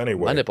bananas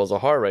anyway. My nipples are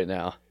hard right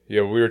now.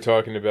 Yeah, we were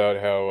talking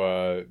about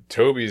how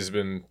Toby's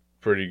been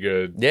pretty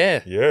good.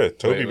 Yeah. Yeah,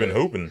 Toby been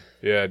hooping.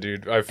 Yeah,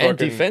 dude. And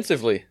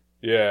defensively.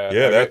 Yeah.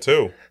 That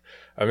too.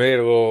 I made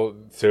a little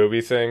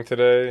Toby thing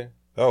today.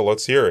 Oh,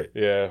 let's hear it.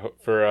 Yeah,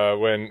 for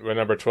when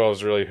number 12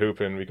 is really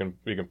hooping, we can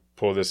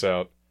pull this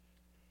out.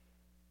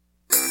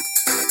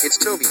 It's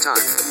Toby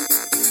time.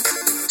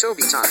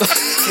 Toby time.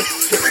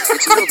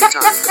 It's Toby time.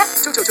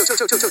 Toby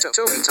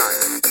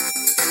time.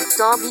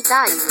 Toby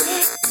time.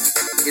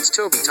 It's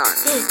Toby time.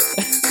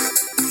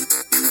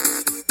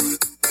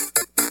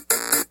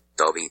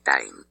 Toby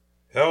time.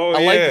 Hell yeah.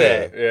 I like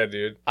that. Yeah,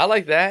 dude. I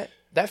like that.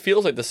 That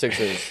feels like the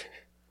Sixers.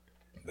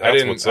 I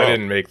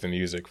didn't make the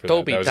music for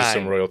Toby that. That was just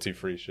time. some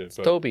royalty-free shit.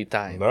 But. Toby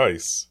time.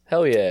 Nice.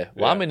 Hell yeah.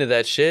 Well, Yeah. I'm into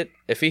that shit.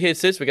 If he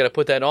hits this, we got to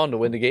put that on to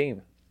win the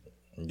game.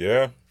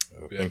 Yeah,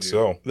 I think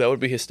so. That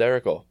would be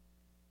hysterical.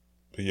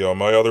 But yeah,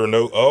 my other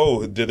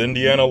note, did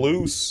Indiana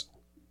lose?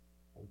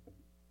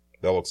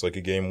 That looks like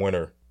a game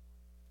winner.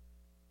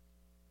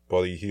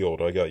 Buddy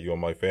Hield, I got you on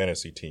my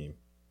fantasy team.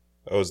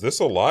 Oh, is this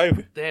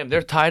alive? Damn,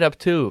 they're tied up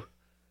too.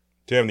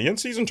 Damn, the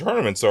in-season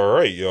tournament's all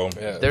right, yo.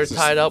 Yeah, They're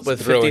tied up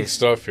with thrilling 50,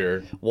 stuff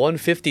here.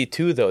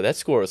 152, though. That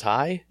score is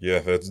high. Yeah,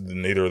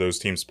 neither of those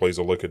teams plays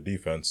a lick of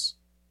defense.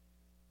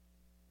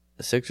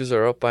 The Sixers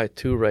are up by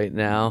 2 right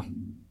now.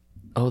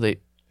 Oh,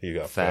 He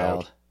got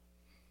fouled.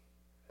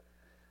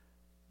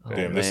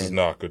 Damn, this is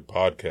not good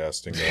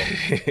podcasting,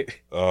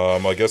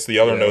 though. I guess the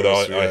other note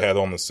I had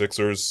on the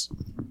Sixers,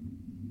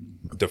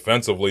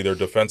 defensively, their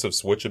defensive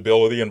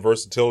switchability and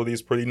versatility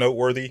is pretty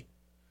noteworthy.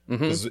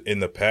 Because in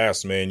the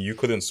past, man, you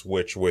couldn't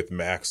switch with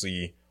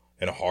Maxey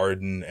and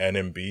Harden and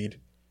Embiid.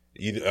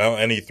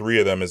 Any three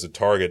of them is a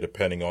target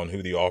depending on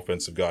who the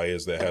offensive guy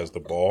is that has the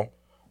ball.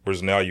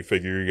 Whereas now you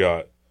figure you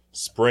got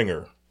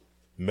Springer,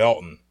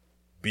 Melton,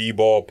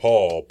 B-Ball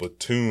Paul,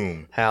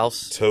 Batum,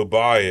 House,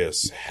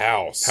 Tobias,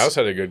 House. House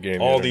had a good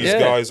game. All these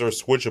guys are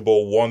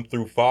switchable 1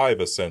 through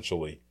 5,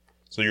 essentially.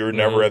 So you're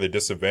never at a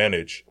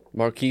disadvantage.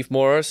 Markieff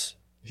Morris.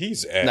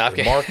 He's ass. Nah,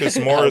 okay. Marcus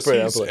Morris,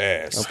 I'll he's play.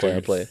 ass.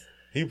 I'll play.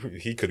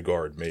 He could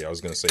guard me. I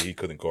was going to say he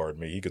couldn't guard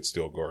me. He could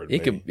still guard me.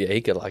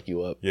 He could lock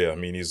you up. Yeah, I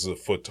mean, he's a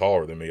foot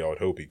taller than me. I would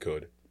hope he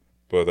could.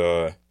 But,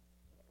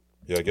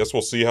 yeah, I guess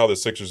we'll see how the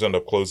Sixers end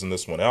up closing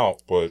this one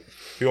out. But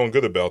feeling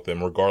good about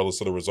them,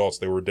 regardless of the results.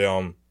 They were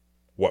down,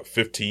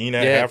 15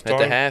 at halftime? At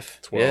the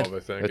half. 12, I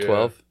think. Or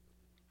 12.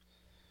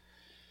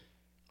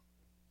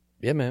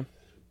 Yeah, man.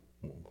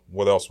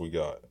 What else we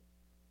got?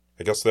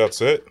 I guess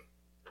that's it.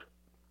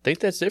 I think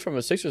that's it from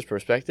a Sixers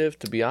perspective,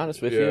 to be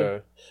honest with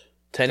you.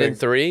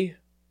 10-3.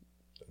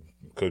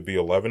 Could be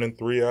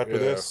 11-3 after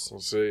this.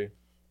 We'll see.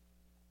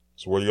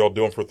 So what are y'all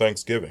doing for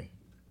Thanksgiving?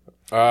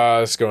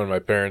 Let's go to my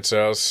parents'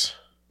 house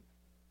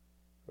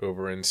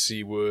over in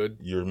Seawood.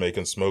 You're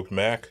making smoked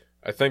mac?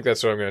 I think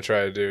that's what I'm going to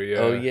try to do, yeah.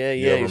 Oh, yeah.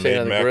 You ever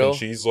made mac and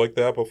cheese like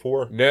that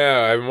before?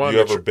 No, I wanted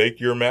You ever baked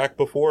your mac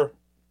before?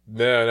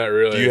 No, not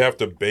really. Do you have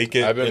to bake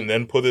it and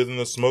then put it in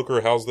the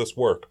smoker? How's this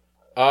work?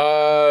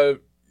 Yeah,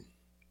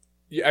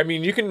 I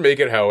mean, you can make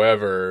it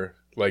however,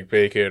 like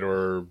bake it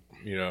or,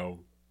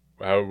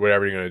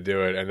 whatever you're going to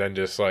do it. And then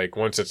just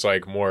once it's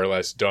more or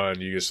less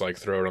done, you just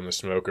throw it on the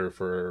smoker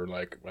for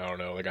I don't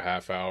know, a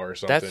half hour or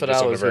something. That's what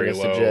I was going to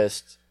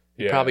suggest.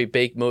 You probably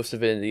bake most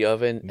of it in the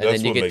oven, and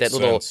then you get that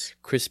little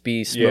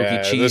crispy,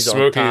 smoky cheese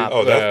on top.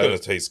 Oh, that's going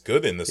to taste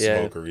good in the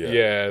smoker,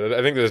 Yeah,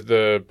 I think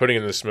the putting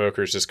it in the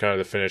smoker is just kind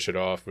of to finish it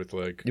off with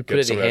you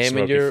put some of that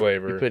smoky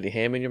flavor. You put any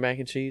ham in your mac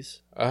and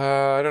cheese?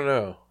 I don't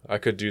know. I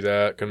could do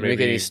that. Could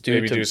maybe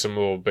do some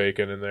little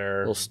bacon in there.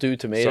 Little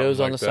stewed tomatoes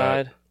on the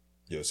side.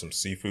 Yeah, some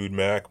seafood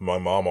mac. My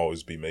mom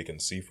always be making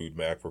seafood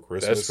mac for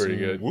Christmas. That's pretty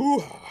good.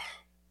 Woo.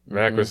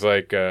 Mac with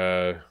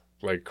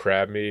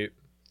crab meat.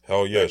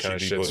 Hell yeah, she'd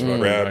be putting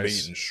crab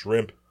meat and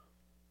shrimp.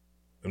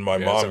 And my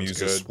mom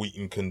uses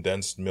sweetened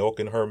condensed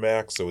milk in her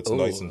mac, so it's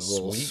nice and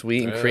sweet.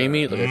 Sweet and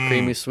creamy, like a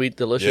creamy, sweet,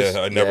 delicious.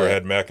 Yeah, I never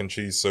had mac and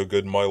cheese so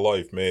good in my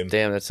life, man.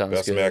 Damn, that sounds good.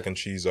 Best mac and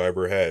cheese I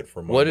ever had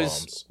from my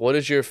mom's. What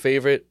is your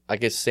favorite, I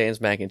guess, sans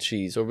mac and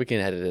cheese, or we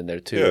can add it in there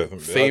too. Yeah,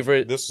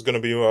 favorite. This is going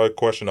to be a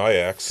question I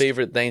ask.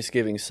 Favorite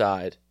Thanksgiving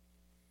side?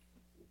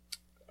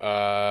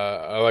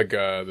 I like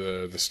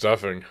the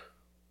stuffing.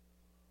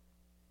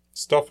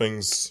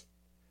 Stuffing's,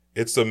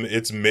 it's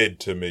mid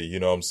to me, you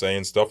know what I'm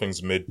saying?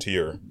 Stuffing's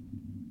mid-tier.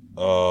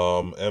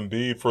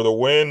 MB for the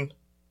win?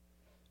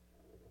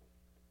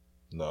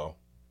 No.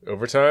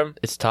 Overtime?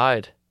 It's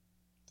tied.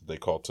 Did they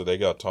call today?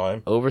 Got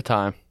time?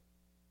 Overtime.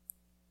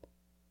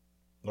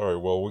 All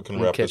right, well, we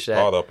can wrap this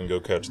pot up and go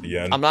catch the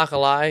end. I'm not going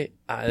to lie.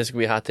 This is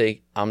going to be a hot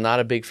take. I'm not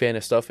a big fan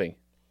of stuffing.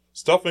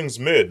 Stuffing's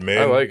mid,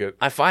 man. I like it.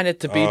 I find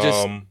it to be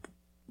just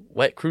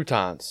wet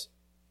croutons.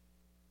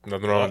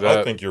 Nothing wrong with that.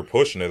 I think you're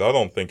pushing it. I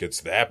don't think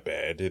it's that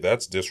bad.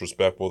 That's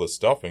disrespectful to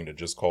stuffing to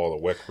just call it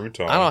a wet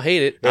crouton. I don't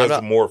hate it. It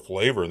has more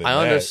flavor than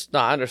that.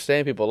 I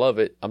understand people love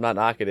it. I'm not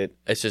knocking it.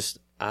 It's just,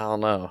 I don't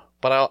know.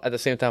 But at the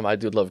same time, I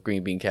do love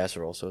green bean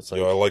casserole. So it's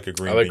like, I like a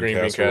green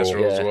bean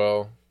casserole as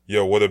well.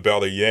 Yo, what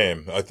about a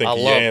yam? I think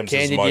yams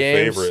is my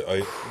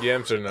favorite.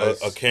 Yams are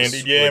nice. A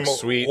candied yam, like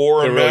sweet,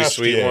 or a really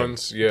sweet yam.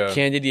 ones. Yeah,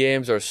 candied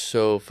yams are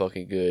so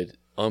fucking good.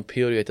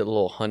 Unpeeled, you get the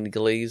little honey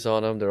glaze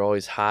on them. They're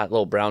always hot.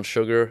 Little brown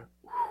sugar.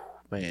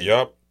 Man.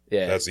 Yep.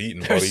 Yeah. That's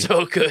eating, buddy. They're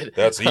so good.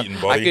 That's eating,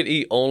 buddy. I could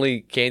eat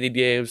only candied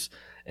yams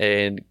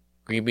and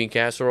green bean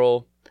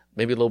casserole.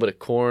 Maybe a little bit of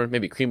corn.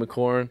 Maybe cream of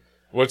corn.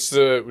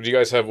 Do you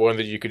guys have one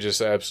that you could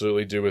just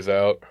absolutely do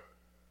without?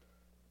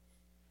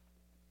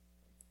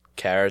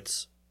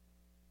 Carrots.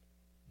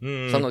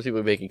 Sometimes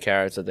people are making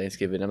carrots at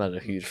Thanksgiving. I'm not a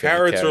huge fan of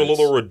carrots. Are a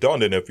little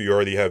redundant if you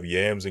already have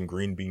yams and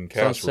green bean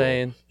casserole. I'm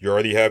saying. You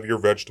already have your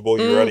vegetable.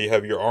 You already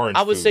have your orange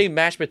I would food. say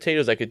mashed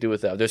potatoes I could do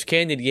without. There's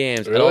candied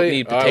yams. Really? I don't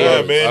need potatoes.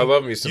 Yeah, man. I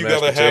love me some mashed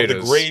potatoes. You gotta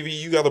have the gravy.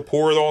 You gotta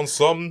pour it on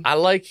something. I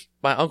like,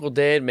 my Uncle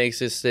Dad makes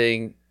this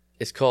thing.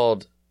 It's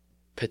called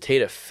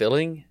potato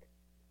filling.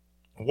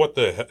 What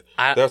the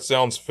heck? That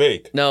sounds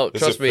fake. No,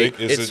 trust me.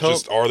 Is it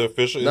just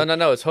artificial?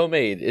 No. It's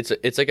homemade.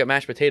 It's like a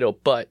mashed potato,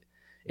 but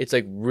it's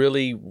like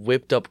really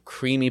whipped up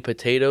creamy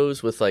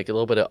potatoes with like a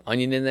little bit of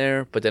onion in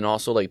there, but then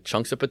also like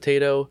chunks of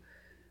potato.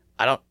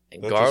 That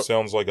just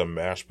sounds like a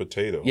mashed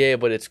potato. Yeah,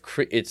 but it's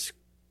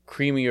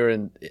creamier,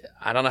 and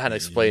I don't know how to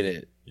explain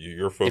it.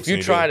 Your folks if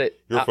you tried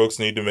it, folks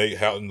need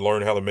to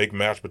learn how to make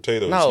mashed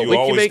potatoes. No, you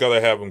always gotta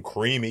have them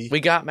creamy. We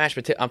got mashed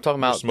potato. I'm talking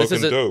about this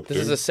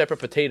is a separate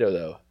potato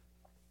though.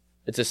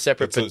 It's a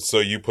separate. So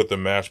you put the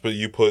mashed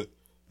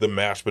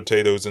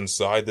potatoes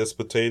inside this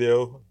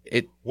potato?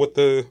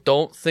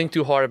 Don't think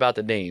too hard about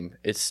the name.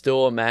 It's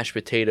still a mashed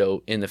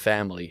potato in the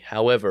family.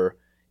 However,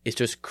 it's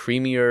just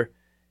creamier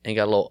and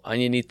got a little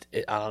oniony.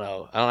 I don't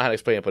know how to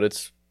explain it,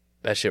 but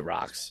that shit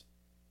rocks.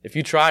 If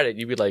you tried it,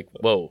 you'd be like,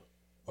 whoa.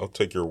 I'll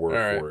take your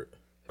word for it.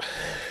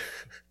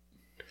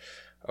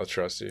 I'll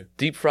trust you.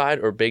 Deep fried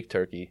or baked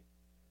turkey?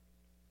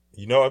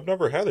 You know, I've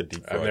never had a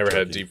deep fried. I've never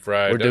had deep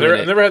fried.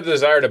 I've never had the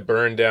desire to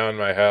burn down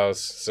my house.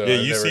 So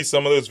yeah, see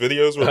some of those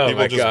videos where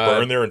people just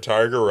burn their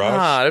entire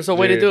garage. There's a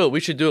way to do it.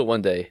 We should do it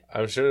one day.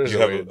 I'm sure there's a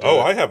way to do it.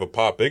 I have a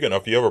pot big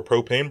enough. You have a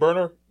propane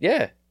burner?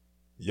 Yeah.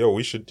 Yo,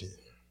 we should.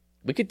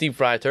 We could deep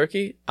fry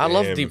turkey. I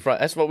love deep fry.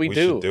 That's what we do.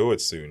 We should do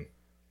it soon.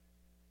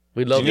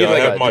 We love. I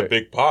have my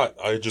big pot.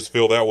 I just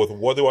fill that with.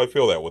 What do I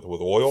fill that with?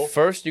 With oil?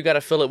 First, you got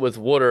to fill it with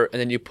water, and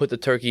then you put the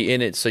turkey in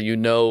it, so you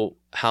know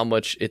how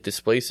much it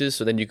displaces.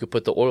 So then you could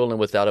put the oil in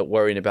without it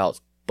worrying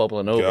about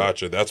bubbling over.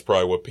 Gotcha. That's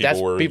probably what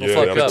people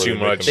fuck up too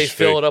much. They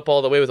fill it up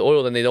all the way with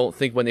oil, and they don't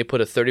think when they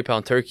put a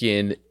 30-pound turkey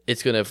in,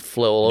 it's gonna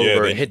flow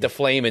over and hit the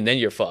flame, and then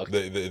you're fucked.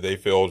 They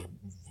failed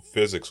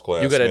physics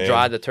class. You got to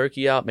dry the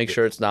turkey out. Make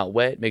sure it's not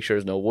wet. Make sure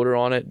there's no water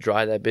on it.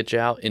 Dry that bitch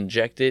out.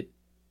 Inject it.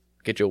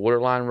 Get your water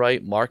line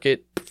right. Mark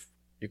it.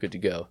 You're good to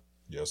go.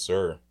 Yes,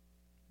 sir.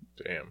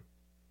 Damn.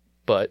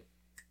 But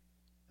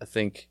I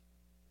think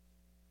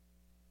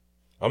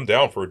I'm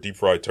down for a deep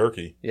fried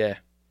turkey. Yeah.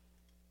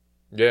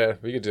 Yeah,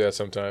 we could do that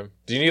sometime.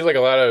 Do you need like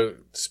a lot of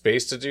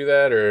space to do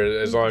that,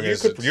 or as long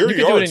as your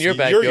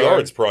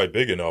yard's probably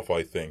big enough?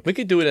 I think we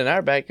could do it in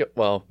our backyard.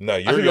 Well, no,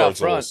 your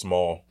yard's a little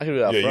small. I could do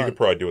it out front. You could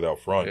probably do it out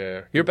front.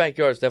 Yeah, your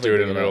backyard's definitely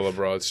do it in the middle of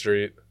Broad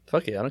Street.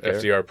 Fuck yeah, I don't care.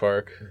 FDR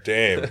Park.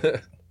 Damn.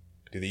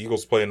 Do the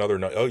Eagles play another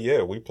night? Oh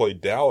yeah, we played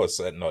Dallas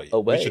that night.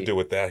 Away. We should do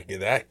it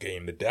that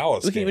game, the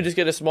Dallas. We can even just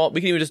get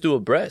we can even just do a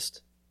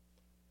breast.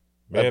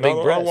 Man,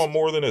 I want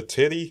more than a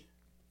titty.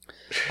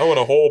 I want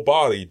a whole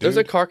body, dude. There's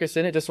a carcass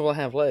in it, just won't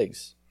have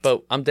legs.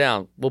 But I'm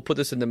down. We'll put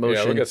this into motion.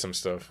 Yeah, we'll get some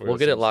stuff. We'll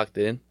get it locked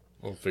in.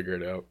 We'll figure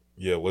it out.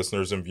 Yeah,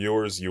 listeners and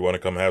viewers, you want to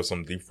come have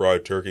some deep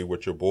fried turkey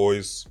with your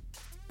boys?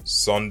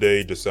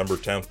 Sunday, December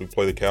 10th, we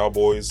play the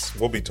Cowboys.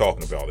 We'll be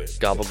talking about it.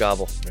 Gobble,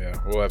 gobble. Yeah,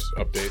 we'll have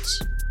updates.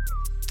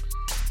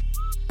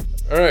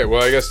 All right,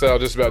 well, I guess that'll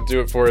just about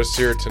do it for us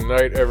here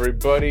tonight,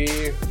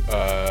 everybody.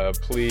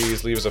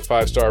 Please leave us a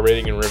 5-star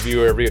rating and review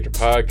wherever you get your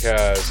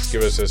podcasts.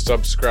 Give us a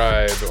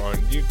subscribe on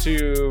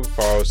YouTube.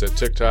 Follow us at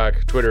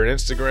TikTok, Twitter, and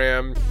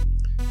Instagram.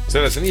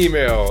 Send us an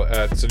email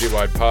at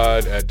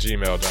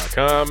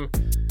citywidepod@gmail.com.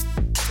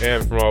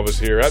 And from all of us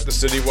here at the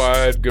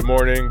Citywide, good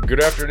morning,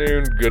 good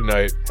afternoon, good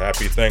night.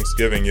 Happy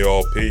Thanksgiving,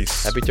 y'all.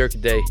 Peace. Happy Turkey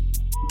Day.